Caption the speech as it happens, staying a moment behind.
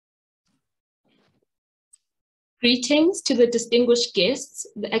Greetings to the distinguished guests,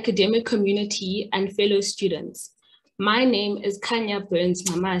 the academic community, and fellow students. My name is Kanya Burns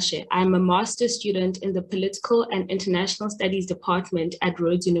Mamashe. I'm a master's student in the Political and International Studies Department at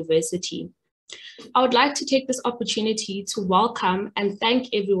Rhodes University. I would like to take this opportunity to welcome and thank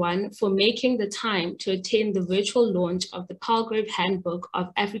everyone for making the time to attend the virtual launch of the Palgrave Handbook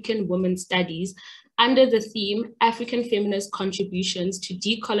of African Women's Studies under the theme African Feminist Contributions to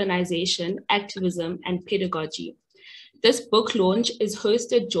Decolonization, Activism, and Pedagogy. This book launch is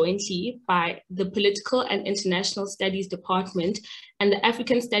hosted jointly by the Political and International Studies Department and the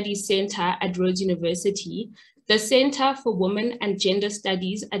African Studies Center at Rhodes University, the Center for Women and Gender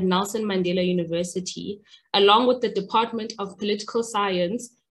Studies at Nelson Mandela University, along with the Department of Political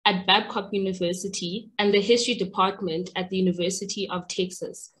Science at Babcock University and the History Department at the University of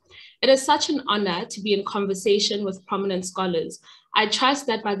Texas. It is such an honor to be in conversation with prominent scholars. I trust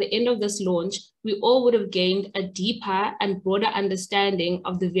that by the end of this launch, we all would have gained a deeper and broader understanding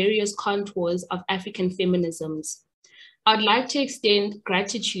of the various contours of African feminisms. I'd like to extend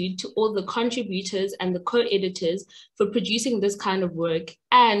gratitude to all the contributors and the co-editors for producing this kind of work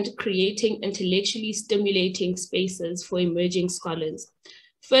and creating intellectually stimulating spaces for emerging scholars.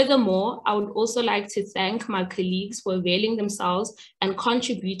 Furthermore, I would also like to thank my colleagues for availing themselves and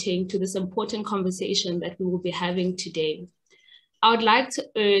contributing to this important conversation that we will be having today. I would like to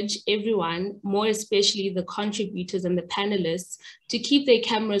urge everyone, more especially the contributors and the panelists, to keep their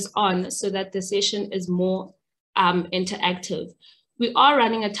cameras on so that the session is more interactive. We are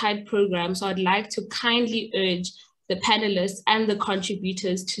running a tight program, so I'd like to kindly urge the panelists and the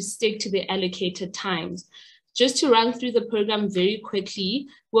contributors to stick to their allocated times. Just to run through the program very quickly,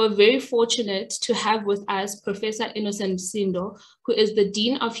 we're very fortunate to have with us Professor Innocent Msindo, who is the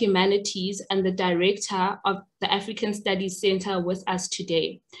Dean of Humanities and the Director of the African Studies Center with us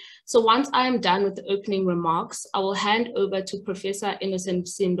today. So once I am done with the opening remarks, I will hand over to Professor Innocent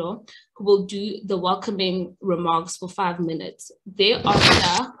Msindo, who will do the welcoming remarks for 5 minutes.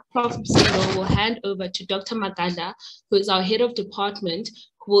 Thereafter, Prof. Msindo will hand over to Dr. Maganda, who is our head of department,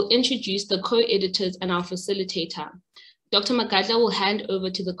 who will introduce the co-editors and our facilitator. Dr. Maganda will hand over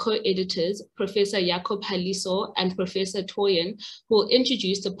to the co-editors, Professor Jacob Haliso and Professor Toyen, who will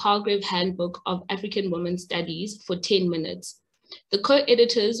introduce the Palgrave Handbook of African Women's Studies for 10 minutes. The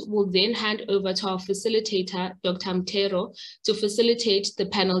co-editors will then hand over to our facilitator, Dr. Mtero, to facilitate the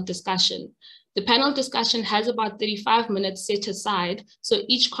panel discussion. The panel discussion has about 35 minutes set aside, so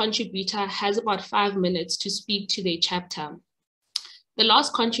each contributor has about 5 minutes to speak to their chapter. The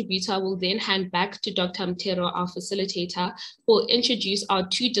last contributor will then hand back to Dr. Mtero, our facilitator, who will introduce our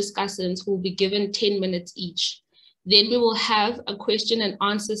two discussants who will be given 10 minutes each. Then we will have a question and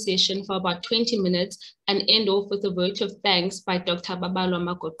answer session for about 20 minutes and end off with a vote of thanks by Dr. Babalwa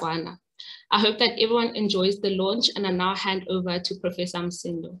Makotwana. I hope that everyone enjoys the launch, and I now hand over to Professor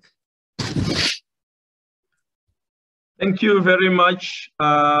Msindo. Thank you very much,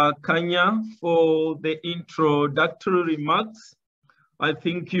 Kanya, for the introductory remarks. I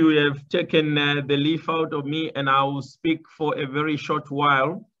think you have taken the leaf out of me, and I will speak for a very short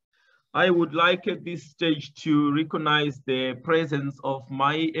while. I would like at this stage to recognize the presence of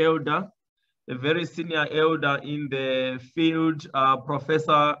my elder, a very senior elder in the field,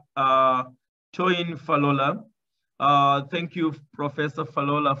 Professor Toyin Falola. Thank you, Professor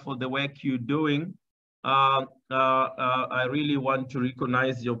Falola, for the work you're doing. I really want to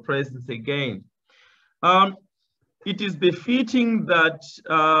recognize your presence again. It is befitting that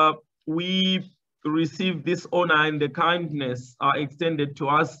we receive this honor and the kindness extended to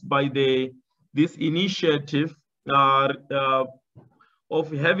us by this initiative of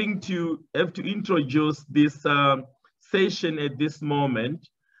having to introduce this session at this moment.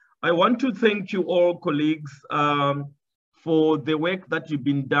 I want to thank you all, colleagues, for the work that you've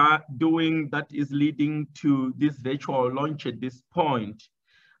been doing that is leading to this virtual launch at this point.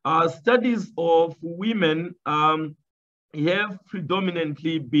 Studies of women have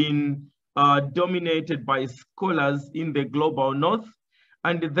predominantly been dominated by scholars in the global north,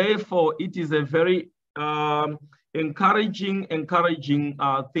 and therefore it is a very encouraging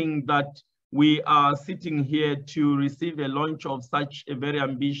thing that we are sitting here to receive a launch of such a very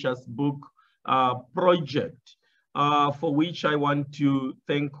ambitious book project, for which I want to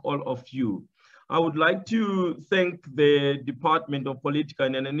thank all of you. I would like to thank the Department of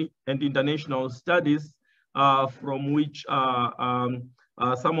Political and International Studies, from which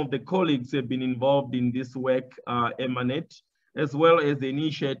some of the colleagues who have been involved in this work emanate, as well as the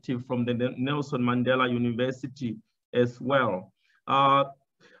initiative from the Nelson Mandela University as well. I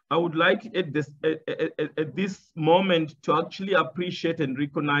would like at this moment to actually appreciate and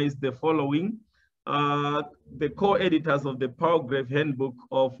recognize the following. the co-editors of the Palgrave Handbook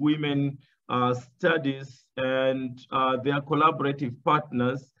of Women Studies, and their collaborative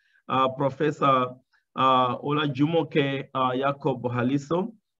partners, Professor Olajumoke Jacob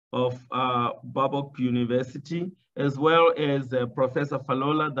Haliso of Babcock University, as well as Professor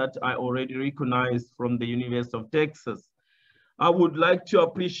Falola that I already recognized from the University of Texas. I would like to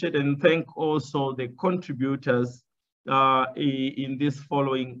appreciate and thank also the contributors in this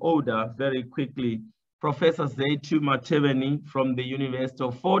following order very quickly. Professor Zaitu Mateveni from the University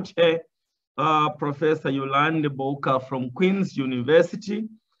of Fort Hare, Professor Yolande Boka from Queen's University,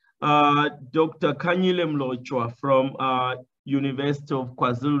 Dr. Kanyile Mlochwa from University of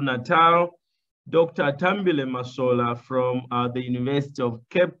KwaZulu-Natal, Dr. Tambile Masola from the University of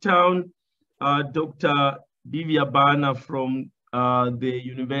Cape Town, Dr. Divya Bana from the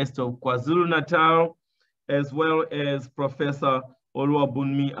University of KwaZulu-Natal, as well as Professor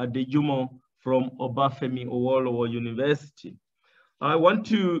Oluwabunmi Adejumo from Obafemi Awolowo University. I want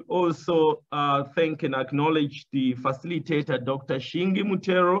to also thank and acknowledge the facilitator, Dr. Shingi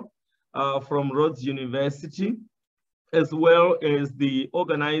Mutero from Rhodes University, as well as the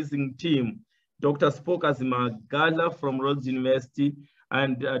organizing team, Dr. Spokazima Gala from Rhodes University,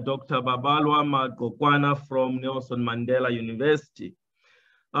 and Dr. Babalwa Magokwana from Nelson Mandela University.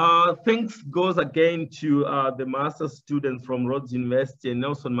 Thanks goes again to the master's students from Rhodes University and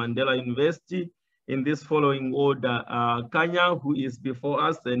Nelson Mandela University in this following order. Kanya, who is before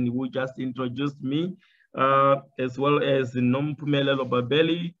us and who just introduced me, as well as Nompumelelo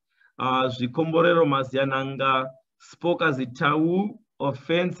Babeli, Zikomborero Maziananga, Spoka Zitau,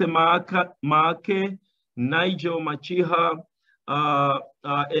 Offense Make, Nigel Machiha,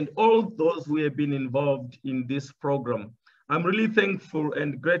 and all those who have been involved in this program. I'm really thankful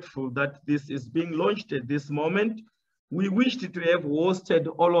and grateful that this is being launched at this moment. We wished to have hosted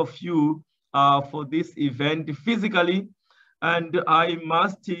all of you for this event physically, and I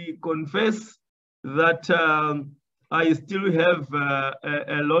must confess that I still have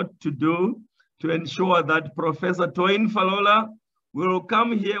a lot to do to ensure that Professor Toyin Falola will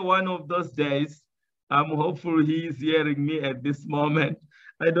come here one of those days. I'm hopeful he is hearing me at this moment.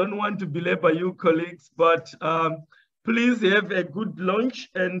 I don't want to belabor you, colleagues, but please have a good lunch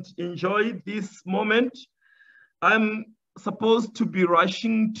and enjoy this moment. I'm supposed to be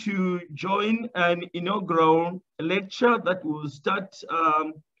rushing to join an inaugural lecture that will start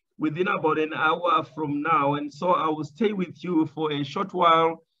within about an hour from now. And so I will stay with you for a short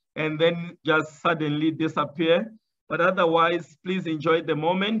while and then just suddenly disappear. But otherwise, please enjoy the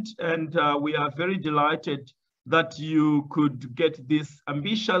moment. And we are very delighted that you could get this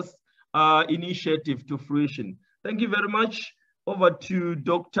ambitious initiative to fruition. Thank you very much. Over to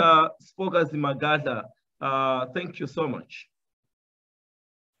Dr. Spokazimagada. Thank you so much.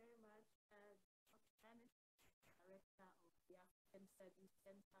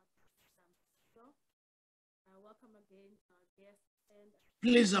 Welcome again, guests.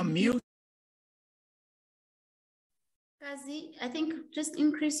 Please unmute. Kazi, I think just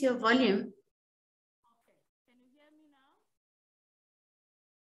increase your volume. Okay, can you hear me now?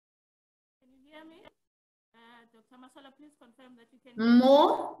 Can you hear me? Dr. Masola, please confirm that you can hear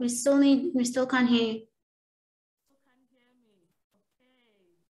More? Me. We still can't hear you. You can't hear me. Okay.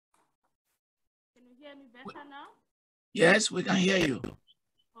 Can you hear me better now? Yes, we can hear you.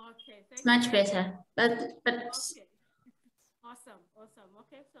 Okay, it's much better. But okay. Awesome.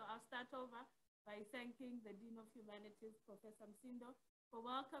 Okay, so I'll start over by thanking the Dean of Humanities, Professor Msindo, for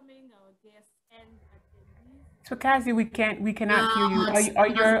welcoming our guests and attendees. So Kazi, we cannot hear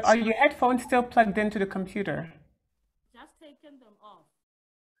you. Are your headphones still plugged into the computer? Just taken them off.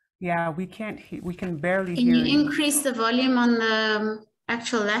 Yeah, we can't hear. We can barely hear you. Can you increase the volume on the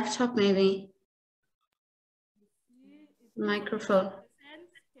actual laptop, maybe? Microphone.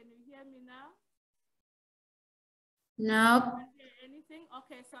 Can you hear me now? No. Can't hear anything?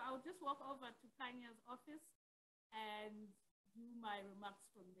 Okay, so I'll just walk over to Kanya's office and do my remarks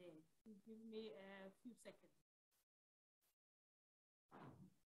from there. Give me a few seconds.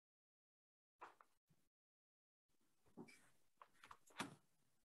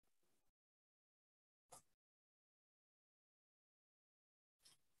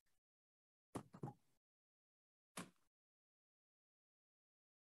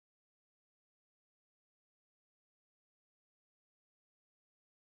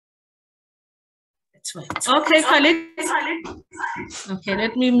 Okay, colleagues. Okay,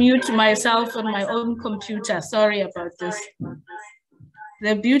 let me mute myself on my own computer. Sorry about this.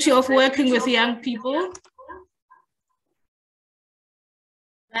 The beauty of working with young people.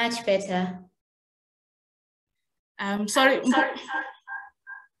 Much better. Sorry.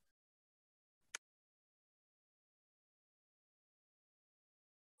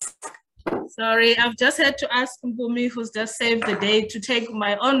 Sorry, I've just had to ask Mpumi, who's just saved the day, to take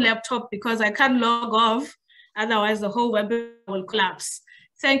my own laptop because I can't log off. Otherwise, the whole webinar will collapse.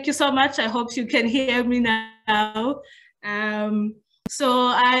 Thank you so much. I hope you can hear me now. So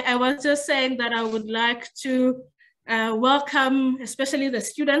I was just saying that I would like to welcome, especially the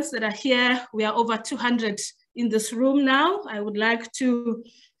students that are here. We are over 200 in this room now. I would like to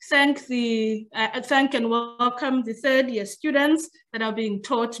thank and welcome the third-year students that are being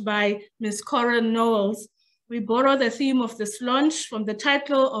taught by Ms. Corinne Knowles. We borrow the theme of this launch from the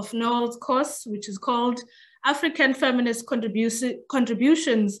title of Knowles' course, which is called African Feminist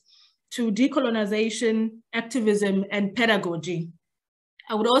Contributions to Decolonization, Activism, and Pedagogy.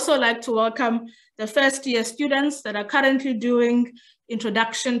 I would also like to welcome the first-year students that are currently doing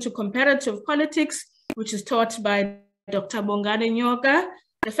Introduction to Comparative Politics, which is taught by Dr. Bongani Nyoka.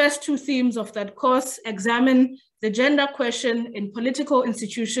 The first two themes of that course examine the gender question in political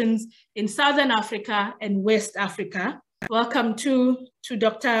institutions in Southern Africa and West Africa. Welcome to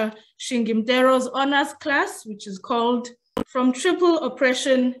Dr. Shingimdero's honors class, which is called From Triple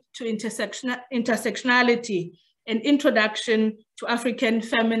Oppression to Intersectionality, an Introduction to African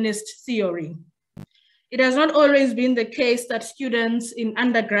Feminist Theory. It has not always been the case that students in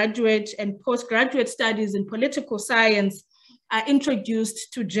undergraduate and postgraduate studies in political science are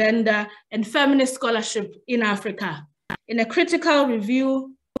introduced to gender and feminist scholarship in Africa. In a critical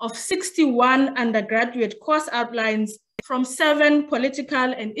review of 61 undergraduate course outlines from 7 political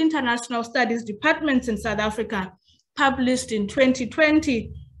and international studies departments in South Africa, published in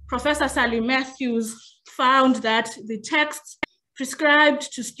 2020, Professor Sally Matthews found that the texts prescribed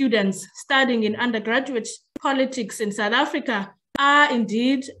to students studying in undergraduate politics in South Africa are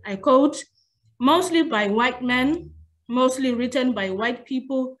indeed, I quote, mostly by white men, mostly written by white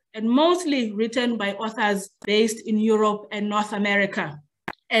people, and mostly written by authors based in Europe and North America,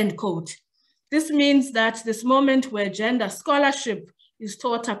 end quote. This means that this moment where gender scholarship is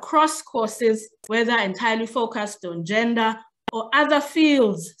taught across courses, whether entirely focused on gender or other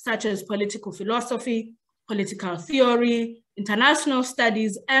fields such as political philosophy, political theory, international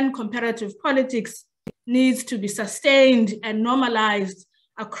studies, and comparative politics, needs to be sustained and normalized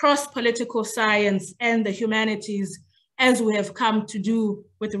across political science and the humanities, as we have come to do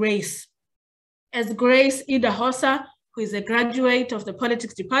with race. As Grace Idahosa, who is a graduate of the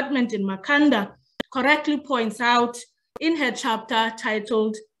politics department in Makanda, correctly points out in her chapter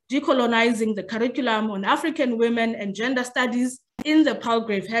titled Decolonizing the Curriculum on African Women and Gender Studies in the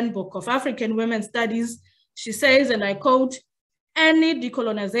Palgrave Handbook of African Women Studies, she says, and I quote, any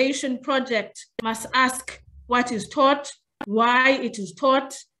decolonization project must ask what is taught, why it is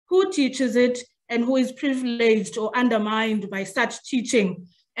taught, who teaches it, and who is privileged or undermined by such teaching,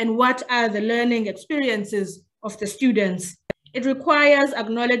 and what are the learning experiences of the students. It requires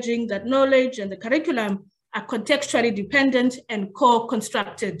acknowledging that knowledge and the curriculum are contextually dependent and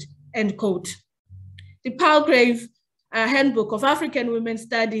co-constructed, end quote. The Palgrave Handbook of African Women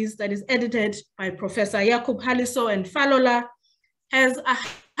Studies that is edited by Professor Jacob Haliso and Falola has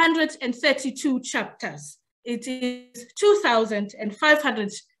 132 chapters. It is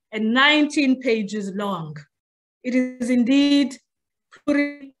 2,519 pages long. It is indeed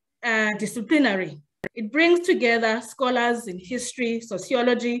pluridisciplinary. It brings together scholars in history,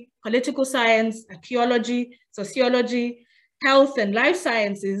 sociology, political science, archaeology, sociology, health and life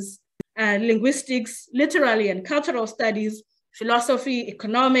sciences, linguistics, literary and cultural studies, philosophy,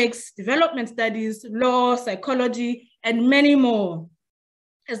 economics, development studies, law, psychology, and many more.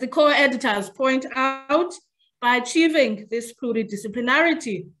 As the core editors point out, by achieving this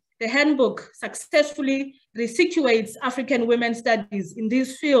pluridisciplinarity, the handbook successfully resituates African women's studies in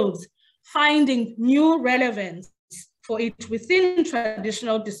these fields, finding new relevance for it within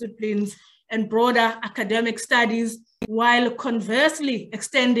traditional disciplines and broader academic studies, while conversely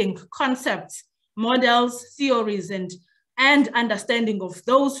extending concepts, models, theories, and understanding of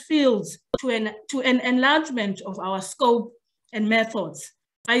those fields to an enlargement of our scope and methods.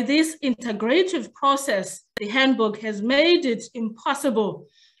 By this integrative process, the handbook has made it impossible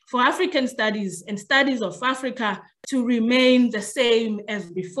for African studies and studies of Africa to remain the same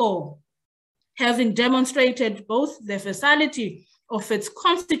as before. Having demonstrated both the versatility of its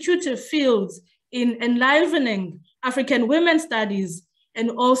constitutive fields in enlivening African women's studies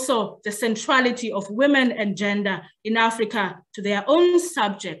and also the centrality of women and gender in Africa to their own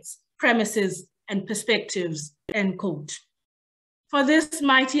subjects, premises, and perspectives, end quote. For this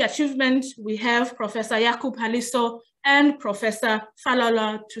mighty achievement, we have Professor Jacob Haliso and Professor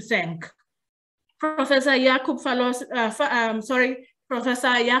Falola to thank. Professor Jacob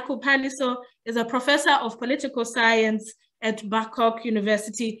Haliso is a professor of political science at Babcock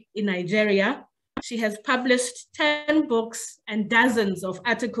University in Nigeria. She has published 10 books and dozens of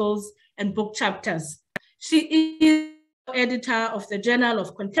articles and book chapters. She is editor of the Journal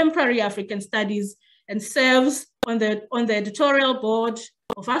of Contemporary African Studies and serves on the editorial board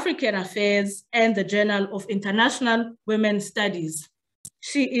of African Affairs and the Journal of International Women's Studies.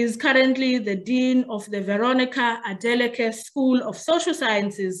 She is currently the Dean of the Veronica Adeleke School of Social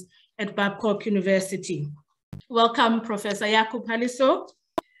Sciences at Babcock University. Welcome, Professor Yaku Paliso.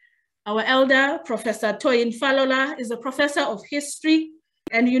 Our elder, Professor Toyin Falola, is a professor of history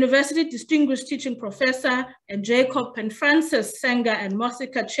and University Distinguished Teaching Professor and Jacob and Francis Senga and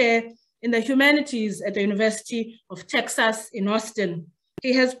Mothika Chair in the Humanities at the University of Texas in Austin.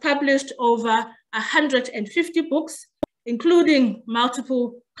 He has published over 150 books, including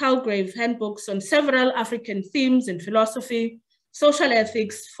multiple Palgrave Handbooks on several African themes in philosophy, social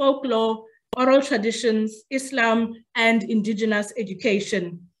ethics, folklore, oral traditions, Islam, and indigenous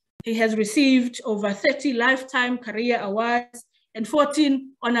education. He has received over 30 Lifetime Career Awards and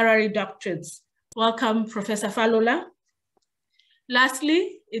 14 honorary doctorates. Welcome, Professor Falola.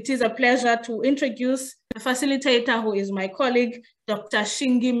 Lastly, it is a pleasure to introduce the facilitator, who is my colleague, Dr.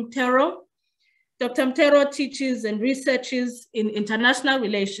 Shingi Mtero. Dr. Mtero teaches and researches in international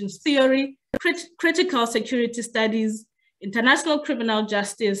relations theory, critical security studies, international criminal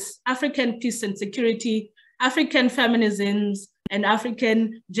justice, African peace and security, African feminisms, and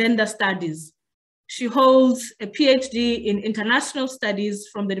African gender studies. She holds a PhD in international studies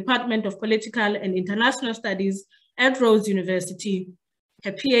from the Department of Political and International Studies at Rhodes University.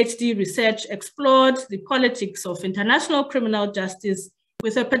 Her PhD research explored the politics of international criminal justice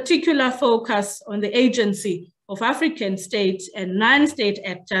with a particular focus on the agency of African states and non-state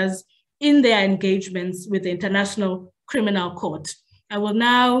actors in their engagements with the International Criminal Court. I will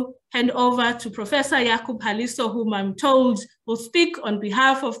now hand over to Professor Yaku Paliso, whom I'm told will speak on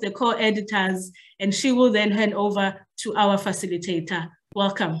behalf of the co-editors, and she will then hand over to our facilitator.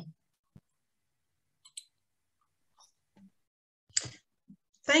 Welcome.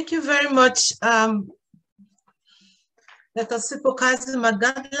 Thank you very much, Dr. Sipokazi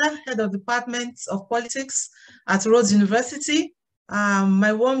Magadla, Head of Department of Politics at Rhodes University.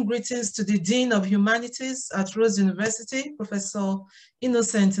 My warm greetings to the Dean of Humanities at Rhodes University, Professor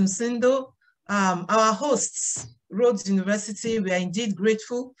Innocent Msindo. Our hosts, Rhodes University, we are indeed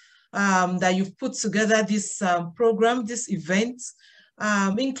grateful that you've put together this program, this event,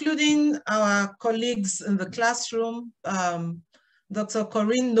 including our colleagues in the classroom, Dr.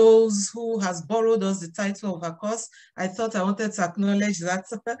 Corinne Knowles, who has borrowed us the title of her course. I thought I wanted to acknowledge that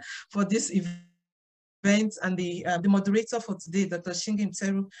for this event, and the moderator for today, Dr. Shingi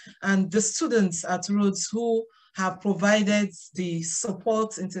Mteru, and the students at Rhodes who have provided the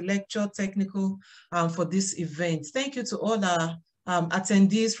support, intellectual, technical, for this event. Thank you to all our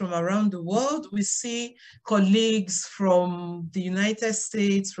attendees from around the world. We see colleagues from the United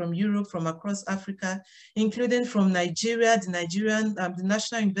States, from Europe, from across Africa, including from Nigeria, the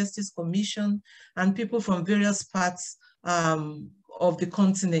National Universities Commission, and people from various parts of the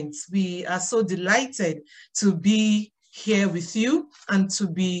continent. We are so delighted to be here with you and to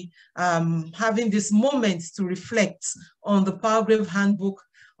be having this moment to reflect on the Palgrave Handbook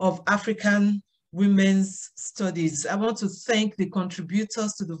of African Women's Studies. I want to thank the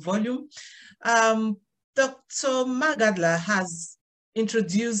contributors to the volume. Dr. Magadla has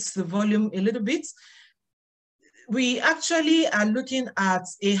introduced the volume a little bit. We actually are looking at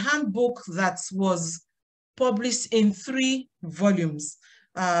a handbook that was published in 3 volumes.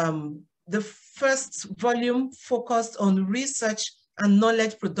 The first volume focused on research and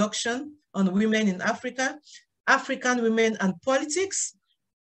knowledge production on women in Africa, African women and politics,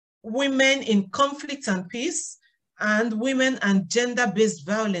 women in conflict and peace, and women and gender-based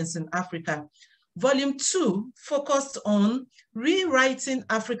violence in Africa. Volume 2 focused on rewriting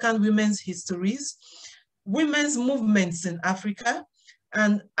African women's histories, women's movements in Africa,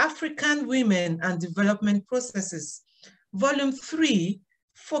 and African women and development processes. Volume 3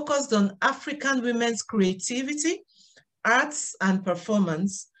 focused on African women's creativity, arts and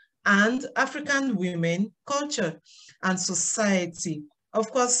performance, and African women, culture and society.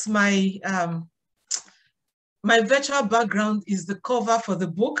 Of course, my virtual background is the cover for the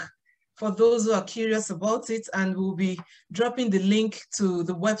book, for those who are curious about it, and we'll be dropping the link to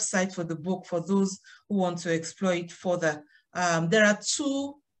the website for the book for those who want to explore it further. There are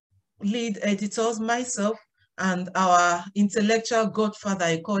 2 lead editors, myself and our intellectual godfather,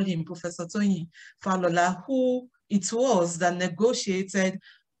 I call him Professor Toyin Falola, who it was that negotiated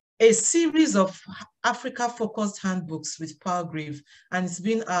a series of Africa-focused handbooks with Palgrave, and it's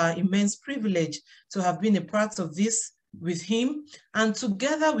been our immense privilege to have been a part of this with him, and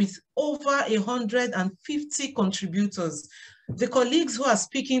together with over 150 contributors. The colleagues who are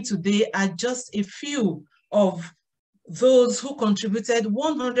speaking today are just a few of those who contributed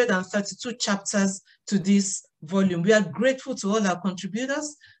 132 chapters to this volume. We are grateful to all our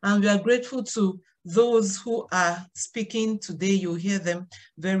contributors, and we are grateful to those who are speaking today. You'll hear them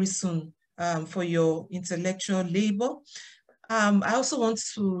very soon for your intellectual labor. I also want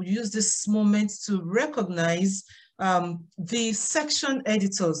to use this moment to recognize the section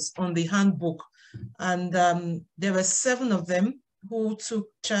editors on the handbook. And there were 7 of them who took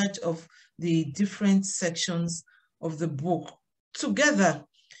charge of the different sections of the book. Together,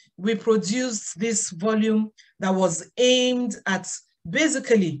 we produced this volume that was aimed at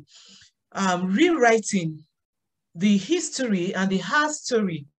basically rewriting the history and the hard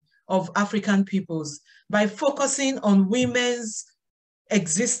story of African peoples by focusing on women's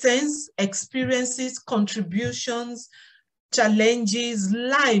existence, experiences, contributions, challenges,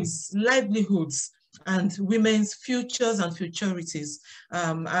 lives, livelihoods, and women's futures and futurities.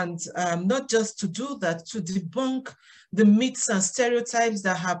 Not just to do that, to debunk the myths and stereotypes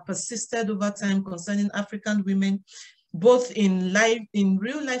that have persisted over time concerning African women, both in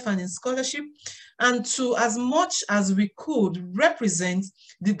real life and in scholarship, and to, as much as we could, represent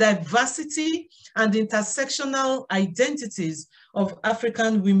the diversity and intersectional identities of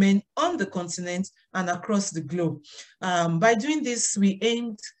African women on the continent and across the globe. By doing this, we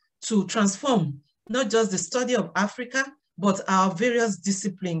aimed to transform not just the study of Africa, but our various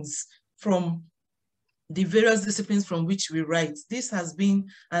disciplines from the various disciplines from which we write. This has been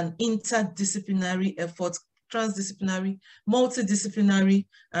an interdisciplinary effort, transdisciplinary, multidisciplinary,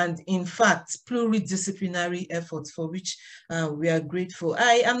 and in fact, pluridisciplinary efforts for which we are grateful.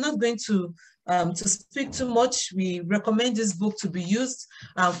 I am not going to speak too much. We recommend this book to be used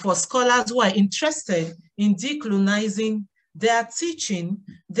for scholars who are interested in decolonizing their teaching,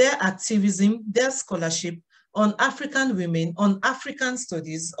 their activism, their scholarship on African women, on African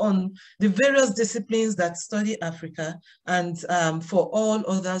studies, on the various disciplines that study Africa, and for all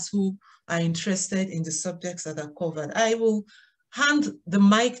others who are interested in the subjects that are covered. I will hand the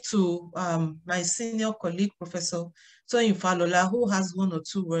mic to my senior colleague, Professor Toyin Falola, who has 1 or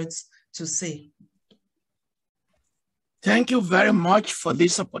 2 words to say. Thank you very much for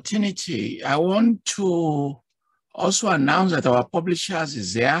this opportunity. I want to also announce that our publishers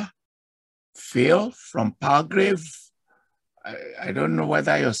is there, Phil from Palgrave. I don't know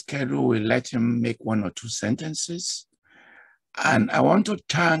whether your schedule will let him make 1 or 2 sentences. And I want to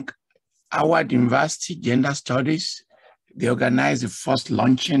thank Howard University Gender Studies. They organized the first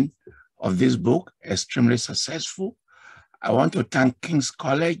launching of this book, extremely successful. I want to thank King's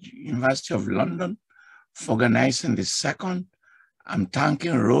College, University of London, for organizing the second. I'm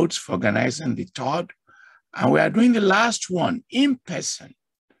thanking Rhodes for organizing the third. And we are doing the last one in person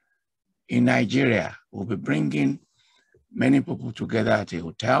in Nigeria. We'll be bringing many people together at a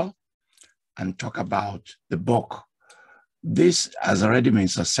hotel and talk about the book. This has already been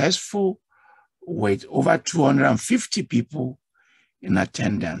successful with over 250 people in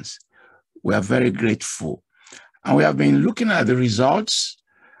attendance. We are very grateful. And we have been looking at the results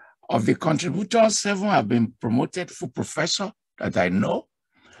of the contributors. 7 have been promoted full professor that I know.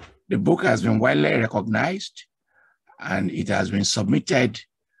 The book has been widely recognized, and it has been submitted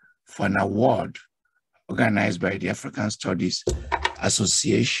for an award organized by the African Studies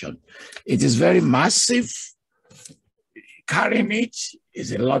Association. It is very massive. Carrying it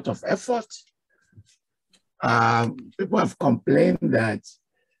is a lot of effort. People have complained that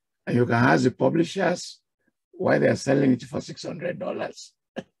you can ask the publishers why they're selling it for $600.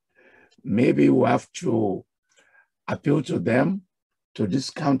 Maybe we have to appeal to them to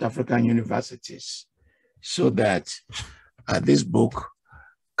discount African universities so that this book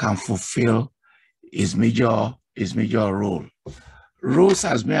can fulfill its major role. Rose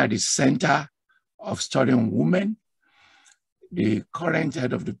has been at the center of studying women. The current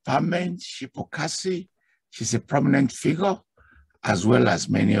head of the department, Shipokasi, she's a prominent figure, as well as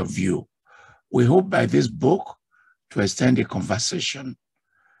many of you. We hope by this book to extend the conversation,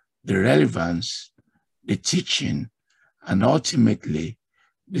 the relevance, the teaching, and ultimately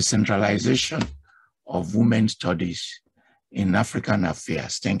the centralization of women's studies in African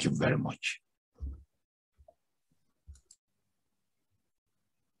affairs. Thank you very much.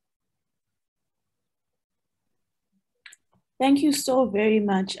 Thank you so very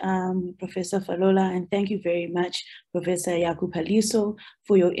much, Professor Falola, and thank you very much, Professor Yakupaliso,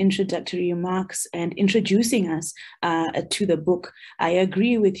 for your introductory remarks and introducing us to the book. I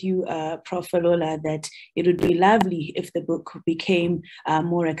agree with you, Prof. Falola, that it would be lovely if the book became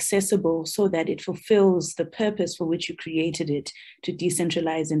more accessible so that it fulfills the purpose for which you created it, to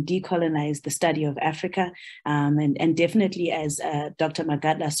decentralize and decolonize the study of Africa. And definitely, as Dr.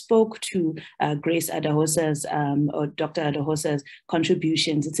 Magadla spoke to Grace Adahosa's, or Dr. Adahosa's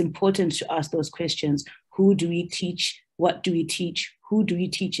contributions, it's important to ask those questions. Who do we teach? What do we teach? Who do we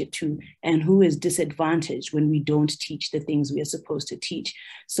teach it to? And who is disadvantaged when we don't teach the things we are supposed to teach?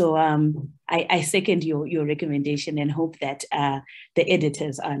 So I second your recommendation and hope that the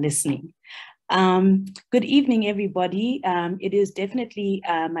editors are listening. Good evening, everybody. It is definitely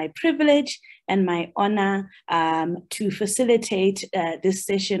my privilege and my honor to facilitate this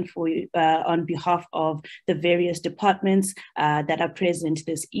session for you on behalf of the various departments that are present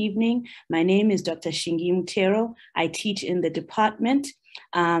this evening. My name is Dr. Shingi Mutero. I teach in the department.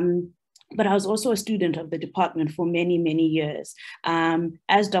 But I was also a student of the department for many, many years.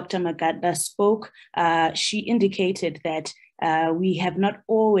 As Dr. Magadla spoke, she indicated that we have not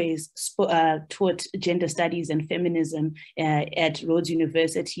always taught gender studies and feminism at Rhodes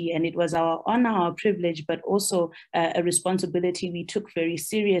University, and it was our honor, our privilege, but also a responsibility we took very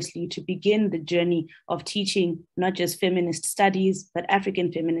seriously to begin the journey of teaching not just feminist studies, but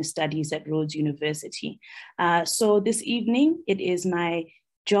African feminist studies at Rhodes University. So this evening, it is my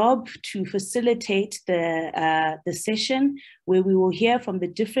job to facilitate the session where we will hear from the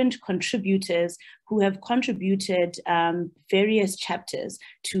different contributors who have contributed various chapters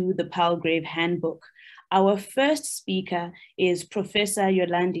to the Palgrave Handbook. Our first speaker is Professor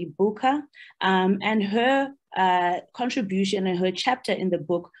Yolandi Buka, and her contribution and her chapter in the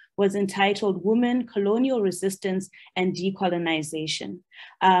book was entitled Women, Colonial Resistance and Decolonization.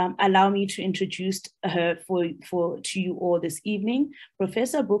 Allow me to introduce her to you all this evening.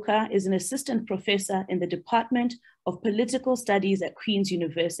 Professor Buka is an assistant professor in the Department of Political Studies at Queen's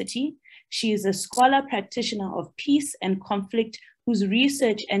University. She is a scholar practitioner of peace and conflict whose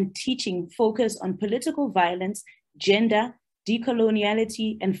research and teaching focus on political violence, gender,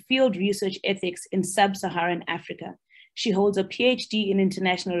 decoloniality, and field research ethics in sub-Saharan Africa. She holds a PhD in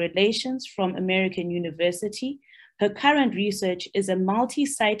international relations from American University. Her current research is a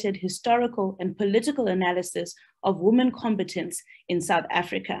multi-sited historical and political analysis of women combatants in South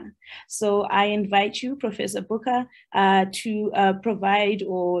Africa. So I invite you, Professor Buka, to provide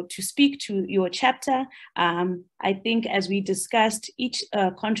or to speak to your chapter. I think as we discussed, each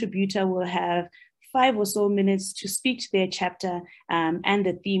contributor will have 5 or so minutes to speak to their chapter and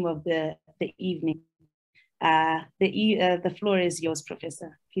the theme of the evening. The floor is yours,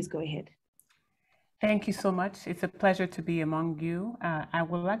 Professor. Please go ahead. Thank you so much. It's a pleasure to be among you. I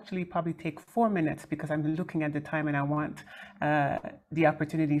will actually probably take 4 minutes because I'm looking at the time and I want the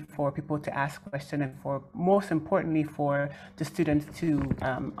opportunity for people to ask questions and for, most importantly, for the students to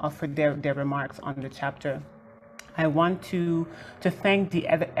offer their remarks on the chapter. I want to thank the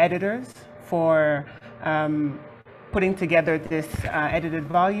editors for putting together this edited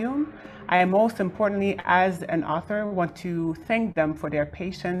volume. I most importantly, as an author, want to thank them for their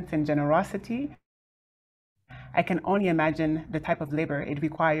patience and generosity. I can only imagine the type of labor it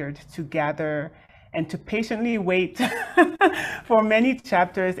required to gather and to patiently wait for many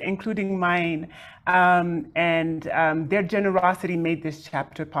chapters, including mine. Their generosity made this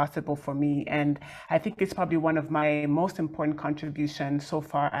chapter possible for me. And I think it's probably one of my most important contributions so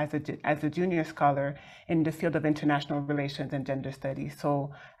far as a junior scholar in the field of international relations and gender studies.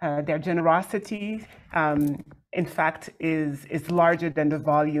 So their generosity, in fact, is larger than the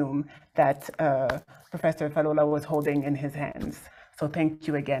volume that Professor Falola was holding in his hands. So thank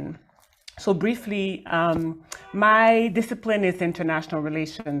you again. So briefly, my discipline is international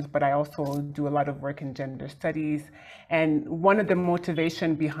relations, but I also do a lot of work in gender studies. And one of the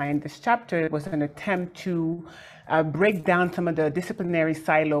motivation behind this chapter was an attempt to break down some of the disciplinary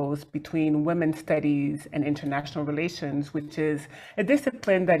silos between women's studies and international relations, which is a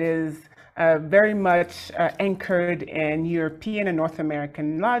discipline that is very much anchored in European and North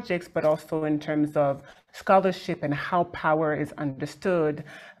American logics, but also in terms of scholarship and how power is understood,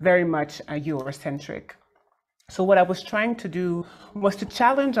 very much Eurocentric. So what I was trying to do was to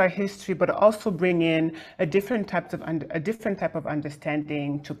challenge our history, but also bring in a different type of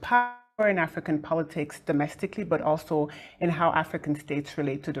understanding to power in African politics domestically, but also in how African states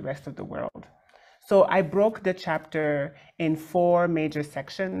relate to the rest of the world. So I broke the chapter in 4 major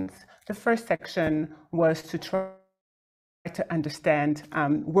sections. The first section was to try to understand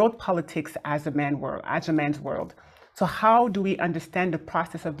world politics as a man's world. So how do we understand the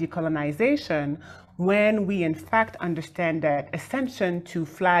process of decolonization when we in fact understand that ascension to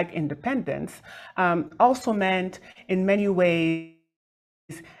flag independence also meant in many ways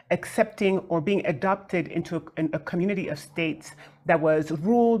accepting or being adopted into a community of states that was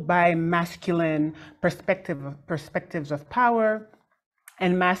ruled by masculine perspectives of power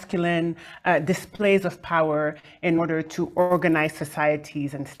and masculine displays of power in order to organize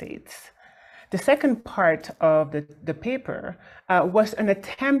societies and states. The second part of the paper was an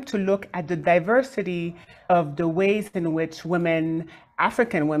attempt to look at the diversity of the ways in which women,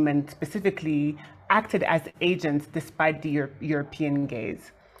 African women specifically, acted as agents despite the European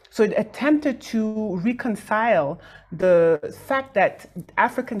gaze. So it attempted to reconcile the fact that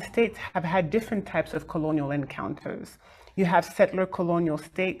African states have had different types of colonial encounters. You have settler colonial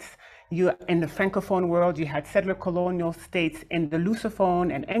states. In the Francophone world, you had settler colonial states. In the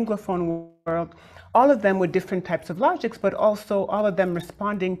Lusophone and Anglophone world, all of them with different types of logics, but also all of them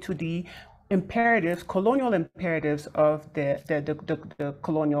responding to the imperatives, colonial imperatives of the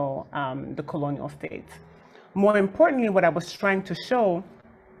colonial states. More importantly, what I was trying to show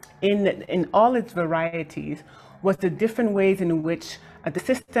in all its varieties was the different ways in which the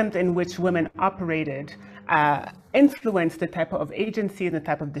systems in which women operated influenced the type of agency and the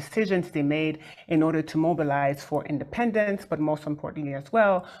type of decisions they made in order to mobilize for independence, but most importantly as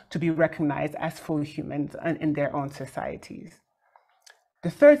well, to be recognized as full humans in their own societies. The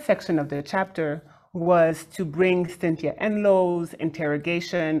third section of the chapter was to bring Cynthia Enlow's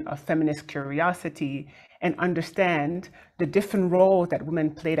interrogation of feminist curiosity and understand the different roles that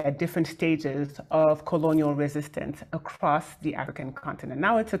women played at different stages of colonial resistance across the African continent.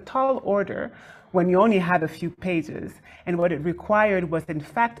 Now, it's a tall order when you only have a few pages, and what it required was, in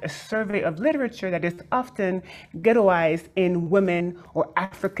fact, a survey of literature that is often ghettoized in women or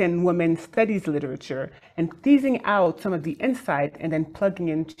African women studies literature, and teasing out some of the insight and then plugging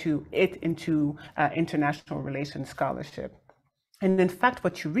into international relations scholarship. And in fact,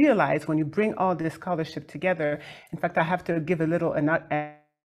 what you realize when you bring all this scholarship together, in fact, I have to give a little an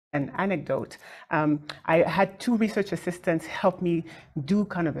anecdote. I had two research assistants help me do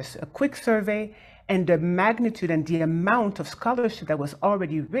kind of a quick survey, and the magnitude and the amount of scholarship that was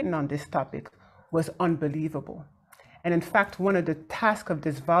already written on this topic was unbelievable. And in fact, one of the tasks of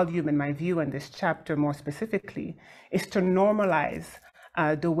this volume, in my view, and this chapter more specifically, is to normalize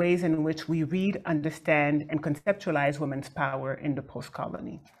the ways in which we read, understand, and conceptualize women's power in the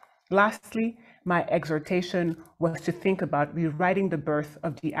post-colony. Lastly, my exhortation was to think about rewriting the birth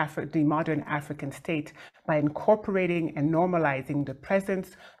of the modern African state by incorporating and normalizing the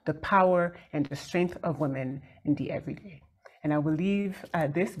presence, the power, and the strength of women in the everyday. And I will leave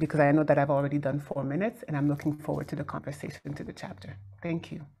this because I know that I've already done 4 minutes, and I'm looking forward to the conversation to the chapter.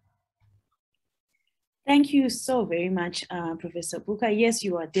 Thank you. Thank you so very much, Professor Buka. Yes,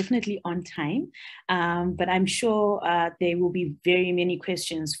 you are definitely on time, but I'm sure there will be very many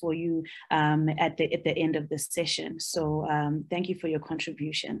questions for you at the end of the session. So thank you for your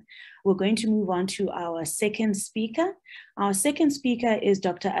contribution. We're going to move on to our second speaker. Our second speaker is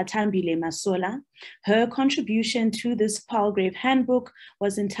Dr. Atambile Masola. Her contribution to this Palgrave Handbook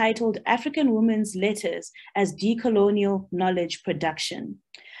was entitled African Women's Letters as Decolonial Knowledge Production.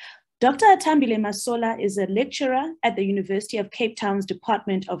 Dr. Atambile Masola is a lecturer at the University of Cape Town's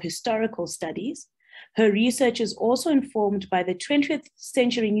Department of Historical Studies. Her research is also informed by the 20th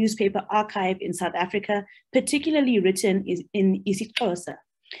century newspaper archive in South Africa, particularly written in isiXhosa.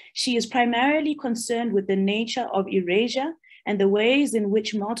 She is primarily concerned with the nature of erasure and the ways in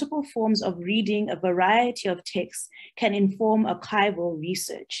which multiple forms of reading a variety of texts can inform archival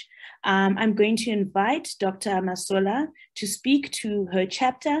research. I'm going to invite Dr. Masola to speak to her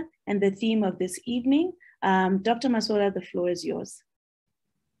chapter and the theme of this evening. Dr. Masola, the floor is yours.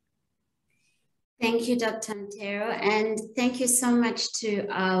 Thank you, Dr. Ntero, and thank you so much to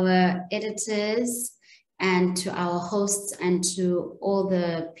our editors and to our hosts and to all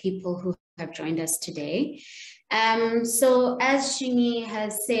the people who have joined us today. So as Shini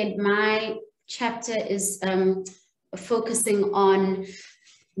has said, my chapter is focusing on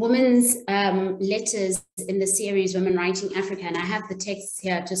women's letters in the series Women Writing Africa, and I have the texts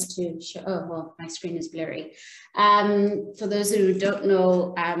here just to show. Oh, well, my screen is blurry. For those who don't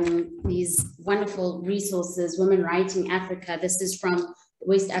know these wonderful resources, Women Writing Africa, this is from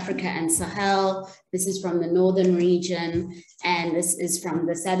West Africa and Sahel, this is from the northern region, and this is from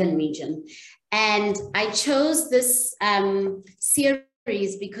the southern region. And I chose this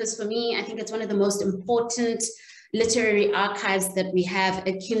series because for me, I think it's one of the most important literary archives that we have,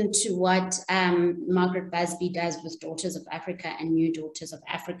 akin to what Margaret Busby does with Daughters of Africa and New Daughters of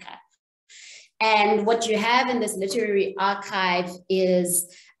Africa. And what you have in this literary archive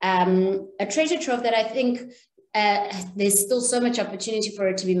is a treasure trove that I think there's still so much opportunity for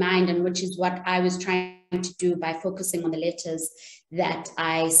it to be mined, and which is what I was trying to do by focusing on the letters that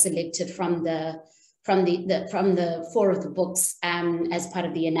I selected from the 4 of the books as part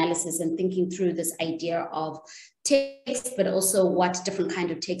of the analysis, and thinking through this idea of text, but also what different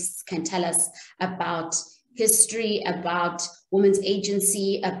kind of texts can tell us about history, about women's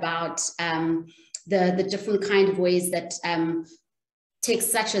agency, about the different kind of ways that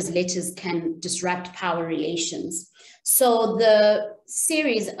texts such as letters can disrupt power relations. So the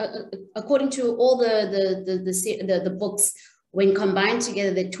series, according to all the books, when combined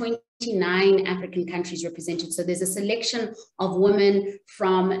together, there are 29 African countries represented. So there's a selection of women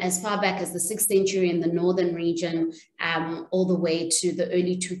from as far back as the 6th century in the northern region, all the way to the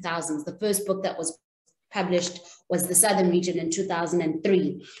early 2000s. The first book that was published was the southern region in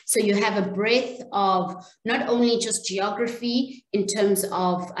 2003. So you have a breadth of not only just geography in terms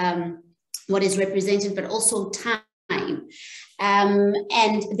of what is represented, but also time.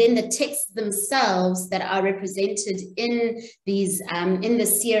 And then the texts themselves that are represented in these in the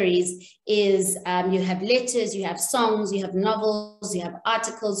series is you have letters, you have songs, you have novels, you have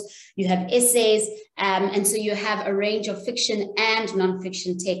articles, you have essays, and so you have a range of fiction and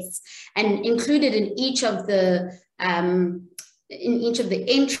non-fiction texts. And included in each of the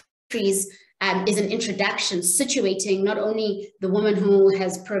entries is an introduction situating not only the woman who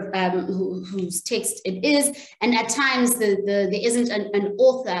has whose text it is, and at times there isn't an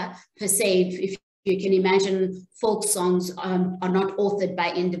author per se. If you can imagine, folk songs are not authored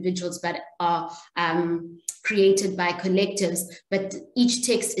by individuals, but are created by collectives, but each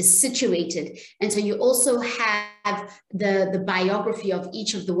text is situated. And so you also have the biography of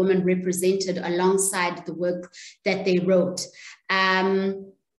each of the women represented alongside the work that they wrote.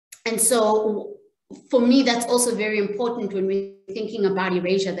 And so for me, that's also very important when we're thinking about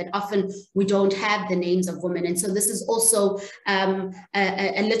erasure, that often we don't have the names of women. And so this is also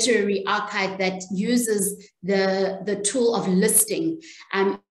a literary archive that uses the tool of listing.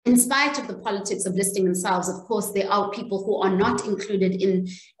 In spite of the politics of listing themselves, of course, there are people who are not included in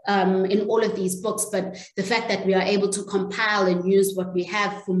all of these books, but the fact that we are able to compile and use what we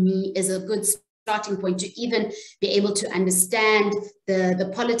have, for me, is a good starting point to even be able to understand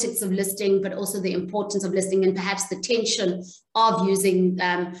the politics of listing, but also the importance of listing, and perhaps the tension of using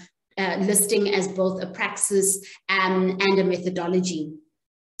listing as both a praxis and a methodology.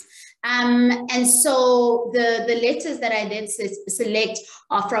 And so the letters that I then select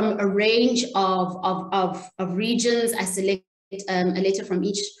are from a range of regions. I select a letter from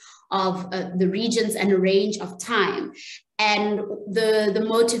each of the regions and a range of time. And the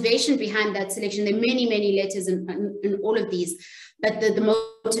motivation behind that selection, there are many, many letters in all of these, but the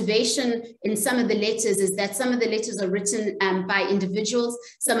motivation in some of the letters is that some of the letters are written by individuals,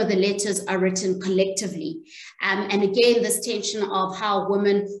 some of the letters are written collectively. And again, this tension of how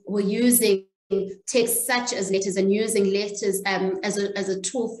women were using texts such as letters and using letters as a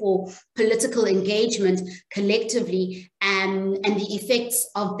tool for political engagement collectively, and the effects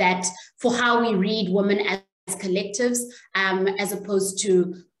of that for how we read women as collectives, as opposed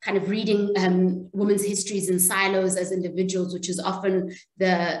to kind of reading women's histories in silos as individuals, which is often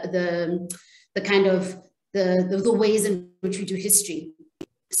the kind of the ways in which we do history.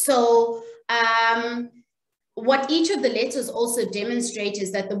 So what each of the letters also demonstrate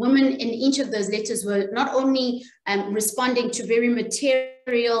is that the women in each of those letters were not only responding to very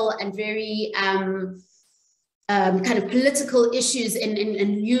material and very kind of political issues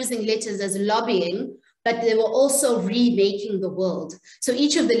and using letters as lobbying, but they were also remaking the world. So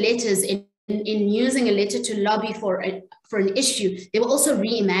each of the letters, in using a letter to lobby for an issue, they were also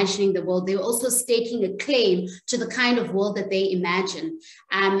reimagining the world. They were also staking a claim to the kind of world that they imagine.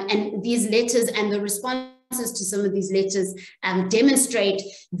 And these letters and the responses to some of these letters demonstrate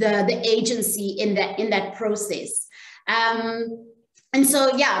the agency in that process. And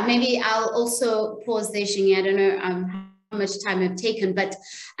so, yeah, maybe I'll also pause there, Shingi. I don't know how much time I've taken, but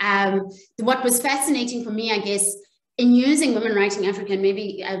what was fascinating for me, I guess, in using Women Writing Africa, and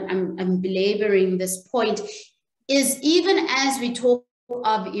maybe I'm belaboring this point, is even as we talk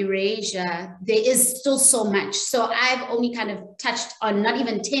of erasure, there is still so much. So I've only kind of touched on not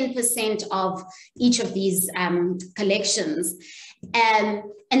even 10% of each of these collections.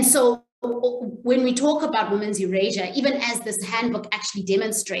 And so when we talk about women's erasure, even as this handbook actually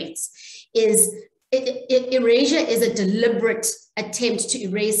demonstrates, is erasure is a deliberate attempt to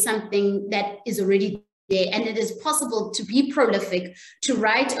erase something that is already there. And it is possible to be prolific, to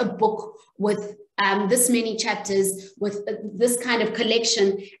write a book with this many chapters with this kind of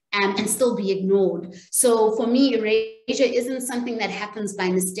collection and still be ignored. So for me, erasure isn't something that happens by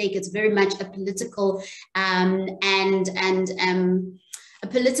mistake. It's very much a political and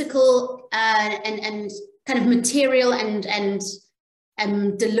kind of material and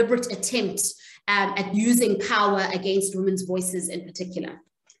deliberate attempt at using power against women's voices in particular.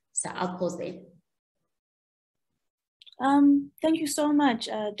 So I'll pause there. Thank you so much,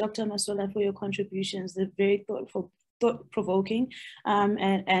 Dr. Masola, for your contributions. They're very thought-provoking,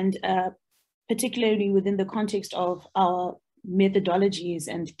 and particularly within the context of our methodologies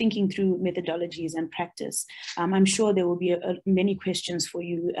and thinking through methodologies and practice. I'm sure there will be many questions for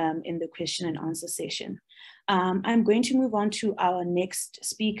you in the question and answer session. I'm going to move on to our next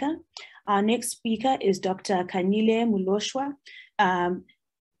speaker. Our next speaker is Dr. Kanile Muloshwa.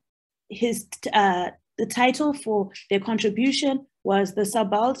 The title for their contribution was The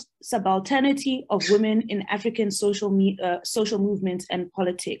Subalternity of Women in African Social Movements and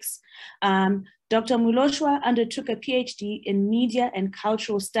Politics. Dr. Muloshwa undertook a PhD in Media and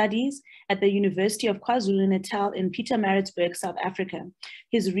Cultural Studies at the University of KwaZulu-Natal in Pietermaritzburg, South Africa.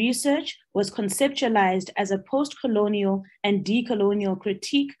 His research was conceptualized as a post-colonial and decolonial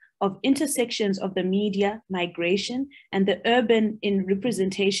critique of intersections of the media, migration, and the urban in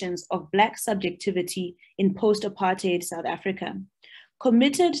representations of Black subjectivity in post-apartheid South Africa.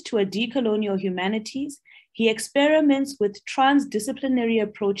 Committed to a decolonial humanities, he experiments with transdisciplinary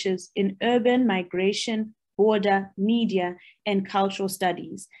approaches in urban migration, border, media, and cultural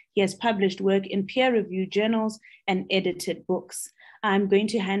studies. He has published work in peer-reviewed journals and edited books. I'm going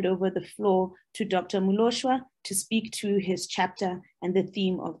to hand over the floor to Dr. Muloshwa to speak to his chapter and the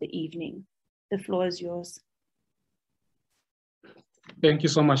theme of the evening. The floor is yours. Thank you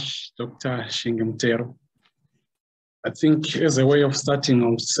so much, Dr. Shingemtero. I think as a way of starting, I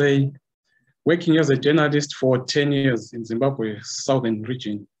would say, working as a journalist for 10 years in Zimbabwe's southern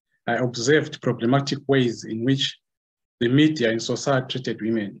region, I observed problematic ways in which the media and society treated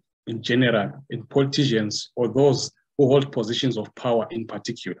women in general, and politicians or those who hold positions of power in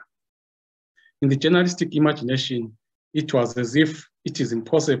particular. In the journalistic imagination, it was as if it is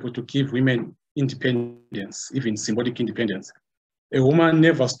impossible to give women independence, even symbolic independence. A woman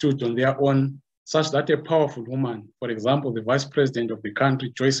never stood on their own, such that a powerful woman, for example, the vice president of the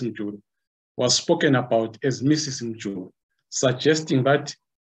country, Joyce Mjulu, was spoken about as Mrs. Mjulu, suggesting that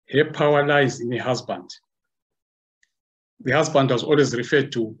her power lies in her husband. The husband was always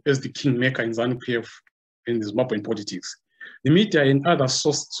referred to as the kingmaker in ZANU-PF in the Zimbabwean politics. The media and other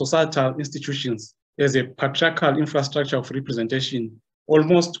societal institutions as a patriarchal infrastructure of representation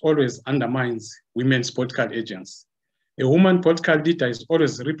almost always undermines women's political agents. A woman political leader is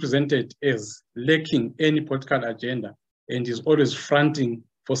always represented as lacking any political agenda and is always fronting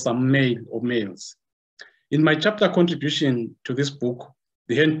for some male or males. In my chapter contribution to this book,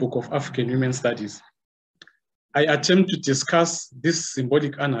 the Handbook of African Women's Studies, I attempt to discuss this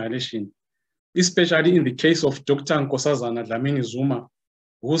symbolic annihilation, especially in the case of Dr. Nkosazana Dlamini Zuma,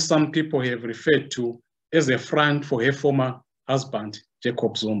 who some people have referred to as a front for her former husband,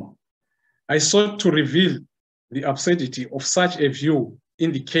 Jacob Zuma. I sought to reveal the absurdity of such a view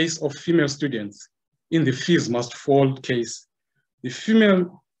in the case of female students in the fees must fall case. The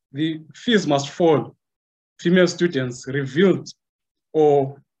fees must fall female students revealed,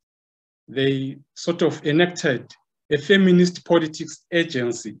 or they sort of enacted a feminist politics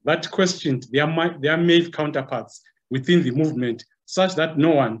agency that questioned their male counterparts within the movement, such that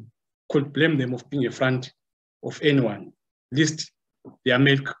no one could blame them of being a front of anyone, at least their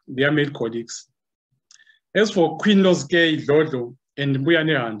male colleagues. As for Queen Losgay, Lodlo, and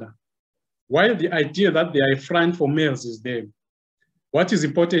Mbuyane, while the idea that they are a front for males is there, what is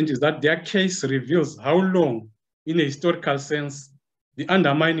important is that their case reveals how long, in a historical sense, the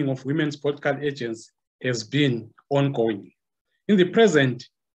undermining of women's political agents has been ongoing. In the present,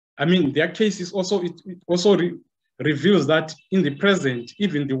 I mean, their case is also, reveals that in the present,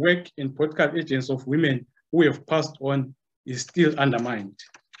 even the work and political agents of women who have passed on is still undermined.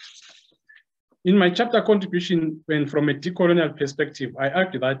 In my chapter contribution, when from a decolonial perspective, I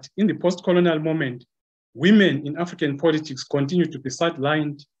argue that in the post-colonial moment, women in African politics continue to be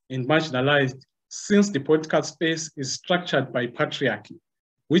sidelined and marginalized since the political space is structured by patriarchy,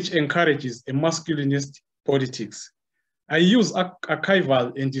 which encourages a masculinist politics. I use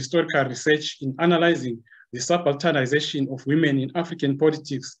archival and historical research in analyzing the subalternization of women in African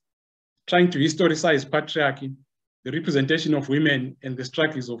politics, trying to historicize patriarchy, the representation of women, and the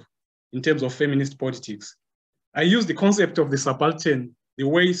struggles in terms of feminist politics. I use the concept of the subaltern, the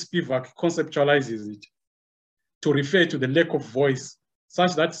way Spivak conceptualizes it, to refer to the lack of voice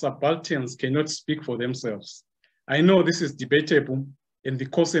such that subalterns cannot speak for themselves. I know this is debatable and the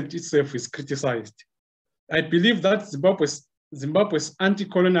concept itself is criticized. I believe that Zimbabwe's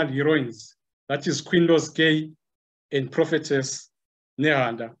anti-colonial heroines, that is Queen Gay and Prophetess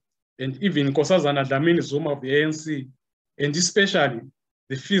Nehanda, and even Nkosazana Dlamini Zuma of the ANC, and especially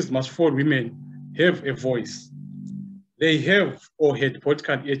the Fees Must Fall women, have a voice. They have or had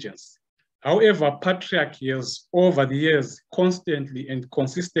political agents. However, patriarchy has over the years constantly and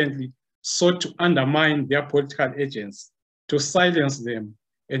consistently sought to undermine their political agents, to silence them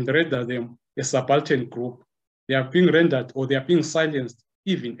and render them a subaltern group. They are being rendered or they are being silenced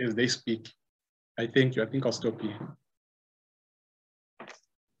even as they speak. I thank you. I think I'll stop here.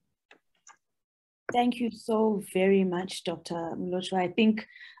 Thank you so very much, Dr. Mlotshwa. I think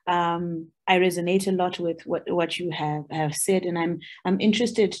I resonate a lot with what you have said, and I'm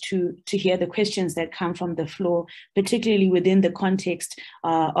interested to hear the questions that come from the floor, particularly within the context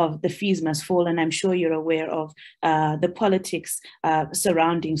of the Fees Must Fall. And I'm sure you're aware of the politics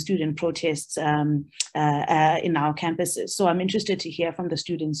surrounding student protests in our campuses. So I'm interested to hear from the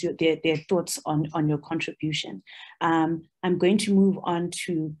students their thoughts on your contribution. I'm going to move on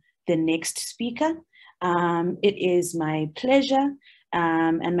to the next speaker. It is my pleasure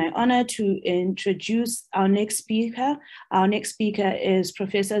and my honor to introduce our next speaker. Our next speaker is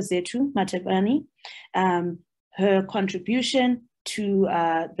Professor Zethu Matabane. Her contribution to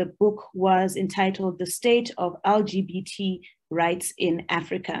the book was entitled The State of LGBT Rights in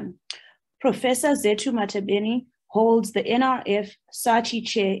Africa. Professor Zethu Matabane holds the NRF Saatchi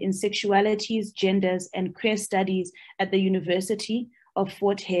Chair in Sexualities, Genders, and Queer Studies at the University of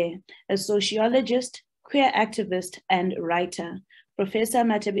Fort Hare, a sociologist, queer activist, and writer. Professor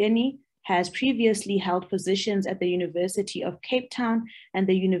Matabane has previously held positions at the University of Cape Town and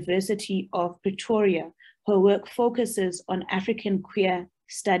the University of Pretoria. Her work focuses on African queer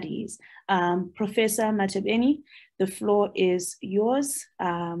studies. Professor Matabane, the floor is yours.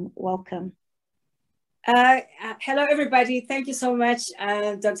 Welcome. Hello, everybody. Thank you so much,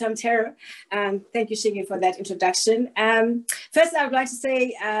 Dr. Mtero. Thank you, Shingi, for that introduction. First, I would like to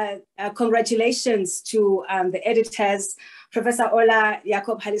say congratulations to the editors, Professor Ola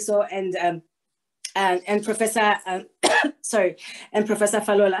Jacob Haliso and Professor and Professor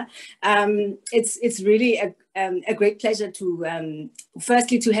Falola. It's really a great pleasure to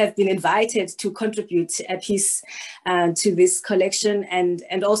firstly to have been invited to contribute a piece to this collection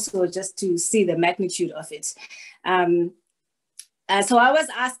and also just to see the magnitude of it. So I was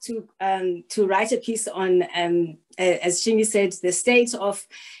asked to write a piece on, as Shingi said, the state of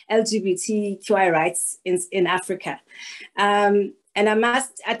LGBTQI rights in Africa. And I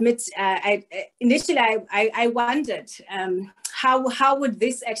must admit, initially I wondered how would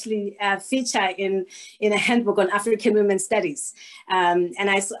this actually feature in a handbook on African women's studies. And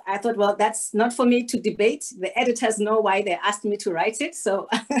I thought, well, that's not for me to debate. The editors know why they asked me to write it. So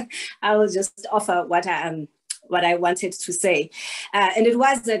I will just offer what I wanted to say. And it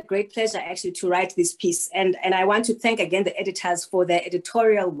was a great pleasure actually to write this piece. And I want to thank again the editors for their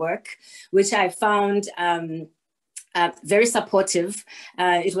editorial work, which I found very supportive.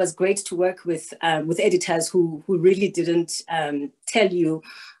 It was great to work with editors who really didn't tell you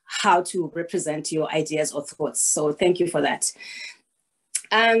how to represent your ideas or thoughts. So thank you for that.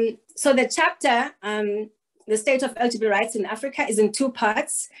 So the chapter, The State of LGBT Rights in Africa, is in two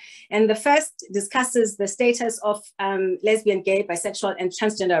parts. And the first discusses the status of lesbian, gay, bisexual, and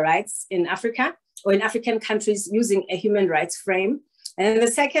transgender rights in Africa or in African countries using a human rights frame. And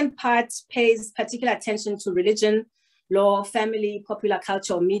the second part pays particular attention to religion, law, family, popular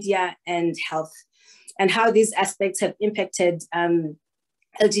culture, media, and health, and how these aspects have impacted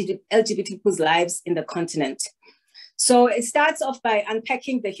LGBT people's lives in the continent. So it starts off by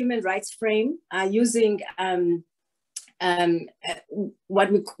unpacking the human rights frame using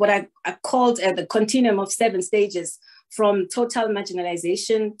what I called the continuum of 7 stages, from total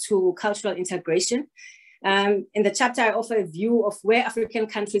marginalization to cultural integration. In the chapter, I offer a view of where African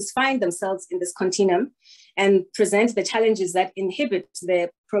countries find themselves in this continuum and present the challenges that inhibit their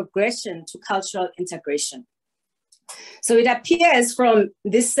progression to cultural integration. So it appears from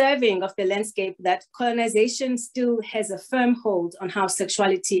this surveying of the landscape that colonization still has a firm hold on how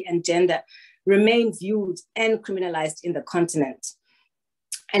sexuality and gender remain viewed and criminalized in the continent.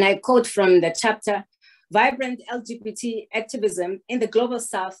 And I quote from the chapter, "Vibrant LGBT activism in the global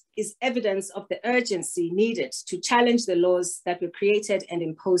South is evidence of the urgency needed to challenge the laws that were created and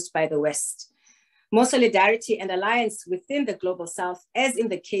imposed by the West. More solidarity and alliance within the global South, as in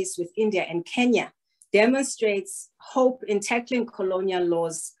the case with India and Kenya, demonstrates hope in tackling colonial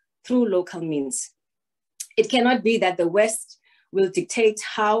laws through local means. It cannot be that the West will dictate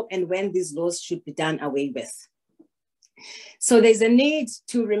how and when these laws should be done away with. So there's a need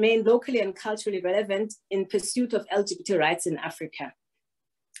to remain locally and culturally relevant in pursuit of LGBT rights in Africa.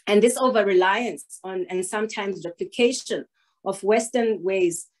 And this over-reliance on and sometimes replication of Western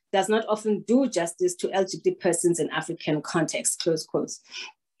ways does not often do justice to LGBT persons in African contexts, close quotes.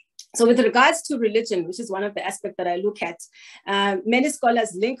 So with regards to religion, which is one of the aspects that I look at, many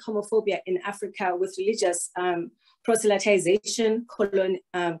scholars link homophobia in Africa with religious proselytization,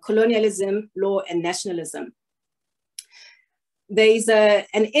 colonialism, law, and nationalism. There is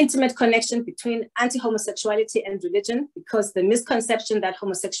an intimate connection between anti-homosexuality and religion, because the misconception that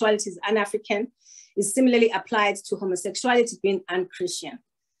homosexuality is un-African is similarly applied to homosexuality being un-Christian.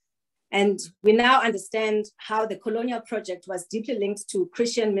 And we now understand how the colonial project was deeply linked to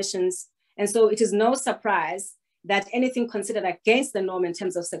Christian missions. And so it is no surprise that anything considered against the norm in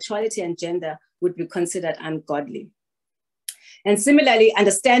terms of sexuality and gender would be considered ungodly. And similarly,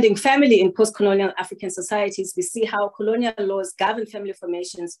 understanding family in post-colonial African societies, we see how colonial laws govern family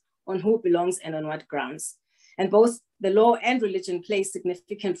formations on who belongs and on what grounds. And both the law and religion play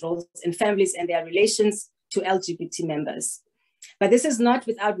significant roles in families and their relations to LGBT members. But this is not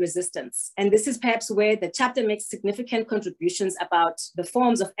without resistance. And this is perhaps where the chapter makes significant contributions about the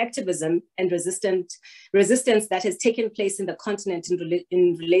forms of activism and resistance that has taken place in the continent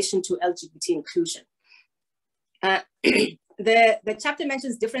in relation to LGBT inclusion. The chapter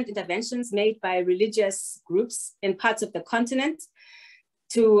mentions different interventions made by religious groups in parts of the continent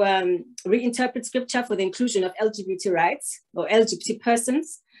to reinterpret scripture for the inclusion of LGBT rights or LGBT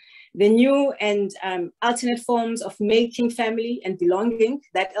persons, the new and alternate forms of making family and belonging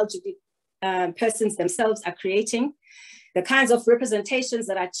that LGBT persons themselves are creating, the kinds of representations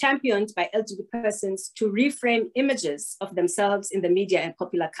that are championed by LGBT persons to reframe images of themselves in the media and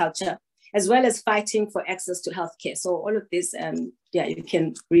popular culture, as well as fighting for access to healthcare. So all of this, yeah, you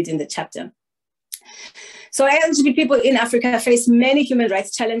can read in the chapter. So LGBT people in Africa face many human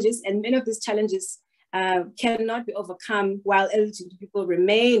rights challenges, and many of these challenges cannot be overcome while LGBT people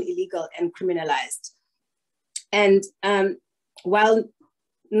remain illegal and criminalized. And while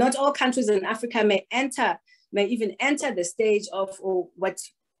not all countries in Africa may even enter the stage of what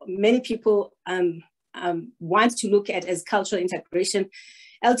many people want to look at as cultural integration,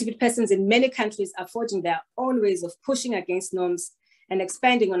 LGBT persons in many countries are forging their own ways of pushing against norms and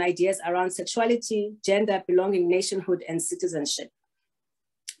expanding on ideas around sexuality, gender, belonging, nationhood, and citizenship.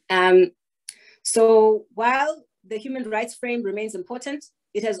 So while the human rights frame remains important,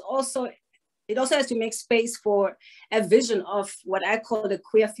 it also has to make space for a vision of what I call the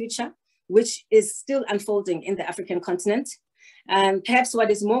queer future, which is still unfolding in the African continent. Perhaps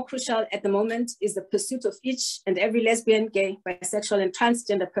what is more crucial at the moment is the pursuit of each and every lesbian, gay, bisexual, and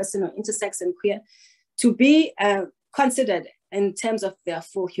transgender person, or intersex and queer, to be considered in terms of their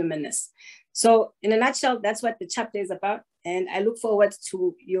full humanness. So in a nutshell, that's what the chapter is about. And I look forward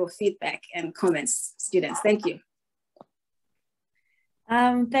to your feedback and comments, students. Thank you.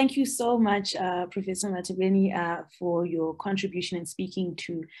 Thank you so much, Professor Matabeni, for your contribution and speaking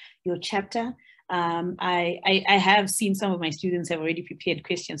to your chapter. I have seen some of my students have already prepared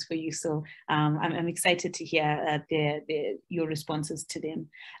questions for you, so I'm excited to hear your responses to them.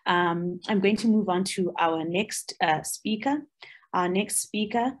 I'm going to move on to our next speaker. Our next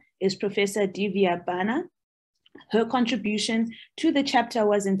speaker is Professor Divya Bana. Her contribution to the chapter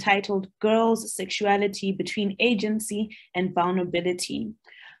was entitled Girls' Sexuality Between Agency and Vulnerability.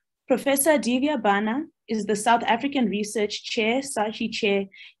 Professor Divya Bana is the South African Research Chair, Saatchi Chair,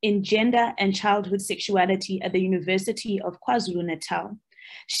 in Gender and Childhood Sexuality at the University of KwaZulu-Natal.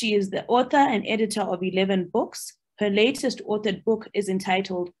 She is the author and editor of 11 books. Her latest authored book is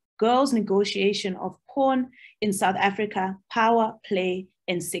entitled Girls' Negotiation of Porn in South Africa, Power, Play,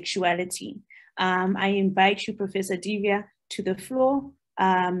 and Sexuality. I invite you, Professor Divya, to the floor.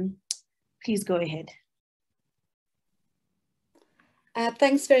 Please go ahead.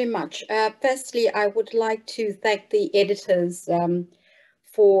 Thanks very much. Firstly, I would like to thank the editors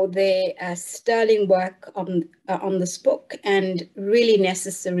for their sterling work on this book, and really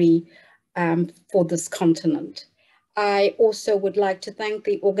necessary for this continent. I also would like to thank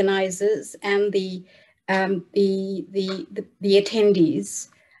the organizers and the attendees.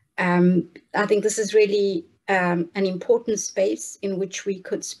 I think this is really an important space in which we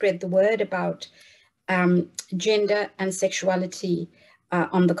could spread the word about gender and sexuality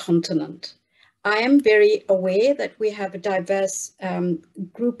on the continent. I am very aware that we have a diverse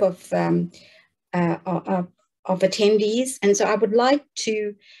group of attendees, and so I would like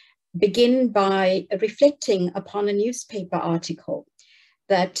to begin by reflecting upon a newspaper article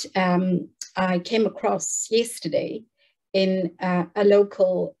that I came across yesterday in a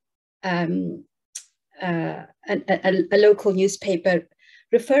local newspaper,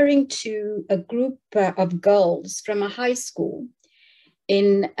 referring to a group of girls from a high school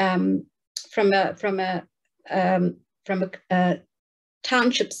from a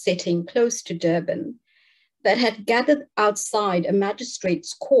township setting close to Durban that had gathered outside a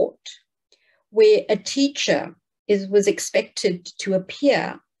magistrate's court where a teacher was expected to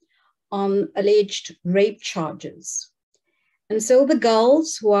appear on alleged rape charges. And so the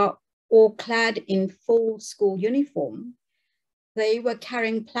girls, who are all clad in full school uniform, they were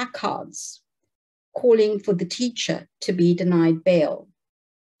carrying placards calling for the teacher to be denied bail.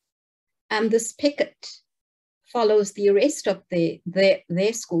 And this picket follows the arrest of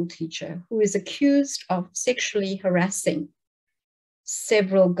their school teacher, who is accused of sexually harassing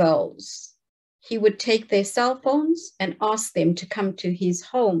several girls. He would take their cell phones and ask them to come to his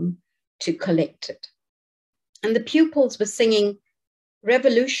home to collect it. And the pupils were singing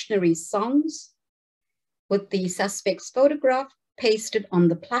revolutionary songs with the suspect's photograph pasted on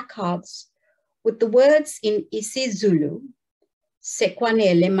the placards with the words in isiZulu,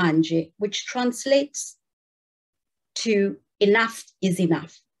 "Sekwanele manje," which translates to "enough is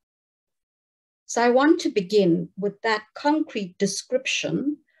enough." So I want to begin with that concrete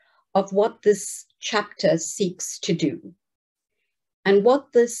description of what this chapter seeks to do. And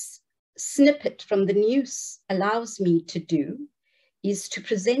what this snippet from the news allows me to do is to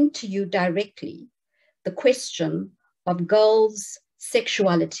present to you directly the question of girls'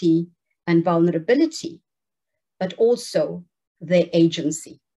 sexuality and vulnerability, but also their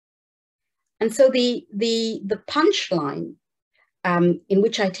agency. And so the punchline, in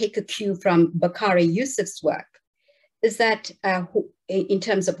which I take a cue from Bakari Yusuf's work, is that in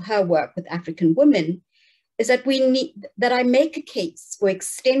terms of her work with African women, is that I make a case for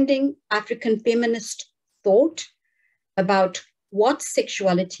extending African feminist thought about what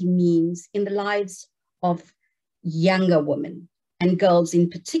sexuality means in the lives of younger women and girls in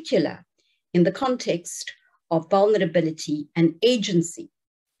particular, in the context of vulnerability and agency.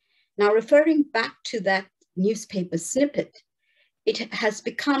 Now, referring back to that newspaper snippet, it has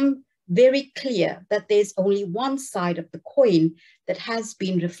become very clear that there's only one side of the coin that has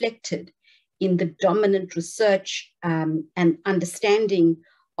been reflected in the dominant research and understanding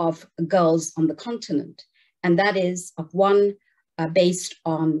of girls on the continent, and that is of one based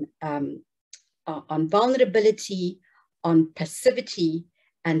on vulnerability, on passivity,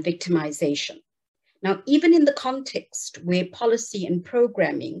 and victimization. Now, even in the context where policy and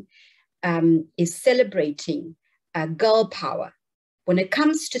programming is celebrating girl power, when it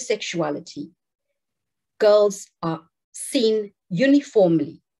comes to sexuality, girls are seen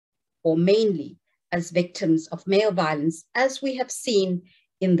uniformly or mainly as victims of male violence, as we have seen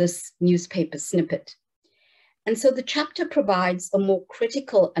in this newspaper snippet. And so the chapter provides a more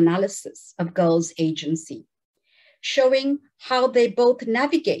critical analysis of girls' agency, showing how they both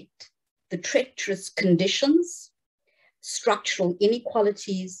navigate the treacherous conditions, structural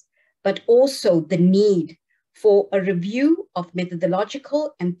inequalities, but also the need for a review of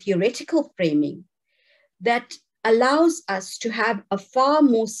methodological and theoretical framing that allows us to have a far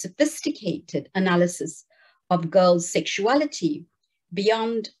more sophisticated analysis of girls' sexuality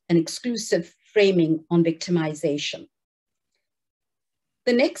beyond an exclusive framing on victimization.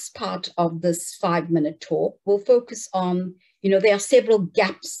 The next part of this 5-minute talk will focus on, there are several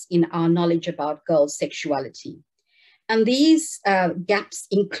gaps in our knowledge about girls' sexuality. And these gaps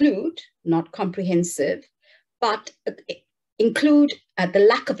include, not comprehensive, but include the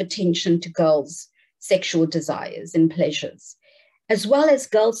lack of attention to girls' sexual desires and pleasures, as well as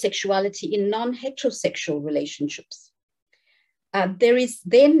girls' sexuality in non-heterosexual relationships. There is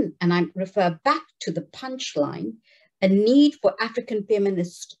then, and I refer back to the punchline, a need for African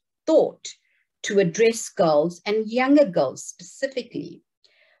feminist thought to address girls and younger girls specifically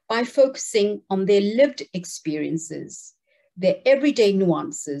by focusing on their lived experiences, their everyday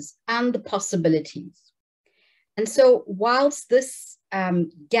nuances, and the possibilities. And so whilst this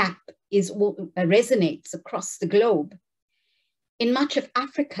gap resonates across the globe, in much of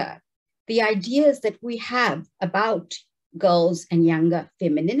Africa, the ideas that we have about girls and younger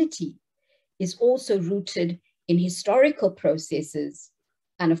femininity is also rooted in historical processes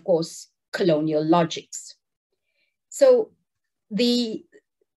and, of course, colonial logics. So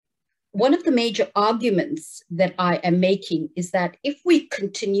one of the major arguments that I am making is that if we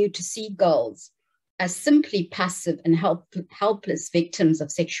continue to see girls as simply passive and helpless victims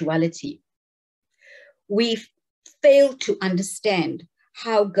of sexuality, we fail to understand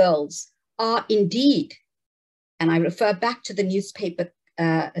how girls are indeed, and I refer back to the newspaper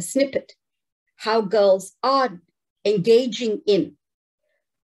snippet, how girls are engaging in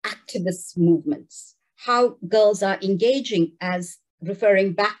activist movements, how girls are engaging, as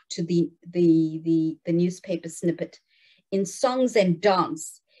referring back to the newspaper snippet, in songs and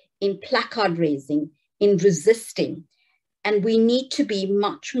dance, in placard raising, in resisting. And we need to be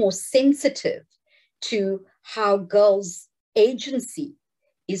much more sensitive to how girls' agency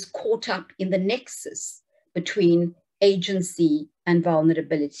is caught up in the nexus between agency and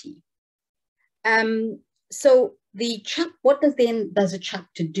vulnerability. So what does a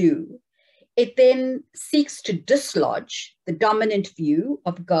chapter do? It then seeks to dislodge the dominant view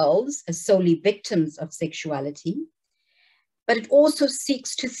of girls as solely victims of sexuality, but it also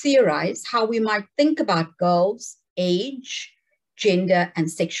seeks to theorize how we might think about girls' age, gender, and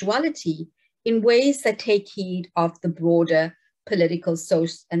sexuality in ways that take heed of the broader political,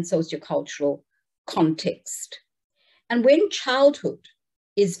 and sociocultural context. And when childhood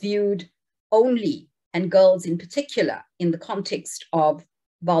is viewed only, and girls in particular, in the context of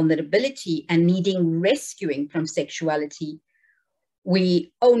vulnerability and needing rescuing from sexuality,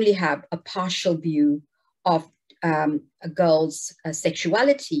 we only have a partial view of a girl's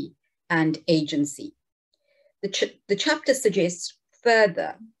sexuality and agency. The chapter suggests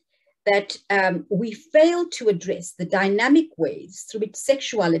further that we fail to address the dynamic ways through which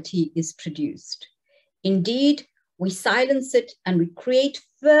sexuality is produced. Indeed, we silence it and we create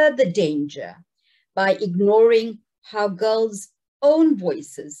further danger by ignoring how girls' own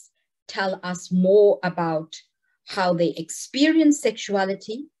voices tell us more about how they experience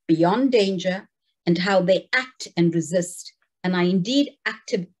sexuality beyond danger and how they act and resist and are indeed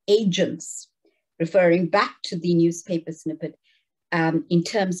active agents, referring back to the newspaper snippet, in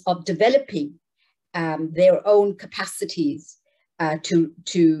terms of developing their own capacities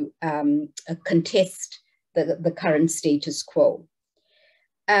to contest the current status quo.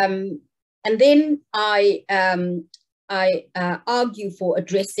 And then I argue for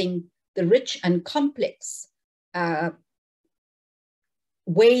addressing the rich and complex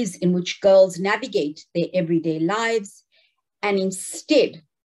ways in which girls navigate their everyday lives, and instead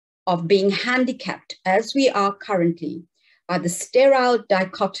of being handicapped, as we are currently, by the sterile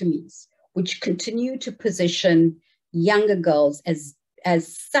dichotomies which continue to position younger girls as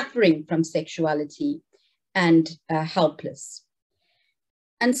suffering from sexuality and helpless.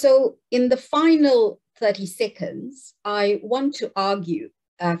 And so in the final 30 seconds, I want to argue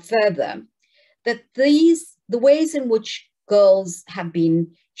further that the ways in which girls have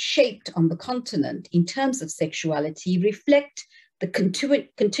been shaped on the continent in terms of sexuality reflect the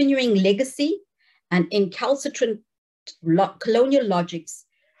continuing legacy and incalcitrant colonial logics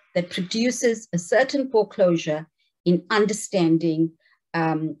that produces a certain foreclosure in understanding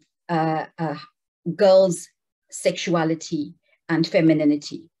girls' sexuality and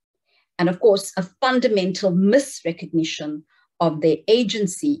femininity. And of course, a fundamental misrecognition of their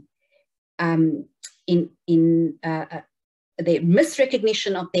agency, the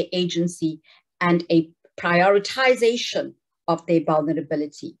misrecognition of their agency and a prioritization of their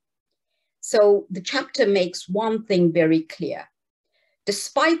vulnerability. So the chapter makes one thing very clear.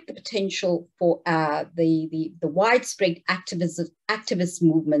 Despite the potential for the widespread activist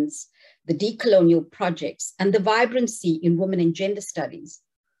movements, the decolonial projects, and the vibrancy in women and gender studies,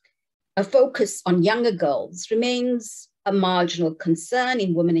 a focus on younger girls remains a marginal concern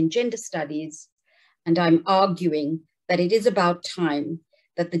in women and gender studies. And I'm arguing that it is about time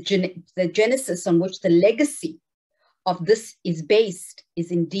that the genesis on which the legacy of this is based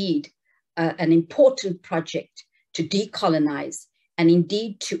is indeed an important project to decolonize and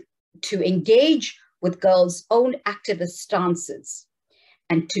indeed to engage with girls' own activist stances,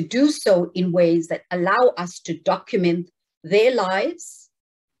 and to do so in ways that allow us to document their lives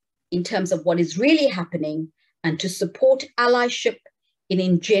in terms of what is really happening, and to support allyship in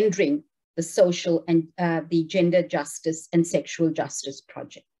engendering the social and the gender justice and sexual justice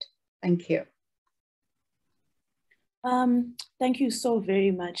project. Thank you. Thank you so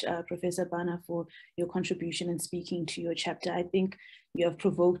very much, Professor Bana, for your contribution and speaking to your chapter. I think you have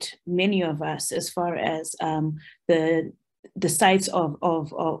provoked many of us as far as the sites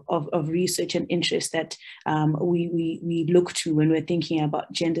of research and interest that we look to when we're thinking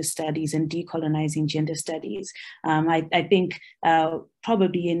about gender studies and decolonizing gender studies. I think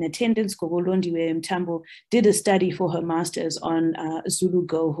probably in attendance, Gogolondiwe Mtambo did a study for her master's on Zulu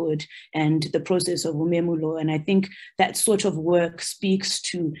girlhood and the process of umemulo. And I think that sort of work speaks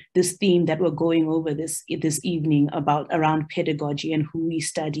to this theme that we're going over this evening around pedagogy and who we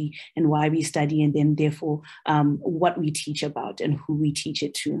study and why we study, and then therefore what we teach about and who we teach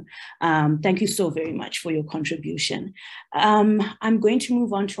it to. Thank you so very much for your contribution. I'm going to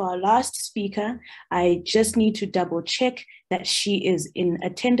move on to our last speaker. I just need to double check that she is in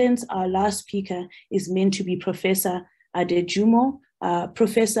attendance. Our last speaker is meant to be Professor Adejumo.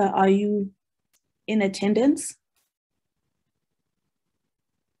 Professor, are you in attendance?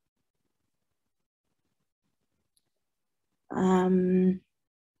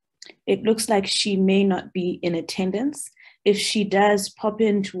 It looks like she may not be in attendance. If she does pop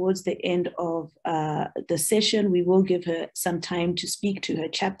in towards the end of the session, we will give her some time to speak to her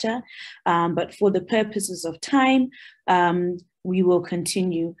chapter. But for the purposes of time, we will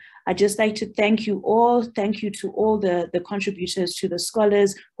continue. I'd just like to thank you all. Thank you to all the contributors, to the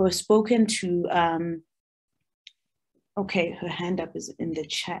scholars who have spoken to, okay, her hand up is in the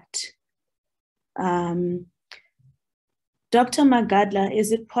chat. Dr. Magadla,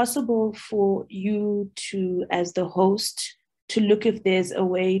 is it possible for you to, as the host, to look if there's a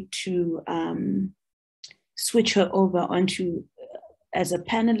way to switch her over onto as a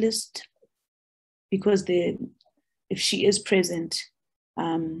panelist? Because if she is present,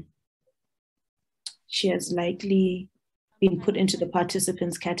 she has likely been put into the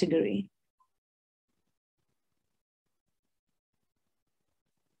participants category.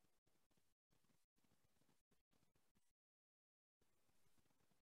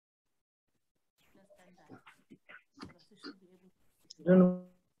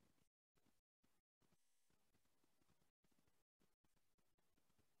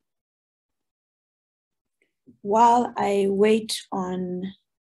 While I wait on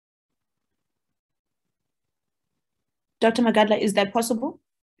Dr. Magadla, is that possible?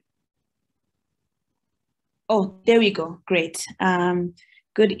 Oh, there we go. Great.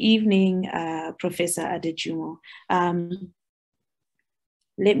 Good evening, Professor Adejumo.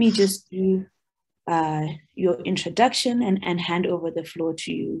 Let me just do your introduction and hand over the floor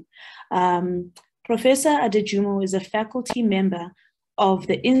to you. Professor Adejumo is a faculty member of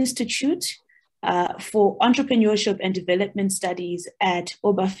the Institute for Entrepreneurship and Development Studies at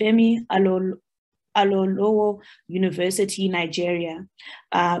Obafemi Awolowo University, Nigeria.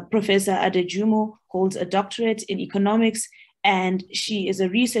 Professor Adejumo holds a doctorate in economics, and she is a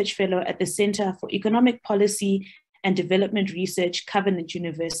research fellow at the Center for Economic Policy and Development Research, Covenant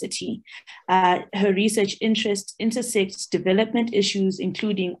University. Her research interest intersects development issues,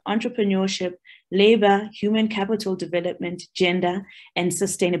 including entrepreneurship, labor, human capital development, gender, and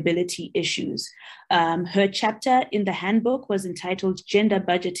sustainability issues. Her chapter in the handbook was entitled Gender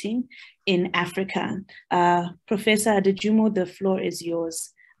Budgeting in Africa. Professor Adejumo, the floor is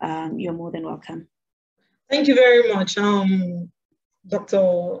yours. You're more than welcome. Thank you very much,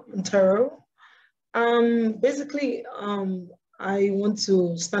 Dr. Ntero. Basically, I want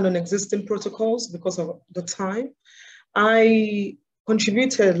to stand on existing protocols because of the time. I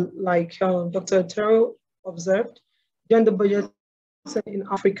contributed, like Dr. Ntero observed, gender budget in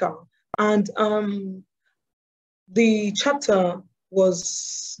Africa. And the chapter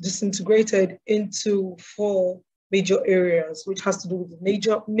was disintegrated into 4 major areas, which has to do with the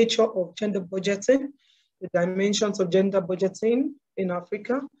nature of gender budgeting, the dimensions of gender budgeting in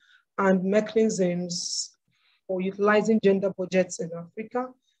Africa, and mechanisms for utilizing gender budgets in Africa,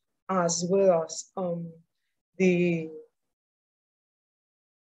 as well as the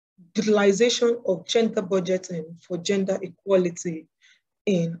utilization of gender budgeting for gender equality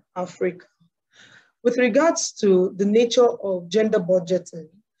in Africa. With regards to the nature of gender budgeting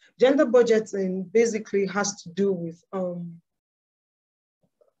basically has to do with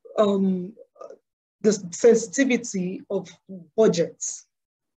the sensitivity of budgets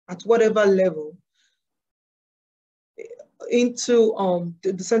at whatever level into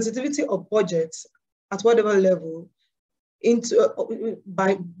the sensitivity of budgets at whatever level into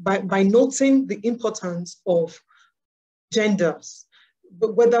by noting the importance of genders,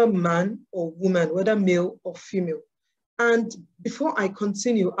 whether man or woman, whether male or female. And before I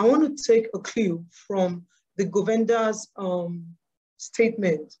continue, I want to take a clue from the Govenda's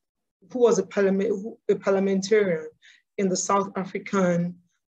statement, who was a parliamentarian in the South African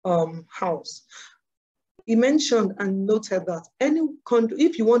House. He mentioned and noted that any country,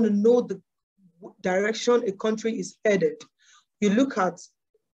 if you want to know the direction a country is headed, you look at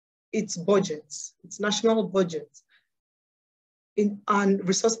its budgets, its national budget, and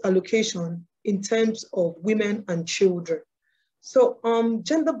resource allocation in terms of women and children. So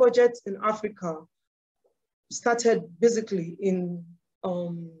gender budgets in Africa started basically in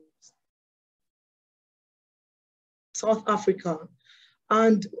South Africa,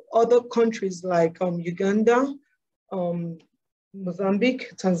 and other countries like Uganda,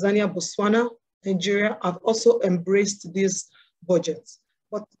 Mozambique, Tanzania, Botswana, Nigeria have also embraced these budgets.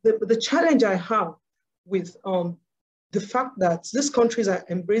 But the challenge I have with the fact that these countries are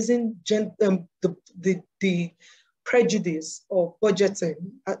embracing the prejudice of budgeting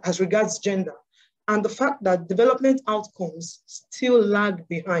as regards gender, and the fact that development outcomes still lag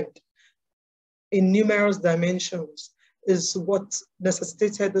behind in numerous dimensions is what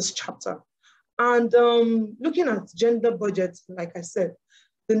necessitated this chapter. And looking at gender budgets, like I said,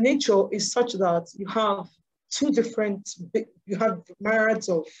 the nature is such that you have you have myriads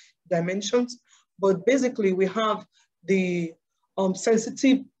of dimensions, but basically we have the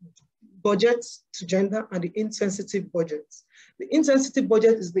sensitive budgets to gender and the insensitive budgets. The insensitive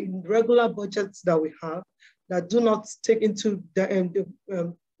budget is the irregular budgets that we have that do not take into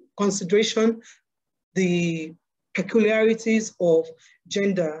consideration the peculiarities of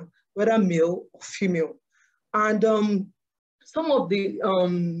gender, whether male or female. And some of the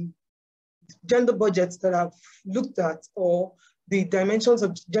gender budgets that I've looked at, or the dimensions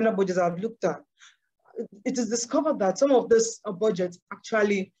of gender budgets I've looked at, it is discovered that some of these budgets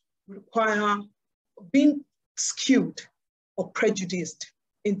actually require being skewed or prejudiced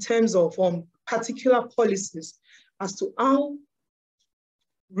in terms of particular policies as to how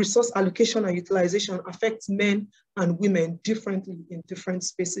resource allocation and utilization affects men and women differently in different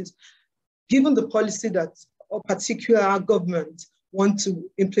spaces, given the policy that a particular government want to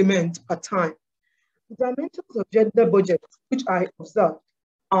implement at time. The dimensions of gender budget, which I observed,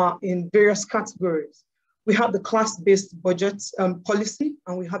 are in various categories. We have the class-based budget policy,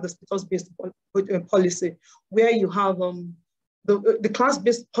 and we have the status-based policy, where you have the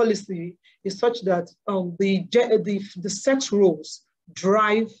class-based policy is such that the sex roles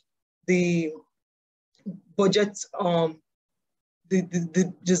drive the budget,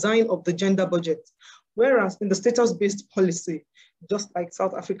 the design of the gender budget. Whereas in the status-based policy, just like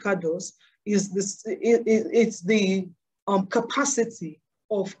South Africa does, it's the capacity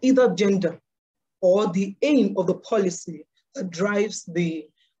of either gender or the aim of the policy that drives the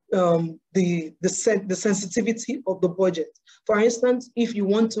sensitivity of the budget. For instance, if you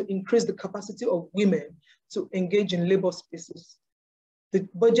want to increase the capacity of women to engage in labor spaces, the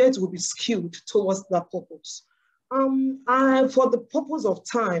budget will be skewed towards that purpose. For the purpose of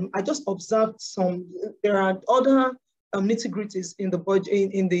time, I just observed there are other nitty-gritties in the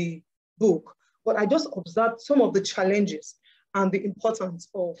budget, in the book, but I just observed some of the challenges and the importance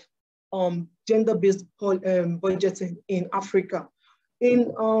of gender-based budgeting in Africa.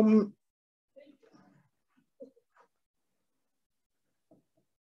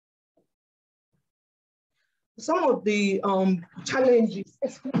 Some of the challenges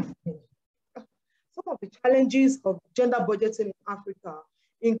of gender budgeting in Africa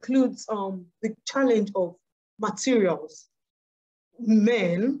includes the challenge of materials,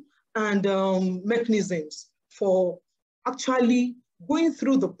 men, and mechanisms for actually going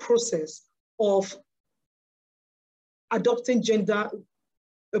through the process of adopting gender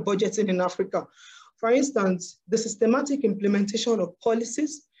budgeting in Africa. For instance, the systematic implementation of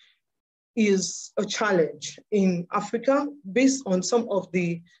policies is a challenge in Africa based on some of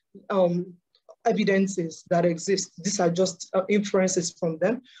the evidences that exist. These are just inferences from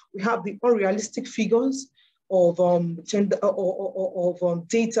them. We have the unrealistic figures of gender of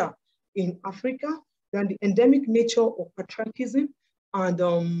data in Africa, then the endemic nature of patriarchism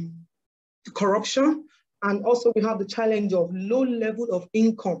and corruption. And also we have the challenge of low level of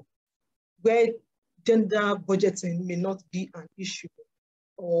income, where gender budgeting may not be an issue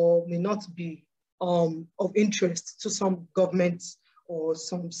or may not be of interest to some governments or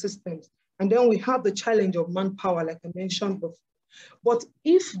some systems. And then we have the challenge of manpower, like I mentioned before. But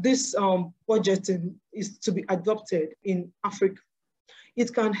if this budgeting is to be adopted in Africa,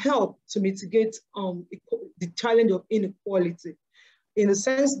 it can help to mitigate the challenge of inequality, in the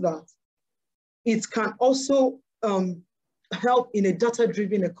sense that it can also help in a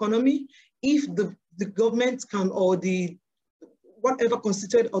data-driven economy if the government can, or the whatever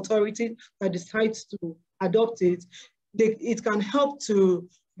constituted authority that decides to adopt it, it can help to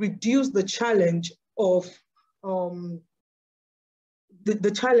reduce the challenge of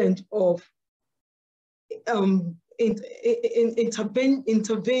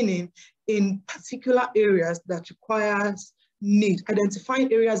intervening in particular areas that requires need,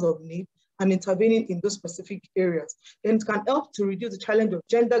 identifying areas of need and intervening in those specific areas. Then it can help to reduce the challenge of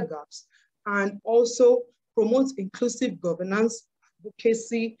gender gaps and also promotes inclusive governance,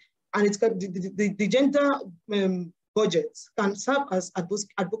 advocacy, and it's got the gender budgets can serve as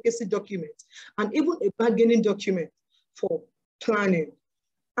advocacy documents and even a bargaining document for planning.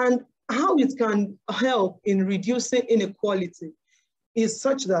 And how it can help in reducing inequality is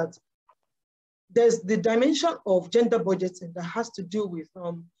such that there's the dimension of gender budgeting that has to do with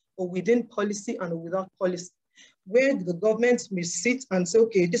or within policy and without policy, where the government may sit and say,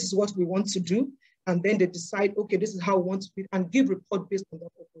 okay, this is what we want to do. And then they decide, okay, this is how we want to do it, and give report based on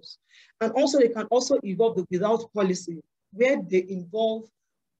that purpose. And also they can also involve the without policy, where they involve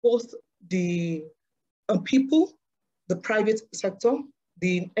both the people, the private sector,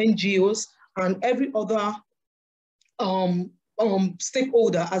 the NGOs, and every other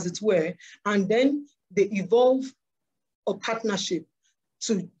stakeholder, as it were, and then they evolve a partnership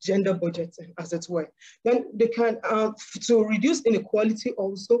to gender budgeting, as it were. Then they can, to reduce inequality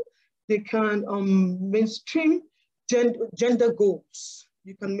also, they can mainstream gender goals.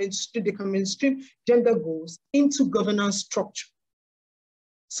 They can mainstream gender goals into governance structure,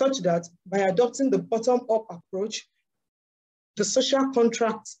 such that by adopting the bottom-up approach, the social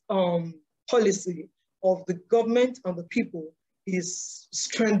contract policy of the government and the people is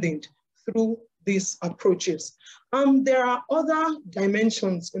strengthened through these approaches. There are other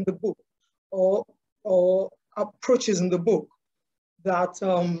dimensions in the book or approaches in the book that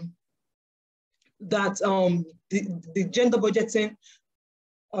the gender budgeting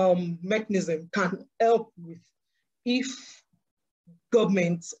mechanism can help with if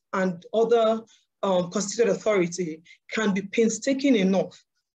government and other constituted authority can be painstaking enough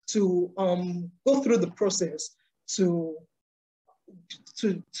to go through the process to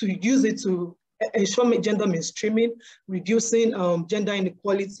use it to ensure gender mainstreaming, reducing gender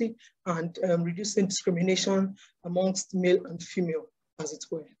inequality, and reducing discrimination amongst male and female, as it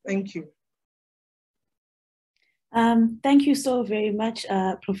were. Thank you. Thank you so very much,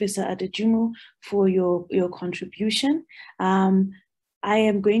 Professor Adejumo, for your contribution. I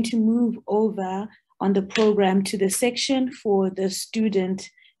am going to move over on the program to the section for the student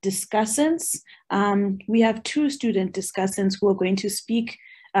discussants. We have two student discussants who are going to speak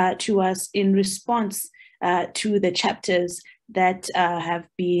to us in response to the chapters that have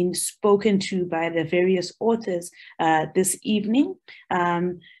been spoken to by the various authors this evening.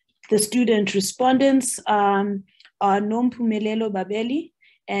 The student respondents are Nompumelelo Babeli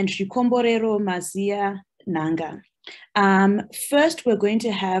and Rikomborero Mazia Nanga. First, we're going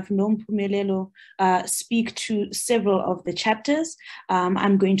to have Nompumelelo speak to several of the chapters.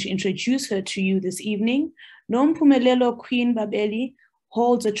 I'm going to introduce her to you this evening. Nompumelelo Queen Babeli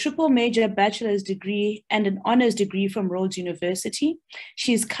holds a triple major bachelor's degree and an honors degree from Rhodes University.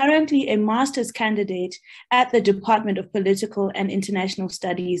 She is currently a master's candidate at the Department of Political and International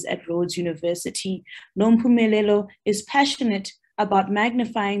Studies at Rhodes University. Nompumelelo is passionate about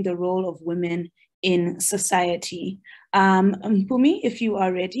magnifying the role of women in society. Mpumi, if you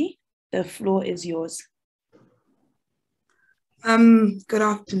are ready, the floor is yours. Good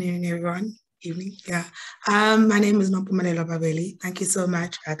afternoon, everyone. Evening, yeah. My name is Nompumelelo Babeli. Thank you so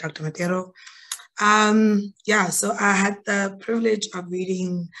much, Dr. Matero. Yeah, so I had the privilege of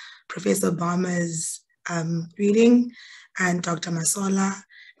reading Professor Baumer's reading and Dr. Masola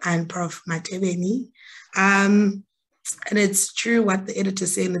and Prof. Matebeni. And it's true what the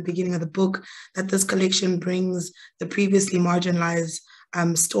editors say in the beginning of the book, that this collection brings the previously marginalized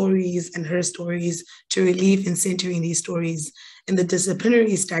stories and her stories to relief in centering these stories in the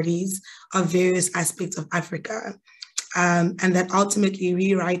disciplinary studies of various aspects of Africa, and that ultimately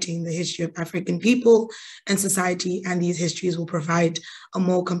rewriting the history of African people and society and these histories will provide a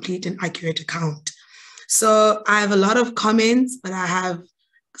more complete and accurate account. So I have a lot of comments, but I have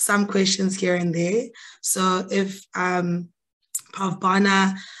some questions here and there. So if Prof.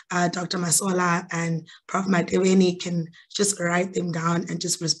 Bana, Dr. Masola, and Prof. Matebeni can just write them down and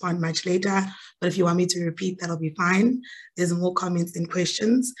just respond much later. But if you want me to repeat, that'll be fine. There's more comments than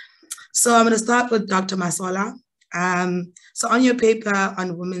questions. So I'm going to start with Dr. Masola. So on your paper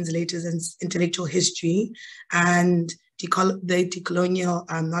on women's latest and intellectual history and the decolonial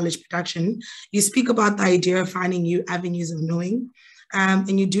knowledge production, you speak about the idea of finding new avenues of knowing.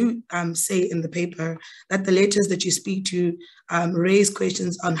 And you do say in the paper that the letters that you speak to raise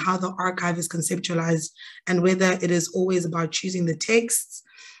questions on how the archive is conceptualized and whether it is always about choosing the texts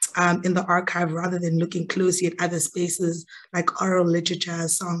in the archive rather than looking closely at other spaces like oral literature,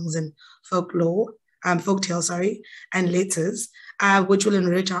 songs, and folktale, and letters, which will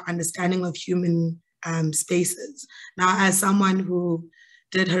enrich our understanding of human spaces. Now, as someone who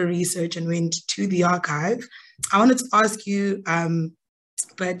did her research and went to the archive, I wanted to ask you,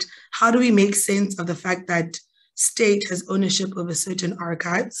 But how do we make sense of the fact that state has ownership over certain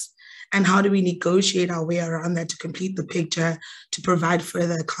archives? And how do we negotiate our way around that to complete the picture, to provide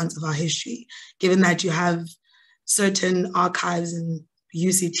further accounts of our history, given that you have certain archives in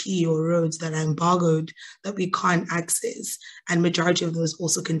UCT or Rhodes that are embargoed that we can't access, and majority of those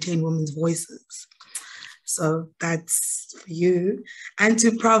also contain women's voices. So that's for you. And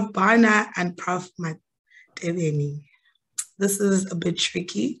to Prof. Barna and Prof. Matebeni, this is a bit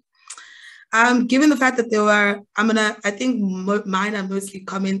tricky. Given the fact that there were, I think mine are mostly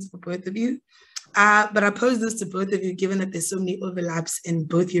comments for both of you, but I pose this to both of you, given that there's so many overlaps in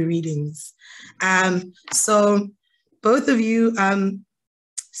both your readings. So both of you and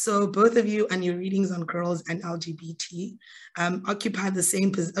your readings on girls and LGBT occupy the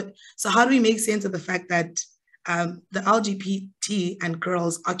same position. So how do we make sense of the fact that the LGBT and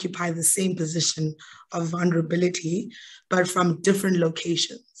girls occupy the same position of vulnerability, but from different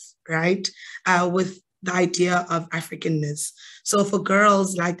locations? Right, with the idea of Africanness. So for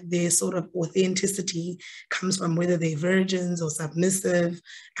girls, like their sort of authenticity comes from whether they're virgins or submissive,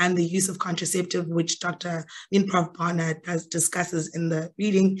 and the use of contraceptive, which Prof. Barna discusses in the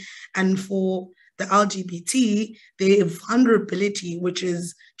reading. And for the LGBT, their vulnerability, which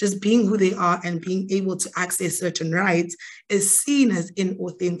is just being who they are and being able to access certain rights, is seen as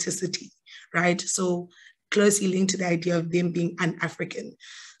inauthenticity, right? So closely linked to the idea of them being un-African.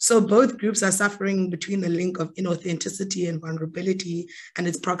 So both groups are suffering between the link of inauthenticity and vulnerability and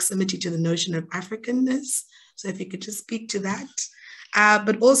its proximity to the notion of Africanness. So if you could just speak to that.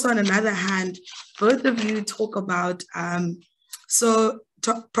 But also on another hand, both of you talk about,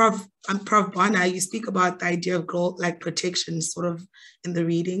 Prof. Barna, you speak about the idea of girl like protection sort of in the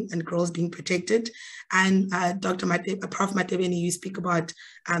reading and girls being protected. And Prof. Matebeni, you speak about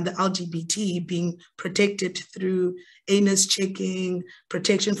the LGBT being protected through anus checking,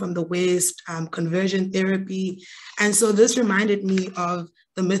 protection from the West, conversion therapy. And so this reminded me of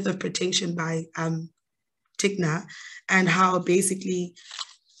the myth of protection by Tikna, and how basically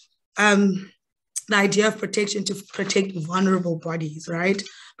the idea of protection to protect vulnerable bodies, right?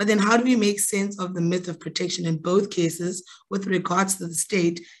 But then how do we make sense of the myth of protection in both cases with regards to the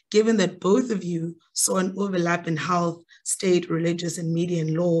state, given that both of you saw an overlap in health, state, religious, and media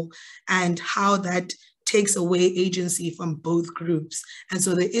and law, and how that takes away agency from both groups? And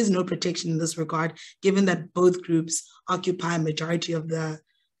so there is no protection in this regard, given that both groups occupy a majority of the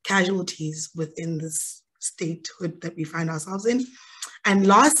casualties within this statehood that we find ourselves in. And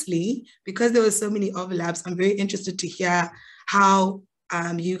lastly, because there were so many overlaps, I'm very interested to hear how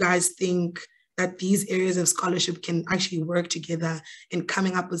you guys think that these areas of scholarship can actually work together in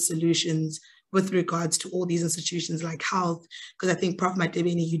coming up with solutions with regards to all these institutions like health. Because I think Prof.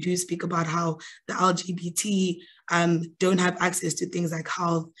 Matebeni, you do speak about how the LGBT don't have access to things like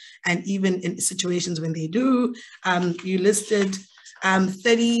health, and even in situations when they do, you listed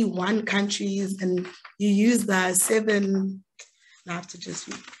 31 countries, and you use the 7, I have to just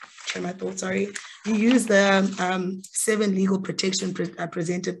share my thoughts, sorry. You use the 7 legal protection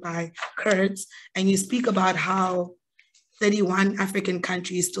presented by Kurtz, and you speak about how 31 African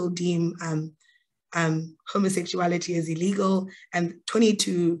countries still deem homosexuality as illegal, and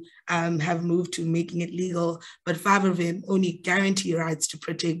 22 have moved to making it legal, but 5 of them only guarantee rights to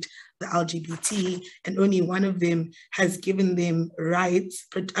protect the LGBT, and only 1 of them has given them rights,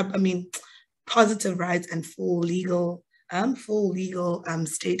 positive rights and full legal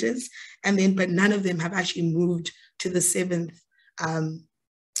status, and then but none of them have actually moved to the 7th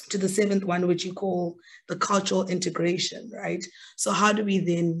one, which you call the cultural integration, right? So how do we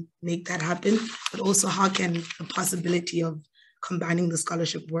then make that happen? But also how can the possibility of combining the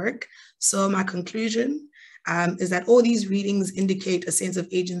scholarship work? So my conclusion is that all these readings indicate a sense of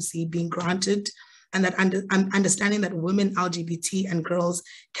agency being granted, and that understanding that women, LGBT, and girls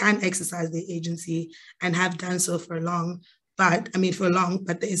can exercise their agency and have done so for long, but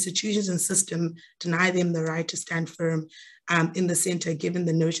the institutions and system deny them the right to stand firm in the center, given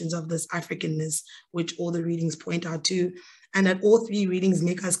the notions of this Africanness, which all the readings point out to, and that all 3 readings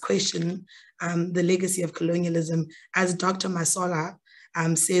make us question the legacy of colonialism, as Dr. Masola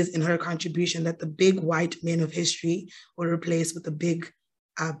says in her contribution, that the big white men of history were replaced with the big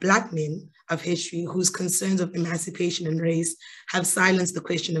Black men of history whose concerns of emancipation and race have silenced the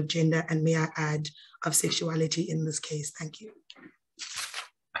question of gender, and may I add, of sexuality in this case. Thank you.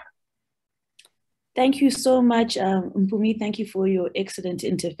 Thank you so much, Mpumi. Thank you for your excellent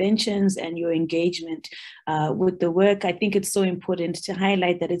interventions and your engagement with the work. I think it's so important to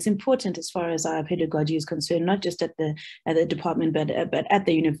highlight that it's important as far as our pedagogy is concerned, not just at the department, but at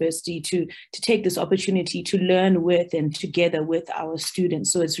the university, to take this opportunity to learn with and together with our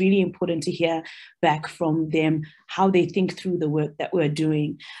students. So it's really important to hear back from them how they think through the work that we're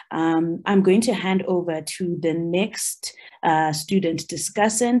doing. I'm going to hand over to the next student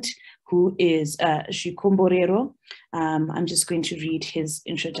discussant, who is Shikomborero. I'm just going to read his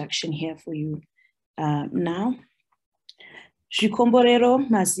introduction here for you now. Shikomborero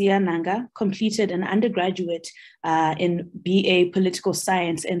Mazia Nanga completed an undergraduate in BA Political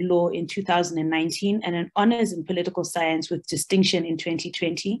Science and Law in 2019 and an honors in Political Science with distinction in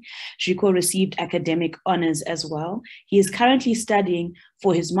 2020. Shiko received academic honors as well. He is currently studying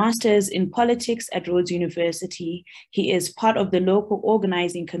for his master's in politics at Rhodes University. He is part of the local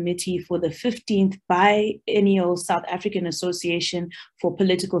organizing committee for the 15th Biennial South African Association for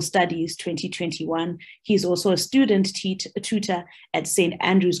Political Studies 2021. He is also a student tutor at St.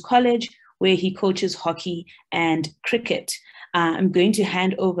 Andrew's College, where he coaches hockey and cricket. I'm going to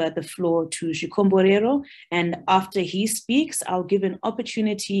hand over the floor to Shikomborero, and after he speaks, I'll give an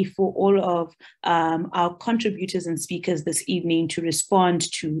opportunity for all of our contributors and speakers this evening to respond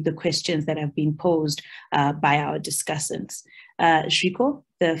to the questions that have been posed by our discussants. Shiko,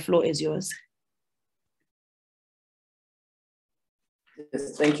 the floor is yours.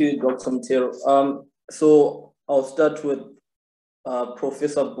 Yes, thank you, Dr. Mtero. So I'll start with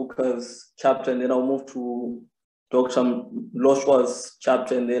Professor Booker's chapter, and then I'll move to Dr. Mloshwa's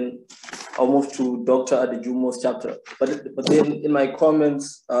chapter, and then I'll move to Dr. Adejumo's chapter. But then in my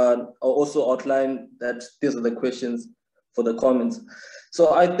comments, I'll also outline that these are the questions for the comments.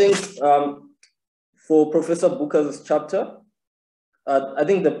 So I think for Professor Booker's chapter, I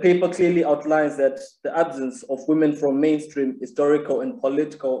think the paper clearly outlines that the absence of women from mainstream historical and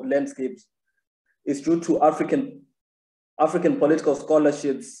political landscapes is due to African political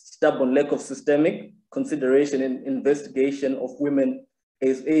scholarship's stubborn lack of systemic consideration and investigation of women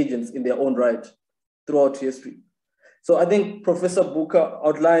as agents in their own right throughout history. So I think Professor Booker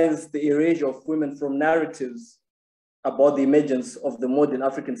outlines the erasure of women from narratives about the emergence of the modern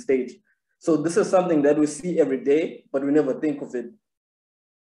African state. So this is something that we see every day, but we never think of it.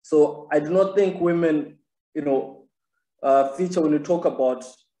 So I do not think women, feature when we talk about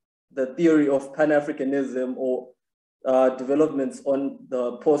the theory of Pan-Africanism or developments on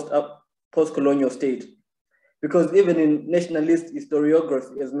the post-colonial state. Because even in nationalist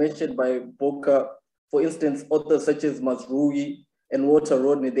historiography, as mentioned by Booker, for instance, authors such as Mazrui and Walter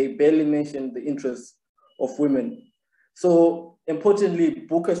Rodney, they barely mention the interests of women. So importantly,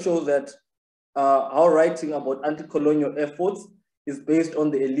 Booker shows that our writing about anti-colonial efforts is based on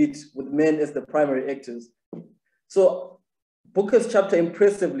the elite with men as the primary actors. So Booker's chapter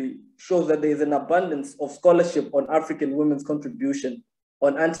impressively shows that there is an abundance of scholarship on African women's contribution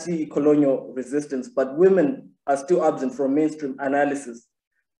on anti-colonial resistance, but women are still absent from mainstream analysis.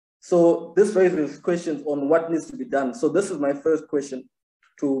 So this raises questions on what needs to be done. So this is my first question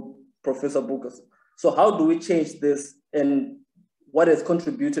to Professor Booker. So how do we change this, and what has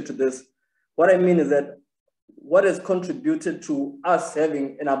contributed to this? What I mean is that what has contributed to us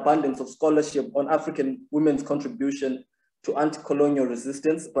having an abundance of scholarship on African women's contribution to anti-colonial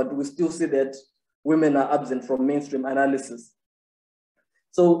resistance, but we still see that women are absent from mainstream analysis.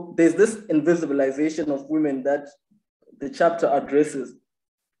 So there's this invisibilization of women that the chapter addresses.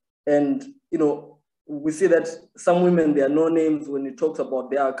 And, we see that some women, there are no names when it talks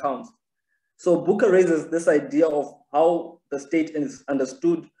about their accounts. So Booker raises this idea of how the state is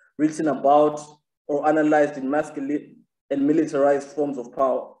understood, written about, or analyzed in masculine and militarized forms of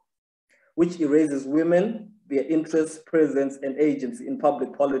power, which erases women, their interests, presence, and agency in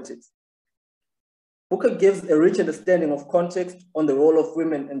public politics. Booker gives a rich understanding of context on the role of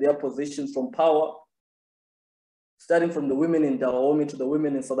women and their positions from power, starting from the women in Dahomey to the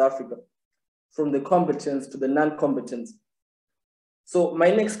women in South Africa, from the combatants to the non-combatants. So my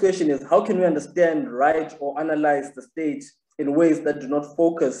next question is, how can we understand, write, or analyze the state in ways that do not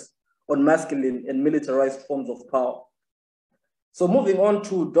focus on masculine and militarized forms of power? So moving on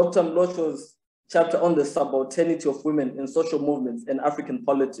to Dr. Mloshwa's chapter on the subalternity of women in social movements and African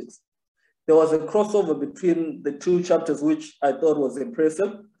politics. There was a crossover between the two chapters, which I thought was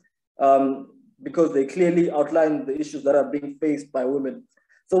impressive because they clearly outline the issues that are being faced by women.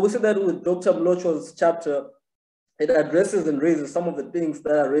 So we see that with Dr. Mloshwa's chapter, it addresses and raises some of the things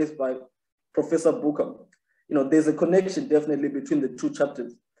that are raised by Professor Booker. There's a connection definitely between the two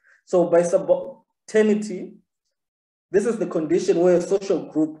chapters. So by subalternity, this is the condition where a social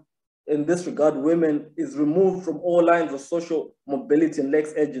group in this regard, women is removed from all lines of social mobility and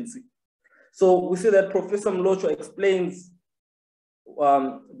lacks agency. So we see that Professor Mlocho explains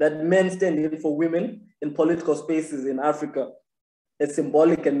that men stand in for women in political spaces in Africa as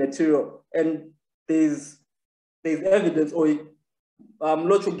symbolic and material. And there's evidence, or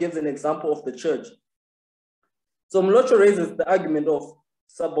Mlocho gives an example of the church. So Mlocho raises the argument of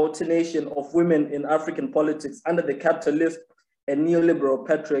subordination of women in African politics under the capitalist and neoliberal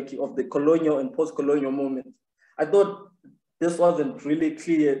patriarchy of the colonial and post-colonial movement. I thought this wasn't really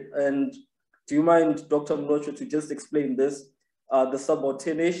clear, and do you mind, Dr. Mlocho, to just explain this, the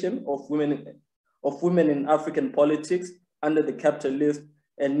subordination of women in African politics under the capitalist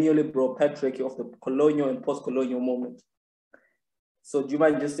and neoliberal patriarchy of the colonial and post-colonial movement? So do you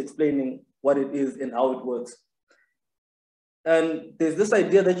mind just explaining what it is and how it works? And there's this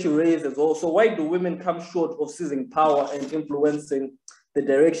idea that you raised as well. So why do women come short of seizing power and influencing the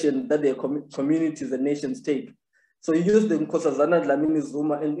direction that their communities and nations take? So you used the Nkosazana Dlamini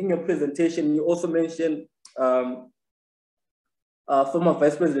Zuma, and in your presentation, you also mentioned former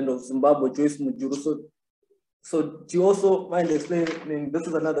Vice President of Zimbabwe, Joyce Mujuru. So do you also mind explaining, this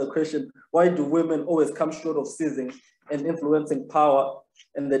is another question, why do women always come short of seizing and influencing power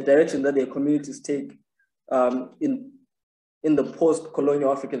and the direction that their communities take in the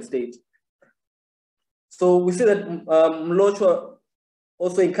post-colonial African state? So we see that Mlocho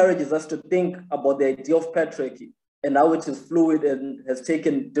also encourages us to think about the idea of patriarchy and how it is fluid and has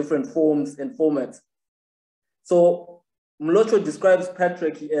taken different forms and formats. So Mlocho describes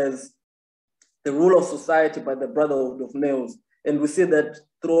patriarchy as the rule of society by the brotherhood of males. And we see that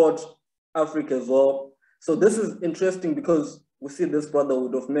throughout Africa as well. So this is interesting because we see this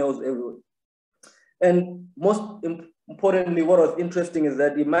brotherhood of males everywhere. And most importantly, what was interesting is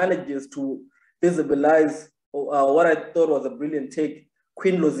that he manages to visibilize what I thought was a brilliant take,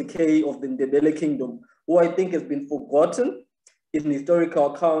 Queen Lozikei of the Ndebele Kingdom, who I think has been forgotten in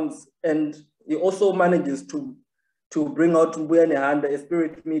historical accounts. And he also manages to bring out Mbuya Nehanda, a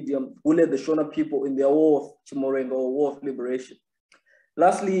spirit medium, who led the Shona people in their war of Chimurenga, or war of liberation.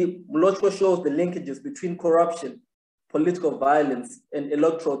 Lastly, Mlocho shows the linkages between corruption, political violence, and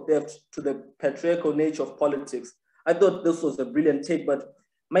electoral theft to the patriarchal nature of politics. I thought this was a brilliant take, but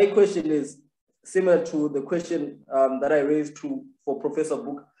my question is similar to the question that I raised for Professor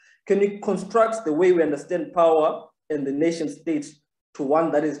Book. Can you construct the way we understand power and the nation state to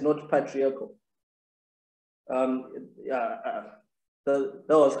one that is not patriarchal? That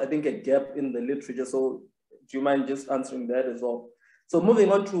was, I think, a gap in the literature. So do you mind just answering that as well? So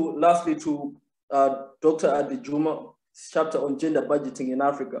moving on to, lastly, to Dr. Adejuma's chapter on gender budgeting in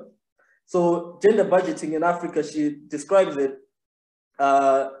Africa. So gender budgeting in Africa, she describes it,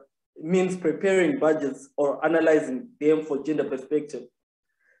 means preparing budgets or analyzing them for gender perspective.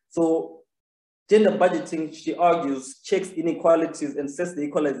 So gender budgeting, she argues, checks inequalities and sets the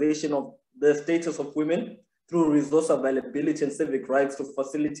equalization of the status of women through resource availability and civic rights to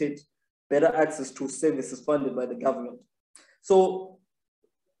facilitate better access to services funded by the government. So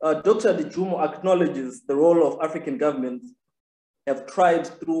Dr. Adejumo acknowledges the role of African governments have tried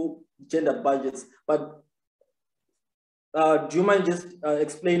through gender budgets, but do you mind just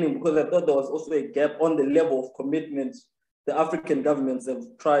explaining, because I thought there was also a gap on the level of commitment the African governments have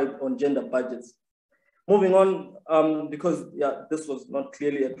tried on gender budgets. Moving on, because this was not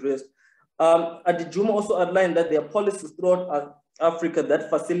clearly addressed, Adejumo also outlined that there are policies throughout Africa that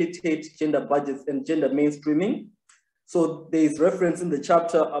facilitate gender budgets and gender mainstreaming. So there is reference in the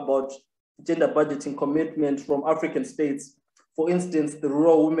chapter about gender budgeting commitment from African states. For instance, the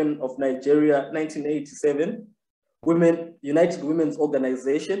Rural Women of Nigeria, 1987, United Women's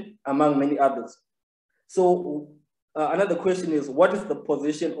Organization, among many others. So another question is, what is the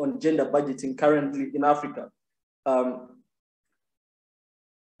position on gender budgeting currently in Africa?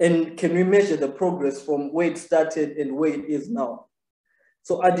 And can we measure the progress from where it started and where it is now?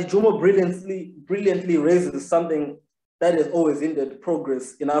 So Adejumo brilliantly raises something that has always hindered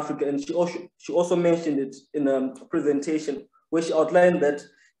progress in Africa. And she also mentioned it in a presentation where she outlined that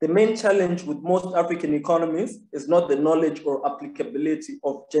the main challenge with most African economies is not the knowledge or applicability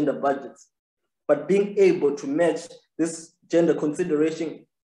of gender budgets, but being able to match this gender consideration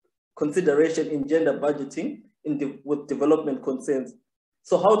in gender budgeting with development concerns.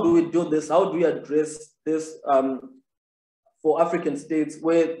 So how do we do this? How do we address this for African states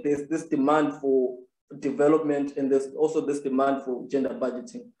where there's this demand for development and there's also this demand for gender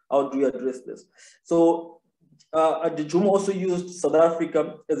budgeting? How do we address this? So Adejumo also used South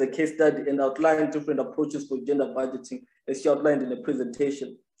Africa as a case study and outlined different approaches for gender budgeting, as she outlined in the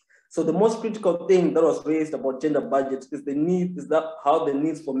presentation. So the most critical thing that was raised about gender budgets is how the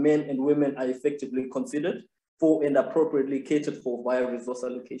needs for men and women are effectively considered for and appropriately catered for via resource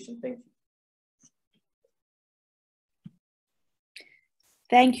allocation. Thank you.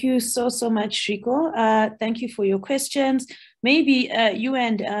 Thank you so much, Shriko. Thank you for your questions. Maybe you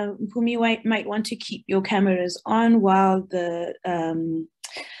and Mpumi might want to keep your cameras on while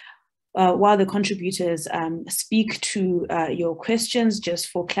the contributors speak to your questions, just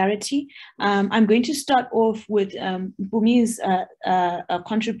for clarity. I'm going to start off with Mpumi's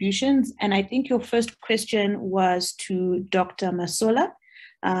contributions, and I think your first question was to Dr. Masola.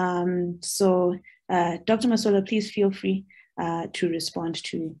 Dr. Masola, please feel free to respond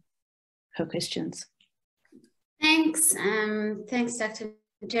to her questions. Thanks. Thanks, Dr.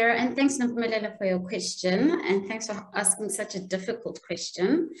 Montero, and thanks, Mandela, for your question, and thanks for asking such a difficult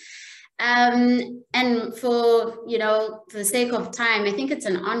question. And for the sake of time, I think it's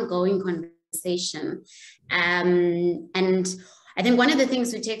an ongoing conversation. And I think one of the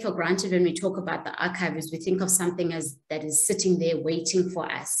things we take for granted when we talk about the archive is we think of something that is sitting there waiting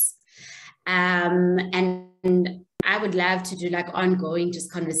for us. And I would love to do ongoing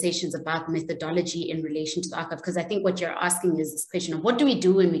just conversations about methodology in relation to the archive, because I think what you're asking is this question of what do we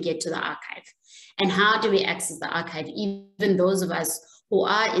do when we get to the archive, and how do we access the archive, even those of us who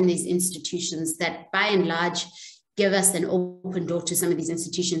are in these institutions that by and large give us an open door to some of these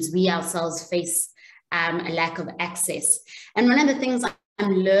institutions. We ourselves face a lack of access. And one of the things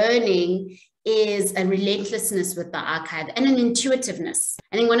I'm learning is a relentlessness with the archive and an intuitiveness.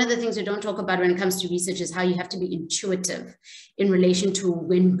 I think one of the things we don't talk about when it comes to research is how you have to be intuitive in relation to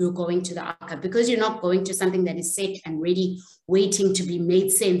when you're going to the archive, because you're not going to something that is set and ready, waiting to be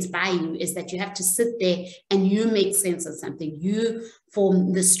made sense by you, is that you have to sit there and you make sense of something, you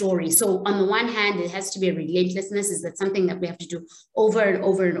form the story. So on the one hand, it has to be a relentlessness, is that something that we have to do over and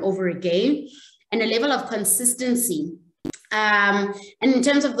over and over again, and a level of consistency. And in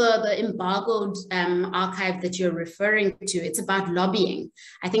terms of the embargoed archive that you're referring to, it's about lobbying.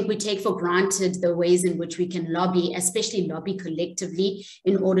 I think we take for granted the ways in which we can lobby, especially lobby collectively,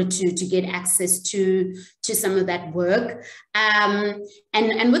 in order to get access to some of that work. And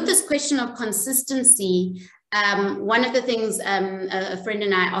with this question of consistency, one of the things a friend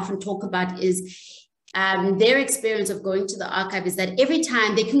and I often talk about is their experience of going to the archive is that every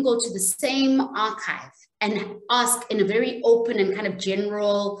time they can go to the same archive and ask in a very open and kind of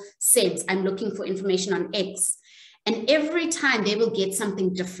general sense, I'm looking for information on X. And every time they will get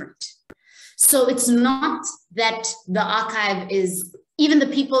something different. So it's not that the archive is, even the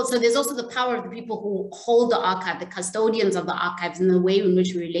people, so there's also the power of the people who hold the archive, the custodians of the archives, and the way in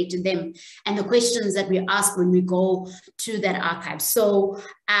which we relate to them, and the questions that we ask when we go to that archive. So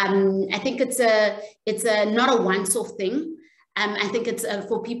I think it's not a once-off thing. I think it's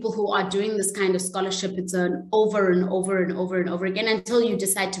for people who are doing this kind of scholarship, it's an over and over and over and over again until you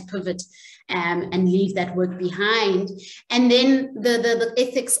decide to pivot and leave that work behind. And then the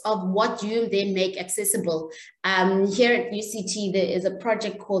ethics of what you then make accessible. Here at UCT, there is a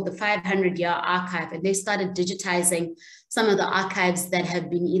project called the 500-Year Archive, and they started digitizing some of the archives that have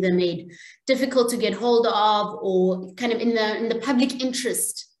been either made difficult to get hold of or kind of in the public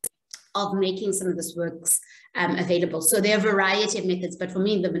interest of making some of this works available. So there are a variety of methods, but for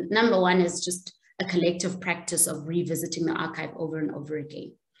me, the number one is just a collective practice of revisiting the archive over and over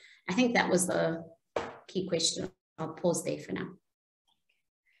again. I think that was the key question. I'll pause there for now.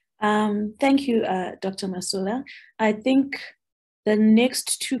 Thank you, Dr. Masola. I think the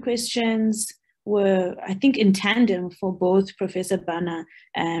next two questions were, I think, in tandem for both Professor Bana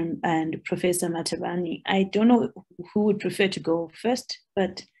and Professor Matabane. I don't know who would prefer to go first,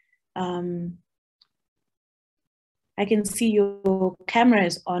 but I can see your camera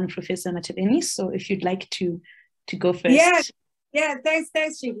is on, Professor Matabane, so if you'd like to go first. Yeah, thanks,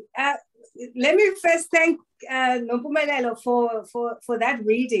 Shingi. Let me first thank Nompumelelo for that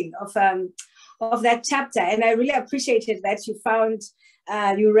reading of that chapter, and I really appreciated that you found,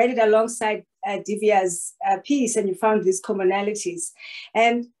 you read it alongside Divya's piece, and you found these commonalities.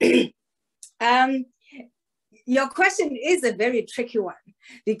 And your question is a very tricky one,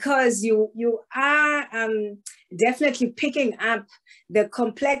 because you are definitely picking up the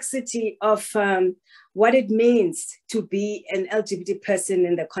complexity of what it means to be an LGBT person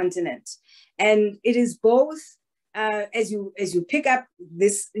in the continent. And it is both, as you pick up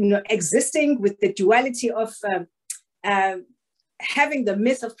this, existing with the duality of having the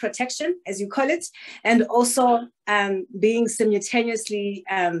myth of protection, as you call it, and also being simultaneously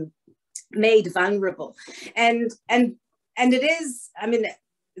made vulnerable. And it is, I mean,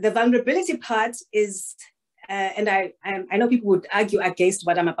 the vulnerability part is and I know people would argue against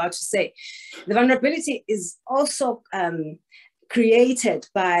what I'm about to say, the vulnerability is also created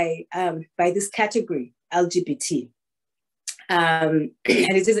by this category, LGBT. And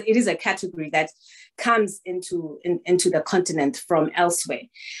it is a category that comes into the continent from elsewhere.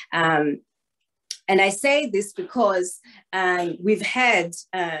 And I say this because we've had,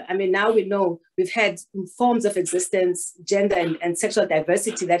 now we know we've had forms of existence, gender and sexual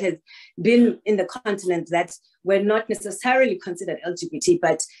diversity that has been in the continent that were not necessarily considered LGBT,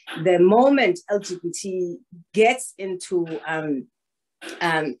 but the moment LGBT gets into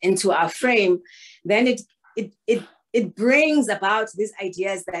our frame, then it brings about these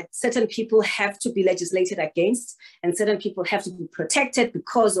ideas that certain people have to be legislated against and certain people have to be protected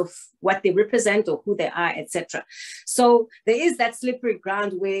because of what they represent or who they are, etc. So there is that slippery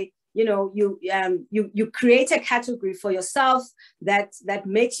ground where you create a category for yourself that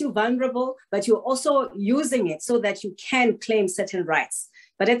makes you vulnerable, but you're also using it so that you can claim certain rights.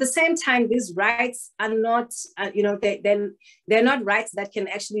 But at the same time, these rights are not, they're not rights that can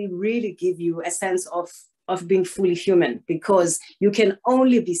actually really give you a sense of being fully human, because you can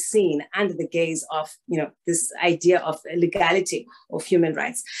only be seen under the gaze of this idea of legality of human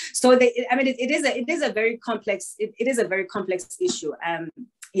rights. So it is a very complex issue. And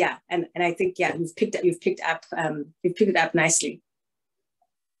I think you've picked it up nicely.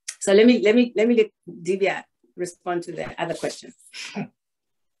 So let me let Divya respond to the other question.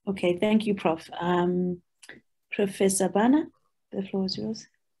 Okay, thank you, Prof. Professor Bana, the floor is yours.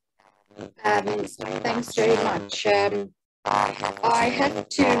 Thanks very much. I have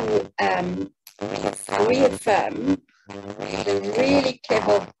to reaffirm the really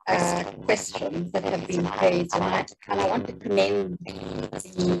clever questions that have been raised, and I want to commend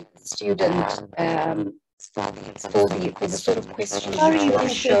the student for the sort of questions. Sorry,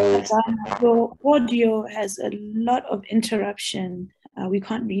 that shows. Your audio has a lot of interruption. We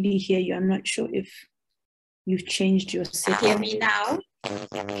can't really hear you. I'm not sure if you've changed your setting. Hear me now?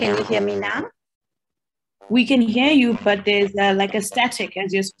 Can you hear me now? We can hear you, but there's like a static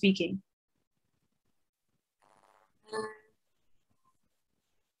as you're speaking.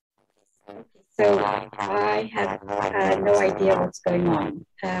 So I have no idea what's going on.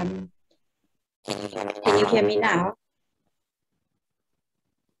 Can you hear me now?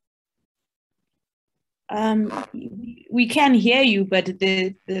 We can hear you, but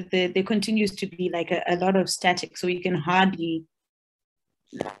there continues to be like a lot of static, so you can hardly.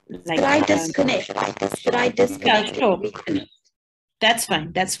 Like, should I disconnect? Should I disconnect? Yeah, sure. That's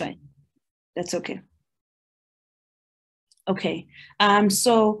fine. That's okay. Okay.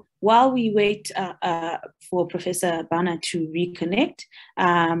 So while we wait for Professor Bana to reconnect,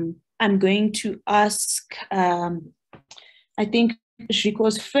 I'm going to ask. I think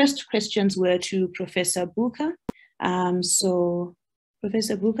Shriko's first questions were to Professor Buka. So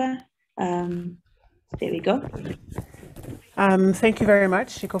Professor Buka, there we go. Thank you very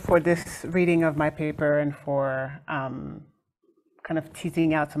much, Shiko, for this reading of my paper and for kind of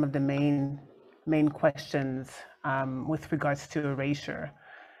teasing out some of the main questions with regards to erasure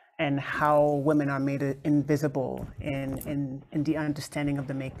and how women are made invisible in the understanding of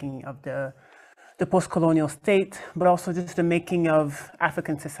the making of the post-colonial state, but also just the making of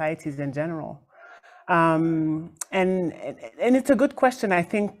African societies in general. And it's a good question. I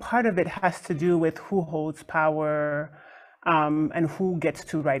think part of it has to do with who holds power and who gets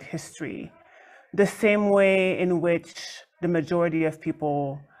to write history. The same way in which the majority of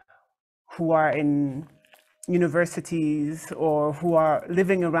people who are in universities or who are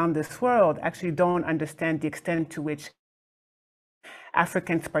living around this world actually don't understand the extent to which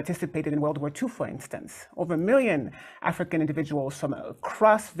Africans participated in World War II, for instance. Over 1 million African individuals from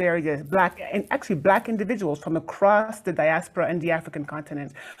across various Black individuals from across the diaspora and the African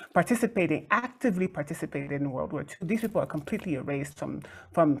continent actively participated in World War II. These people are completely erased from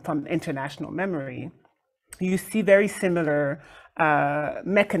international memory. You see very similar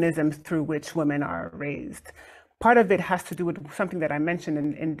mechanisms through which women are raised. Part of it has to do with something that I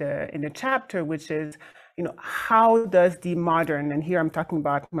mentioned in the chapter, which is, how does the modern, and here I'm talking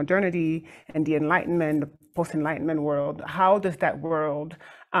about modernity and the Enlightenment, post-Enlightenment world, how does that world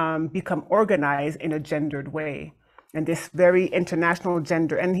become organized in a gendered way? And this very international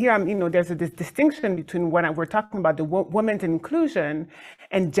gender, and here there's this distinction between when we're talking about the women's inclusion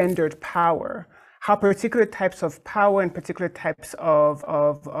and gendered power, how particular types of power and particular types of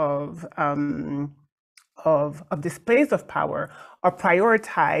displays of power are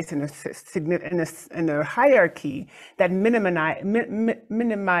prioritized in a hierarchy that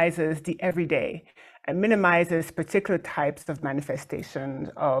minimizes the everyday minimizes particular types of manifestations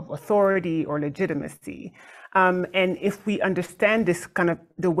of authority or legitimacy. And if we understand this kind of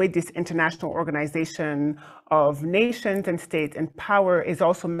the way this international organization of nations and states and power is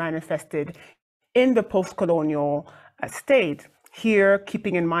also manifested in the post-colonial state, here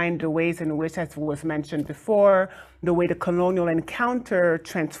keeping in mind the ways in which, as was mentioned before, the way the colonial encounter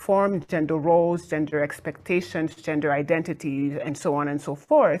transformed gender roles, gender expectations, gender identities, and so on and so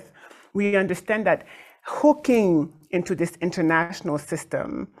forth, we understand that hooking into this international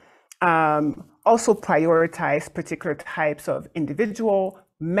system also prioritize particular types of individual,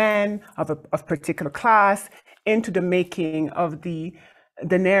 men of particular class, into the making of the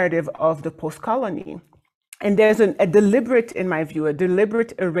narrative of the post-colony. And there's a deliberate, in my view, a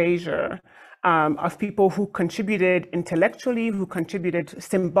deliberate erasure of people who contributed intellectually, who contributed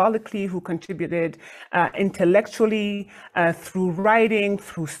symbolically, who contributed intellectually through writing,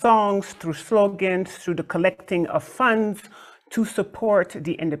 through songs, through slogans, through the collecting of funds to support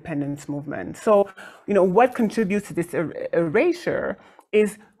the independence movement. So, what contributes to this erasure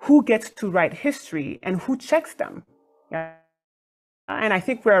is who gets to write history and who checks them. Yeah. And I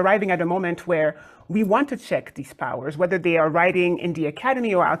think we're arriving at a moment where we want to check these powers, whether they are writing in the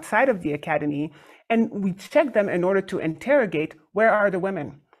academy or outside of the academy, and we check them in order to interrogate, where are the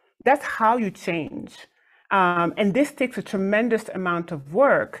women? That's how you change. And this takes a tremendous amount of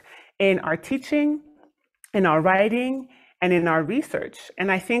work in our teaching, in our writing, and in our research.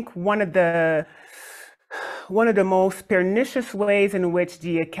 And I think one of the most pernicious ways in which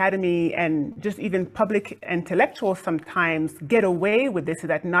the academy and just even public intellectuals sometimes get away with this is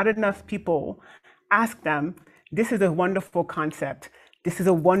that not enough people ask them, this is a wonderful concept. This is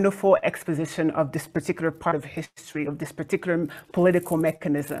a wonderful exposition of this particular part of history, of this particular political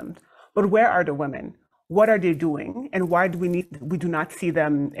mechanism. But where are the women? What are they doing? And why do we do not see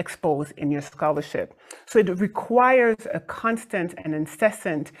them exposed in your scholarship? So it requires a constant and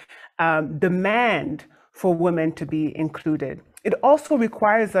incessant demand for women to be included. It also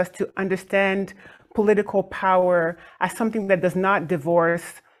requires us to understand political power as something that does not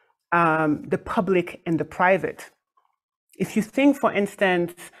divorce the public and the private. If you think, for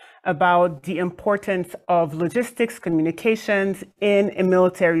instance, about the importance of logistics, communications in a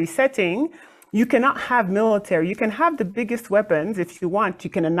military setting, you cannot have military. You can have the biggest weapons if you want, you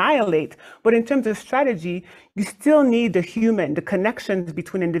can annihilate, but in terms of strategy, you still need the human, the connections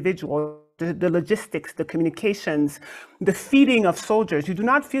between individuals, the logistics, the communications, the feeding of soldiers. You do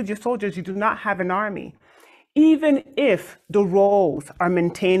not feed your soldiers, you do not have an army. Even if the roles are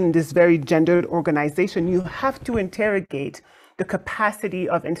maintained in this very gendered organization, you have to interrogate the capacity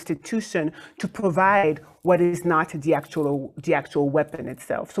of institution to provide what is not the actual weapon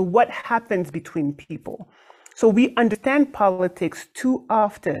itself. So what happens between people? So we understand politics too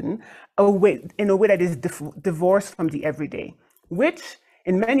often in a way that is divorced from the everyday, which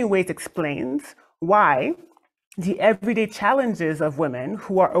in many ways explains why the everyday challenges of women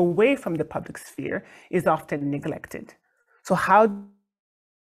who are away from the public sphere is often neglected. So how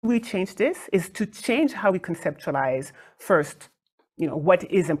we change this is to change how we conceptualize first, what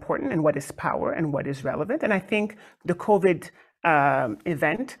is important and what is power and what is relevant. And I think the COVID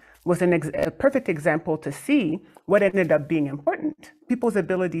event was a perfect example to see what ended up being important. People's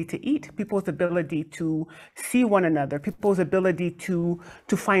ability to eat, people's ability to see one another, people's ability to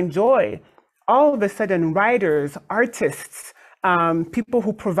find joy. All of a sudden, writers, artists, people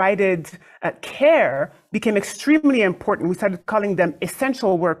who provided care became extremely important. We started calling them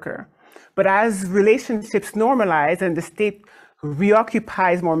essential worker. But as relationships normalize and the state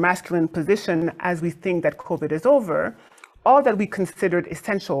reoccupies more masculine position as we think that COVID is over, all that we considered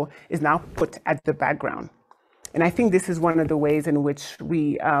essential is now put at the background. And I think this is one of the ways in which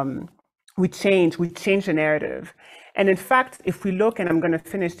we change the narrative. And in fact, if we look, and I'm going to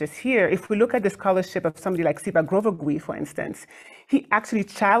finish this here, if we look at the scholarship of somebody like Siba Grovagui, for instance, he actually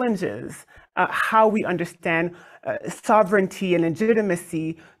challenges how we understand sovereignty and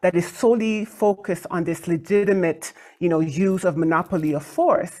legitimacy that is solely focused on this legitimate, use of monopoly of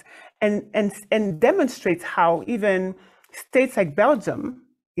force, and demonstrates how even states like Belgium,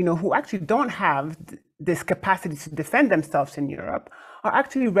 who actually don't have this capacity to defend themselves in Europe, are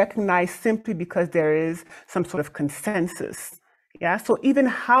actually recognized simply because there is some sort of consensus. Yeah. So even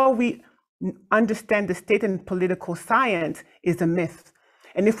how we understand the state and political science is a myth.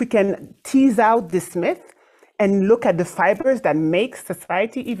 And if we can tease out this myth and look at the fibers that make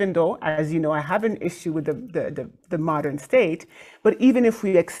society, even though, as you know, I have an issue with the modern state, but even if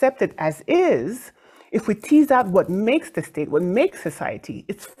we accept it as is, if we tease out what makes the state, what makes society,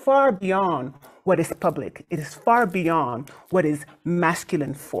 it's far beyond what is public. It is far beyond what is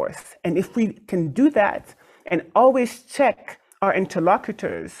masculine force. And if we can do that and always check our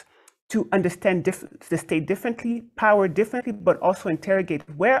interlocutors to understand the state differently, power differently, but also interrogate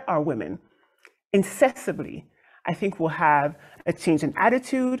where are women incessantly, I think we'll have a change in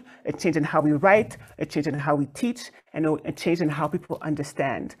attitude, a change in how we write, a change in how we teach, and a change in how people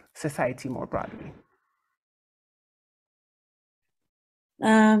understand society more broadly.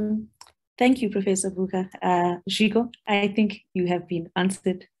 Thank you, Professor Buka. Jigo, I think you have been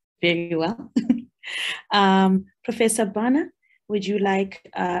answered very well. Professor Bana, would you like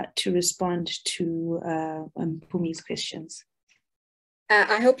to respond to Pumi's questions?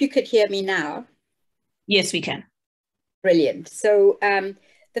 I hope you could hear me now. Yes, we can. Brilliant. So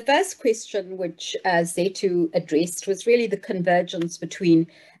the first question which Zetu addressed was really the convergence between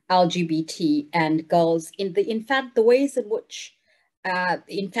LGBT and girls in fact, the ways in which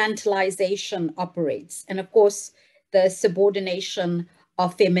infantilization operates, and of course, the subordination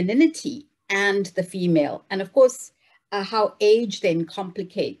of femininity and the female, and of course, how age then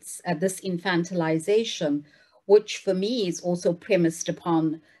complicates this infantilization, which for me is also premised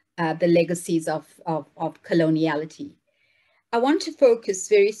upon the legacies of coloniality. I want to focus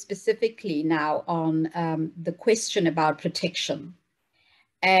very specifically now on the question about protection.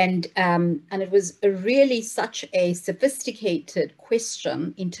 And it was really such a sophisticated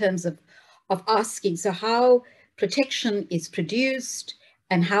question in terms of asking, so how protection is produced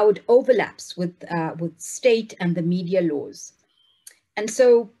and how it overlaps with state and the media laws. And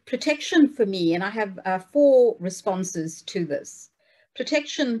so protection for me, and I have 4 responses to this.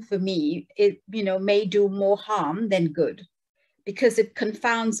 Protection for me, it may do more harm than good, because it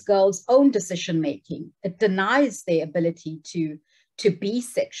confounds girls' own decision-making. It denies their ability to be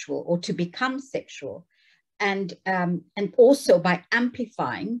sexual or to become sexual. And also by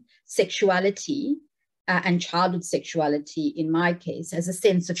amplifying sexuality and childhood sexuality, in my case, as a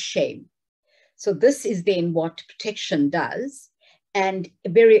sense of shame. So this is then what protection does. And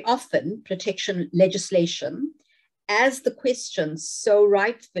very often protection legislation, as the question so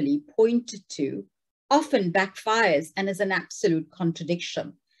rightfully pointed to, often backfires and is an absolute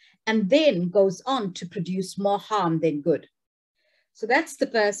contradiction, and then goes on to produce more harm than good. So that's the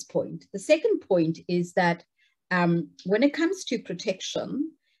first point. The second point is that when it comes to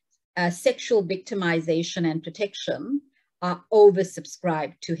protection, sexual victimization and protection are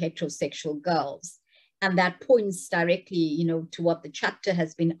oversubscribed to heterosexual girls. And that points directly, to what the chapter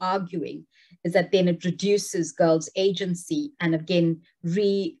has been arguing, is that then it reduces girls' agency and again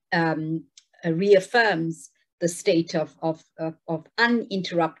reaffirms the state of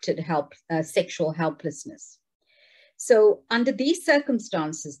uninterrupted sexual helplessness. So under these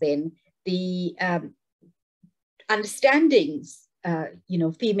circumstances, then the understandings,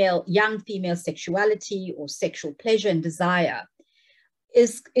 young female sexuality or sexual pleasure and desire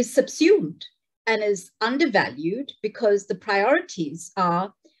is subsumed and is undervalued, because the priorities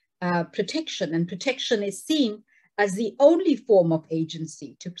are protection, and protection is seen as the only form of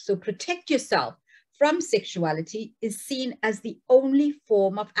agency. So protect yourself from sexuality is seen as the only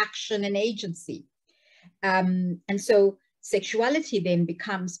form of action and agency. And so sexuality then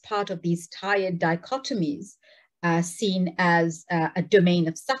becomes part of these tired dichotomies, seen as a domain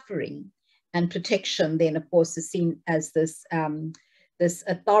of suffering, and protection then, of course, is seen as this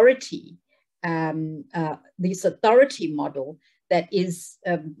authority, this authority model that is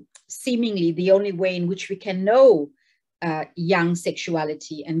seemingly the only way in which we can know young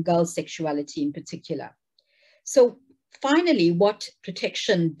sexuality and girl sexuality in particular. So finally, what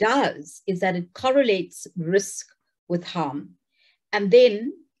protection does is that it correlates risk with harm. And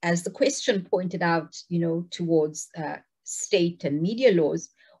then, as the question pointed out, towards state and media laws,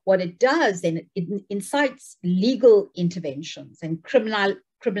 what it does then, it incites legal interventions and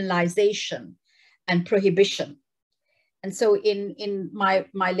criminalization and prohibition. And so in my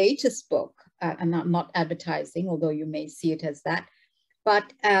latest book, and I'm not advertising, although you may see it as that,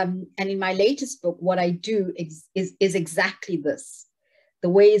 but and in my latest book, what I do is exactly this: the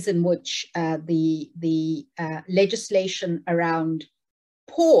ways in which the legislation around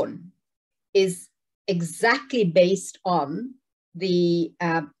porn is exactly based on the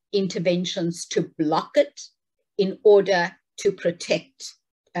interventions to block it in order to protect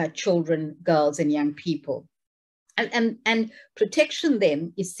children, girls, and young people. And protection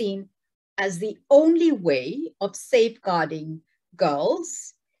then is seen as the only way of safeguarding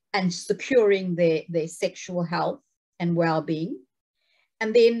girls and securing their sexual health and well-being.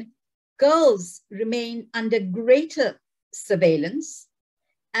 And then girls remain under greater surveillance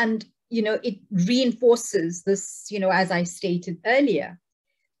and it reinforces this, as I stated earlier,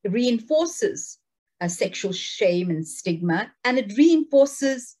 it reinforces sexual shame and stigma, and it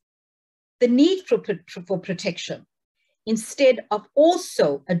reinforces the need for protection, instead of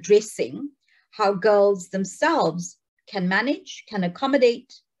also addressing how girls themselves can manage, can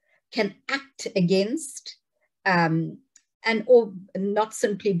accommodate, can act against, or not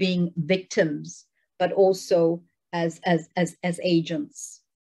simply being victims, but also as agents.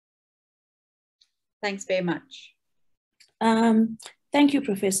 Thanks very much. Thank you,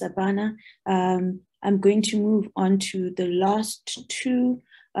 Professor Bana. I'm going to move on to the last two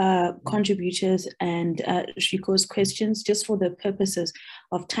contributors and Shiko's questions, just for the purposes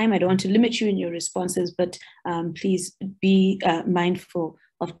of time. I don't want to limit you in your responses, but please be mindful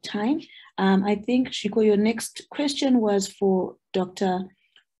of time. I think, Shiko, your next question was for Dr.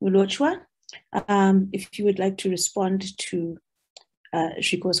 Mulochwa. If you would like to respond to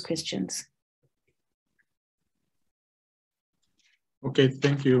Shiko's questions. Okay,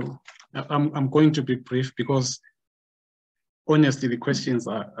 thank you. I'm going to be brief because honestly, the questions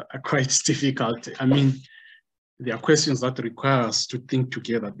are quite difficult. I mean, they are questions that require us to think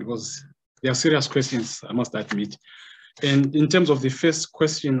together because they are serious questions, I must admit. And in terms of the first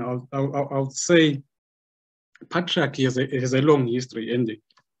question, I would say patriarchy has a long history,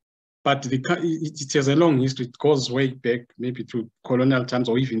 but it has a long history. It goes way back, maybe to colonial times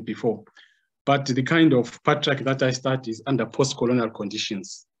or even before. But the kind of patriarchy that I study is under post-colonial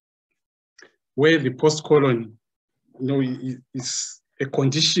conditions, where the post-colon, is a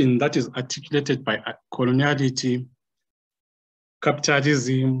condition that is articulated by coloniality,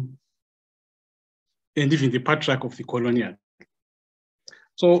 capitalism, and even the patriarch of the colonial.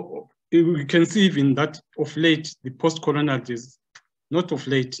 So we can see even that of late, the post-colonial is not of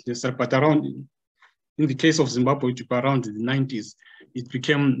late, but around, in the case of Zimbabwe, around the 90s, it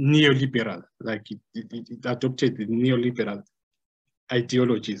became neoliberal, like it adopted the neoliberal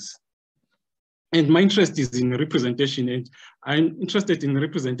ideologies. And my interest is in representation, and I'm interested in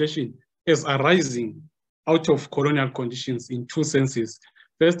representation as arising out of colonial conditions in two senses.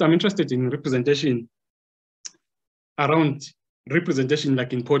 First, I'm interested in representation around representation,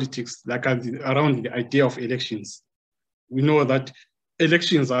 like in politics, like around the idea of elections. We know that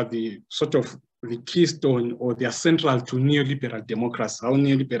elections are the sort of the keystone, or they are central to neoliberal democracy, how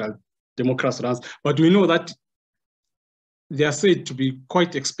neoliberal democracy runs. But we know that they are said to be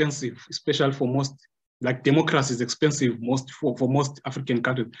quite expensive, especially for most, like democracy is expensive for most African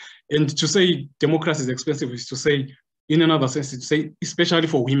countries. And to say democracy is expensive is to say, in another sense, to say, especially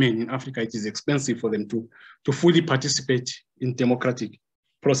for women in Africa, it is expensive for them to fully participate in democratic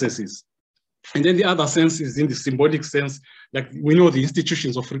processes. And then the other sense is in the symbolic sense, like we know the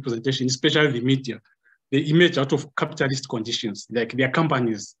institutions of representation, especially the media, they emerge out of capitalist conditions, like their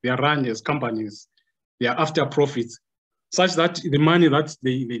companies, they are run as companies, they are after profits, such that the money that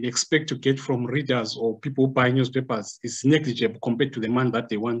they expect to get from readers or people who buy newspapers is negligible compared to the money that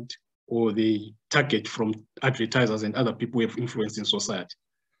they want or they target from advertisers and other people who have influence in society.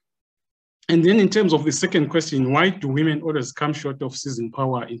 And then in terms of the second question, why do women always come short of seizing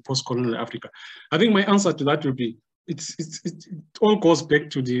power in post-colonial Africa? I think my answer to that will be, it all goes back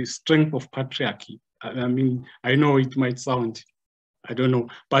to the strength of patriarchy. I mean, I know it might sound, I don't know,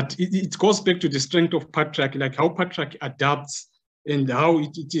 but it goes back to the strength of patriarchy, like how patriarchy adapts and how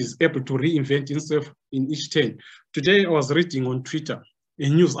it is able to reinvent itself in each turn. Today, I was reading on Twitter a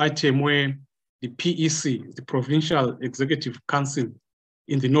news item where the PEC, the Provincial Executive Council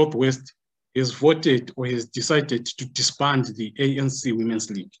in the Northwest, has voted or has decided to disband the ANC Women's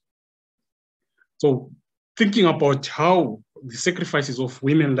League. So thinking about how the sacrifices of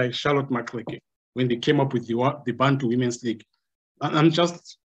women like Charlotte McLeod, when they came up with the Bantu Women's League, I'm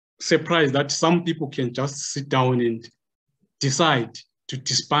just surprised that some people can just sit down and decide to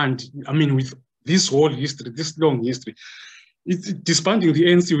disband. I mean, with this whole history, this long history, disbanding the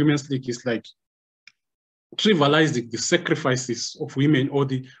ANC Women's League is like trivializing the sacrifices of women or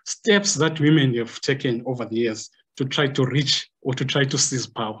the steps that women have taken over the years to try to reach or to try to seize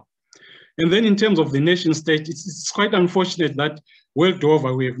power. And then in terms of the nation state, it's quite unfortunate that world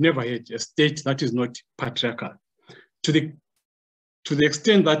over we have never had a state that is not patriarchal. To the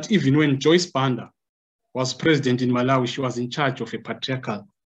extent that even when Joyce Banda was president in Malawi, she was in charge of a patriarchal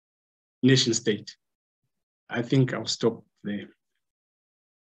nation state. I think I'll stop there.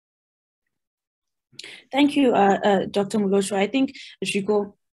 Thank you, Dr. Mulochwa. I think,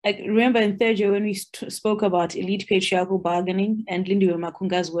 Shiko, I remember in third year when we spoke about elite patriarchal bargaining and Lindiwe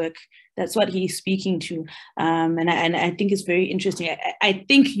Makunga's work, that's what he's speaking to. And I think it's very interesting. I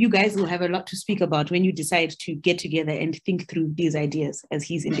think you guys will have a lot to speak about when you decide to get together and think through these ideas, as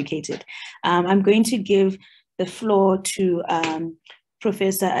he's indicated. I'm going to give the floor to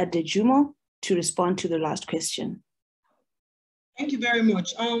Professor Adejumo to respond to the last question. Thank you very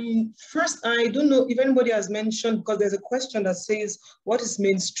much. First, I don't know if anybody has mentioned, because there's a question that says, what is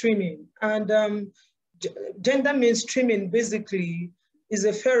mainstreaming? And gender mainstreaming basically is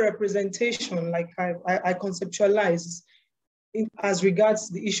a fair representation, like I conceptualize as regards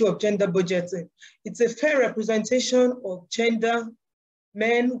the issue of gender budgeting. It's a fair representation of gender,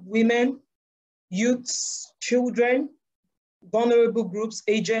 men, women, youths, children, vulnerable groups,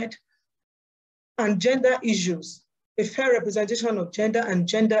 aged, and gender issues. A fair representation of gender and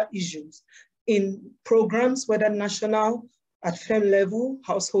gender issues in programs, whether national, at firm level,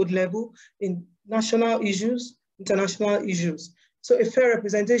 household level, in national issues, international issues. So a fair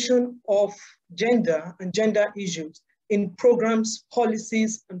representation of gender and gender issues in programs,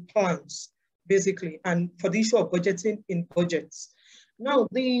 policies, and plans, basically, and for the issue of budgeting in budgets. Now,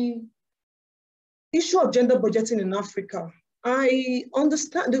 the issue of gender budgeting in Africa, I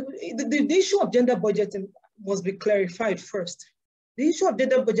understand the issue of gender budgeting must be clarified first. The issue of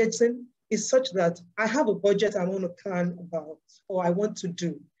gender budgeting is such that I have a budget I want to plan about or I want to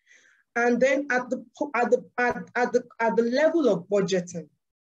do. And then at the level of budgeting,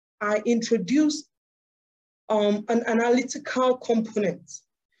 I introduce an analytical component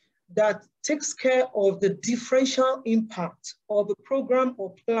that takes care of the differential impact of a program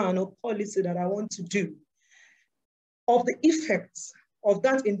or plan or policy that I want to do, of the effects of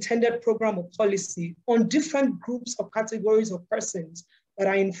that intended program or policy on different groups or categories of persons that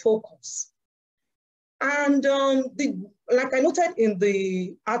are in focus. And like I noted in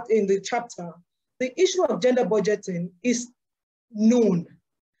the chapter, the issue of gender budgeting is known,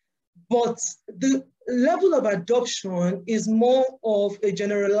 but the level of adoption is more of a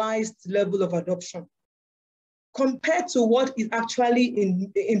generalized level of adoption compared to what it actually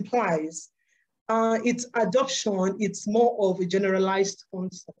implies. Its adoption, it's more of a generalized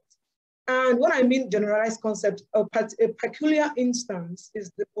concept. And what I mean generalized concept, a peculiar instance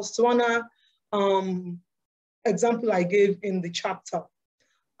is the Botswana example I gave in the chapter.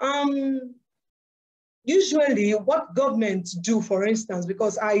 Usually what governments do, for instance,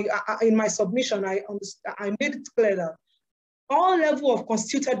 because in my submission, I made it clear that all level of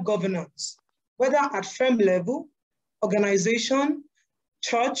constituted governance, whether at firm level, organization,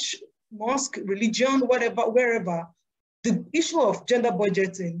 church, mosque, religion, whatever, wherever, the issue of gender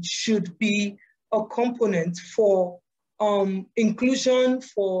budgeting should be a component for inclusion,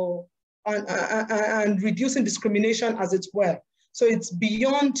 for and reducing discrimination, as it were. So it's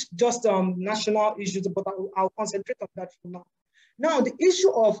beyond just national issues, but I'll concentrate on that for now. Now, the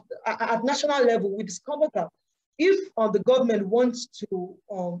issue of at national level, we discovered that if the government wants to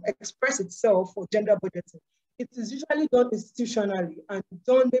express itself for gender budgeting, it is usually done institutionally and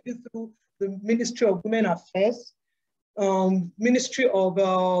done maybe through the Ministry of Women Affairs, Ministry of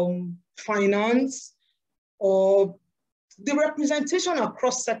Finance, or the representation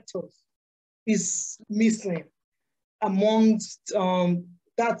across sectors is missing amongst,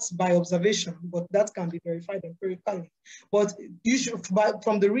 that's by observation, but that can be verified empirically. But usually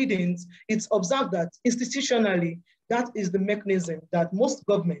from the readings, it's observed that institutionally, that is the mechanism that most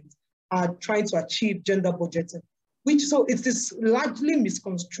governments are trying to achieve gender budgeting, so it is largely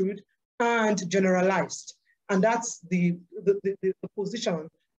misconstrued and generalized. And that's the position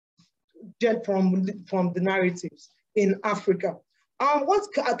from the narratives in Africa. What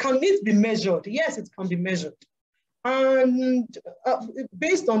can it be measured? Yes, it can be measured. And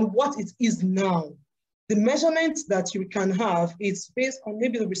based on what it is now, the measurements that you can have is based on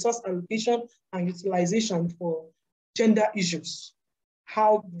maybe the resource allocation and utilization for gender issues.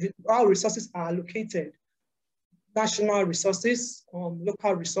 How resources are allocated, national resources,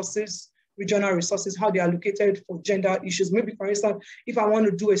 local resources, regional resources, how they are allocated for gender issues. Maybe, for instance, if I want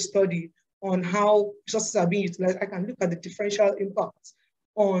to do a study on how resources are being utilized, I can look at the differential impacts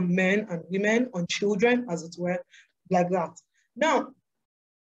on men and women, on children, as it were, like that. Now,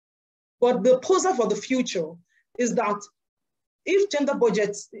 but the poser for the future is that if gender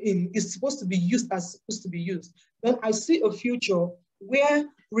budgeting is supposed to be used as supposed to be used, then I see a future where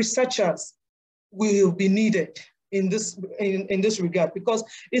researchers will be needed in this regard, because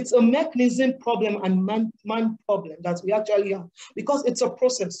it's a mechanism problem and man problem that we actually have, because it's a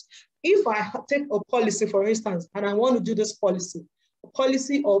process. If I take a policy, for instance, and I want to do this policy, a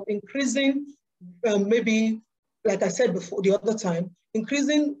policy of increasing maybe like I said before the other time,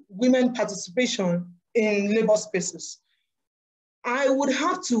 increasing women participation in labor spaces. I would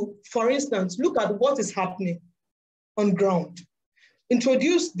have to, for instance, look at what is happening on ground,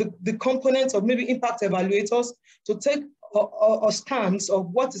 introduce the components of maybe impact evaluators to take a stance of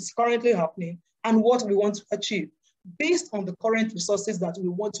what is currently happening and what we want to achieve based on the current resources that we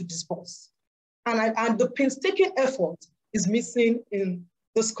want to disperse. And the painstaking effort is missing in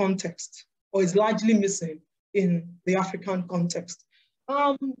this context, or is largely missing in the African context.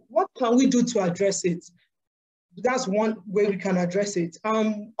 What can we do to address it? That's one way we can address it.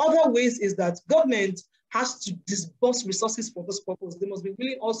 Other ways is that government has to disburse resources for this purpose. They must be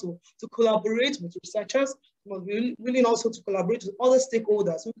willing also to collaborate with researchers. They must be willing also to collaborate with other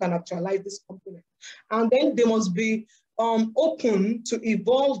stakeholders who can actualize this component. And then they must be open to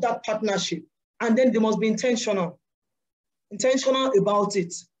evolve that partnership. And then they must be intentional about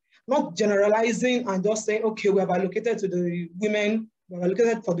it. Not generalizing and just saying, okay, we have allocated to the women, we have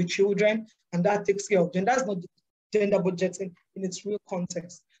allocated for the children, and that takes care of them. That's not gender budgeting in its real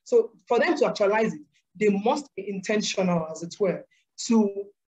context. So for them to actualize it, they must be intentional, as it were, to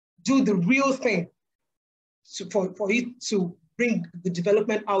do the real thing for it to bring the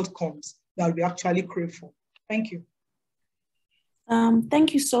development outcomes that we actually crave for. Thank you.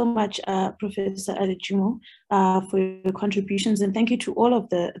 Thank you so much, Professor Adejumo, for your contributions, and thank you to all of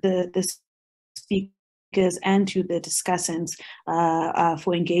the speakers and to the discussants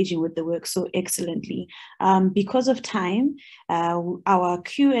for engaging with the work so excellently. Because of time, our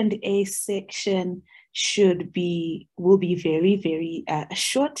Q&A section will be very, very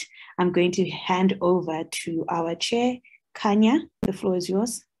short. I'm going to hand over to our chair, Kanya. The floor is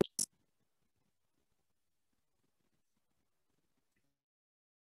yours.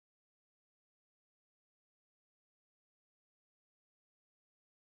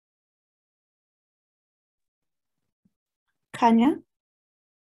 Kanya?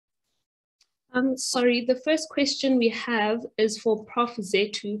 Sorry, the first question we have is for Prof.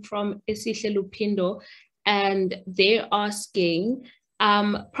 Zetu from Esihle Lupindo, and they're asking,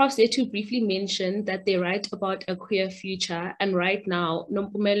 Prof. Zetu briefly mentioned that they write about a queer future, and right now,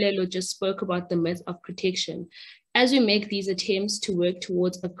 Nompumelelo just spoke about the myth of protection. As we make these attempts to work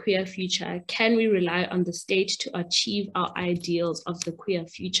towards a queer future, can we rely on the state to achieve our ideals of the queer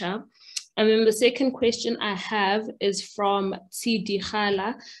future? And then the second question I have is from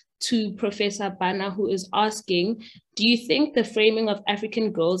Tsidikhala to Professor Bana, who is asking, do you think the framing of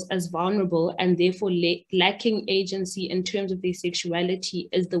African girls as vulnerable and therefore lacking agency in terms of their sexuality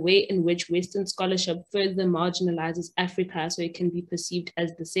is the way in which Western scholarship further marginalizes Africa so it can be perceived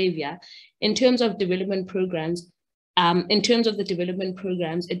as the savior? In terms of development programs,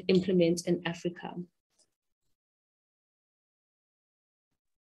 it implements in Africa?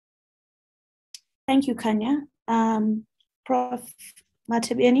 Thank you, Kanya. Prof.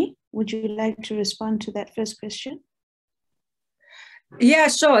 Matebeni, would you like to respond to that first question? Yeah,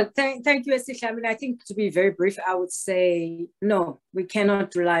 sure. Thank you, Esihle. I mean, I think to be very brief, I would say, no, we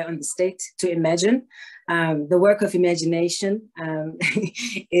cannot rely on the state to imagine. The work of imagination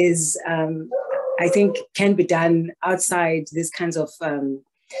is, I think, can be done outside these kinds of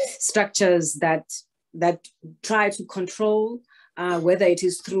structures that try to control, whether it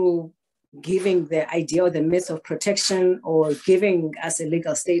is through giving the idea or the myth of protection or giving us a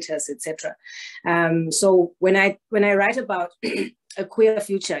legal status, etc. So when I write about a queer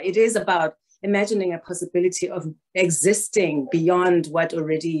future, it is about imagining a possibility of existing beyond what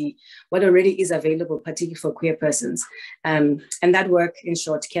already is available, particularly for queer persons. And that work, in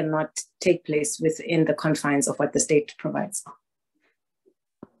short, cannot take place within the confines of what the state provides.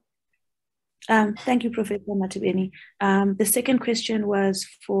 Thank you, Professor Matebeni. The second question was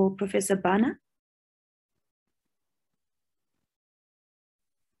for Professor Bana.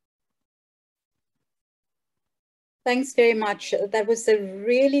 Thanks very much. That was a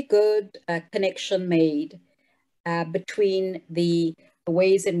really good connection made between the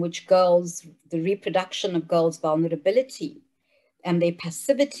ways in which girls, the reproduction of girls' vulnerability and their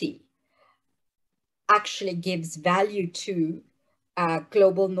passivity actually gives value to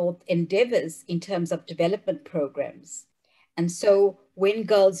Global North endeavors in terms of development programs. And so when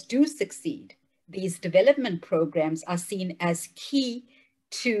girls do succeed, these development programs are seen as key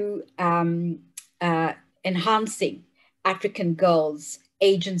to enhancing African girls'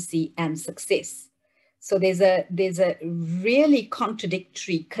 agency and success. So there's a really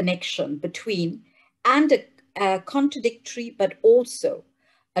contradictory connection between, and a contradictory but also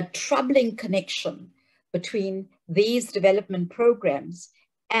a troubling connection between these development programs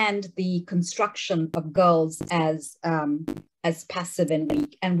and the construction of girls as passive and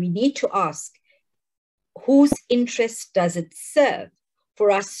weak. And we need to ask, whose interest does it serve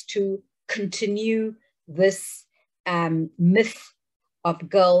for us to continue this myth of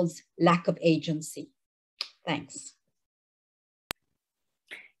girls' lack of agency? Thanks.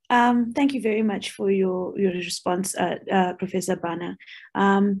 Thank you very much for your response, Professor Bana.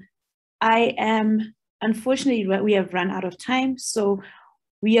 Unfortunately, we have run out of time, so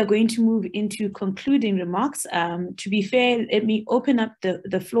we are going to move into concluding remarks. To be fair, let me open up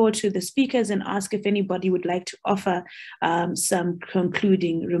the floor to the speakers and ask if anybody would like to offer some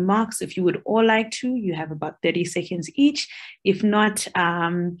concluding remarks. If you would all like to, you have about 30 seconds each. If not,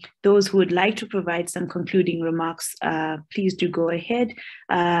 those who would like to provide some concluding remarks, please do go ahead.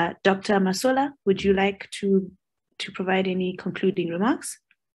 Dr. Masola, would you like to provide any concluding remarks?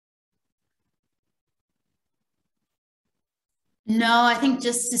 No, I think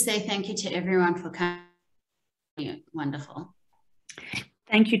just to say thank you to everyone for coming. Wonderful.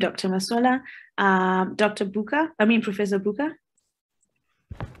 Thank you, Dr. Masola. Professor Buka?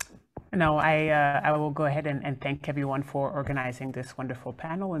 No, I will go ahead and thank everyone for organizing this wonderful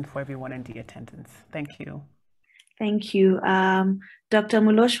panel and for everyone in the attendance. Thank you. Thank you. Dr.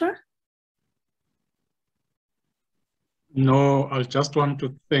 Muloshwa? No, I just want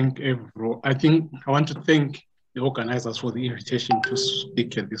to thank everyone. I want to thank the organizers for the invitation to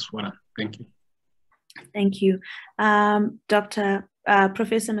speak at this forum. Thank you. Thank you. Professor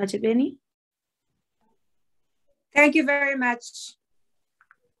Matebeni? Thank you very much.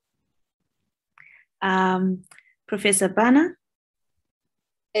 Professor Bana?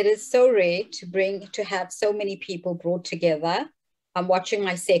 It is so rare to have so many people brought together. I'm watching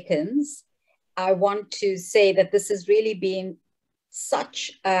my seconds. I want to say that this has really been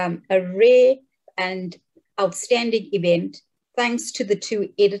such a rare and outstanding event. Thanks to the two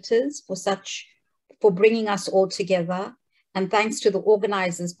editors for bringing us all together, and thanks to the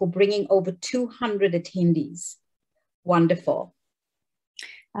organizers for bringing over 200 attendees. Wonderful.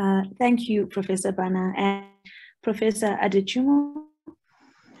 Thank you, Professor Bana. And Professor Adejumo?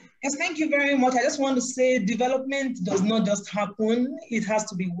 Yes, thank you very much. I just want to say development does not just happen. It has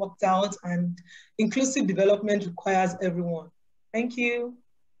to be worked out, and inclusive development requires everyone. Thank you.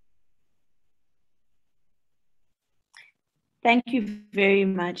 Thank you very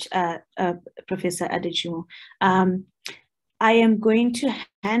much, Professor Adejumo. I am going to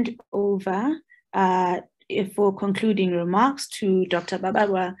hand over for concluding remarks to Dr.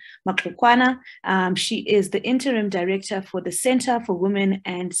 Babarwa Maklukwana. She is the Interim Director for the Center for Women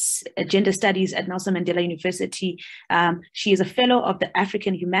and Gender Studies at Nelson Mandela University. She is a Fellow of the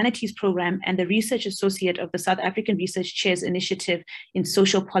African Humanities Program and the Research Associate of the South African Research Chairs Initiative in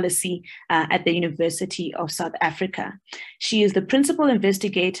Social Policy at the University of South Africa. She is the Principal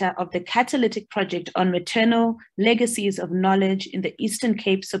Investigator of the Catalytic Project on Maternal Legacies of Knowledge in the Eastern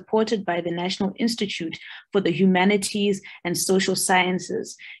Cape, supported by the National Institute for the Humanities and Social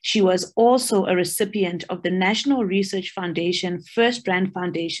Sciences. She was also a recipient of the National Research Foundation First Rand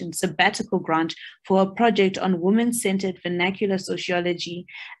Foundation sabbatical grant for a project on women-centered vernacular sociology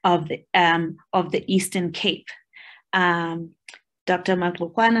of the Eastern Cape. Dr.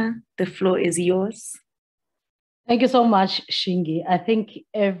 Maklukwana, the floor is yours. Thank you so much, Shingi. I think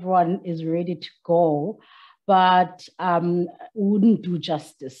everyone is ready to go, but wouldn't do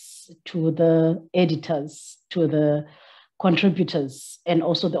justice to the editors, to the contributors, and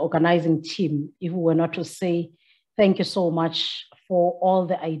also the organizing team if we were not to say thank you so much for all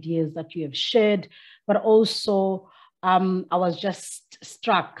the ideas that you have shared. But also, I was just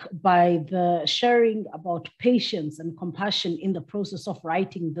struck by the sharing about patience and compassion in the process of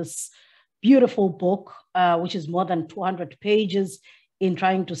writing this beautiful book, which is more than 200 pages in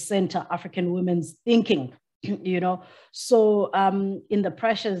trying to center African women's thinking. So in the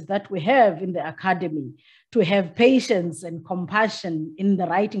pressures that we have in the academy, to have patience and compassion in the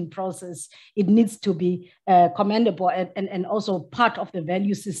writing process, it needs to be commendable and also part of the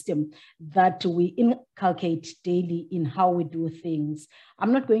value system that we inculcate daily in how we do things.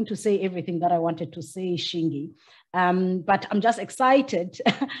 I'm not going to say everything that I wanted to say, Shingi, but I'm just excited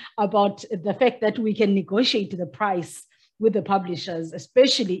about the fact that we can negotiate the price with the publishers,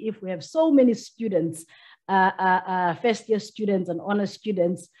 especially if we have so many students, first-year students and honor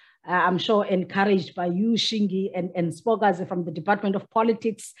students, I'm sure encouraged by you, Shingi, and Spogaze from the Department of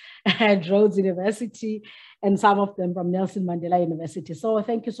Politics at Rhodes University, and some of them from Nelson Mandela University. So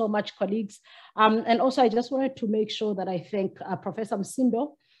thank you so much, colleagues. And also, I just wanted to make sure that I thank Professor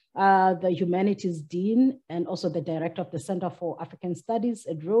Msindo, the Humanities Dean, and also the Director of the Center for African Studies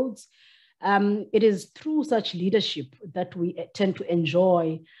at Rhodes. It is through such leadership that we tend to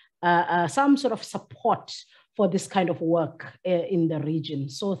enjoy some sort of support for this kind of work in the region.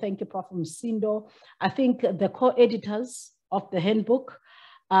 So thank you, Prof. Msindo. I think the co-editors of the handbook,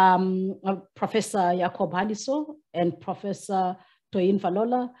 Professor Jacob Haliso and Professor Toyin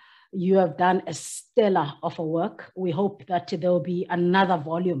Falola, you have done a stellar of a work. We hope that there will be another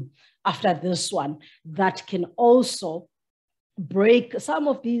volume after this one that can also break some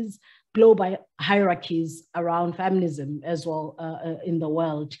of these global hierarchies around feminism as well in the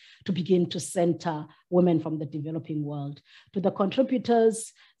world, to begin to center women from the developing world. To the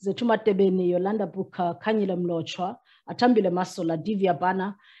contributors, Zetuma Tebeni, Yolanda Buka, Kanyile Mlochwa, Atambile Masola, Divya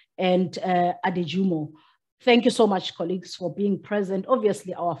Bana, and Adejumo. Thank you so much, colleagues, for being present.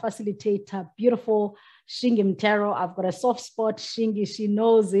 Obviously, our facilitator, beautiful Shingi Mtero. I've got a soft spot. Shingi, she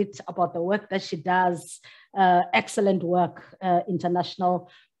knows it about the work that she does. Excellent work, International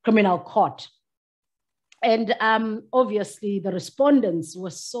Criminal Court. And obviously, the respondents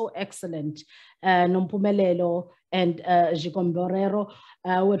were so excellent. Nompumelelo and Jigomborero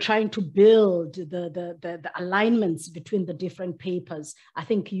were trying to build the alignments between the different papers. I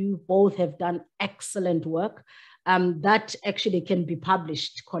think you both have done excellent work. That actually can be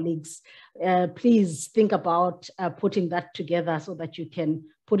published, colleagues. Please think about putting that together so that you can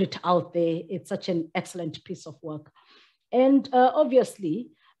put it out there. It's such an excellent piece of work. And obviously,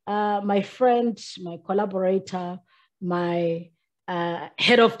 my friend, my collaborator, my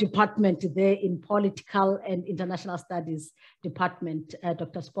head of department there in Political and International Studies department,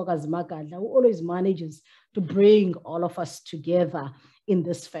 Dr. Spogazi Magadla, who always manages to bring all of us together in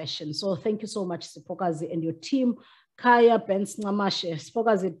this fashion. So thank you so much, Spogazi, and your team. Kaya Benz Namashe,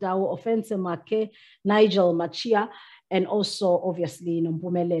 Spogazi Dawo, Offense Make, Nigel Machia, and also obviously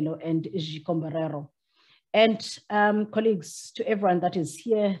Nompumelelo and Jikomberero. And colleagues, to everyone that is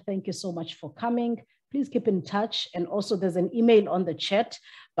here, thank you so much for coming. Please keep in touch. And also there's an email on the chat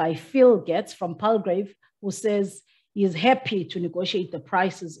by Phil Getz from Palgrave, who says he is happy to negotiate the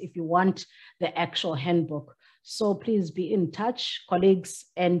prices if you want the actual handbook. So please be in touch, colleagues,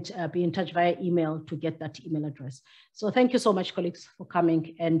 and be in touch via email to get that email address. So thank you so much, colleagues, for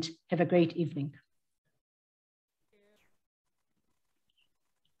coming, and have a great evening.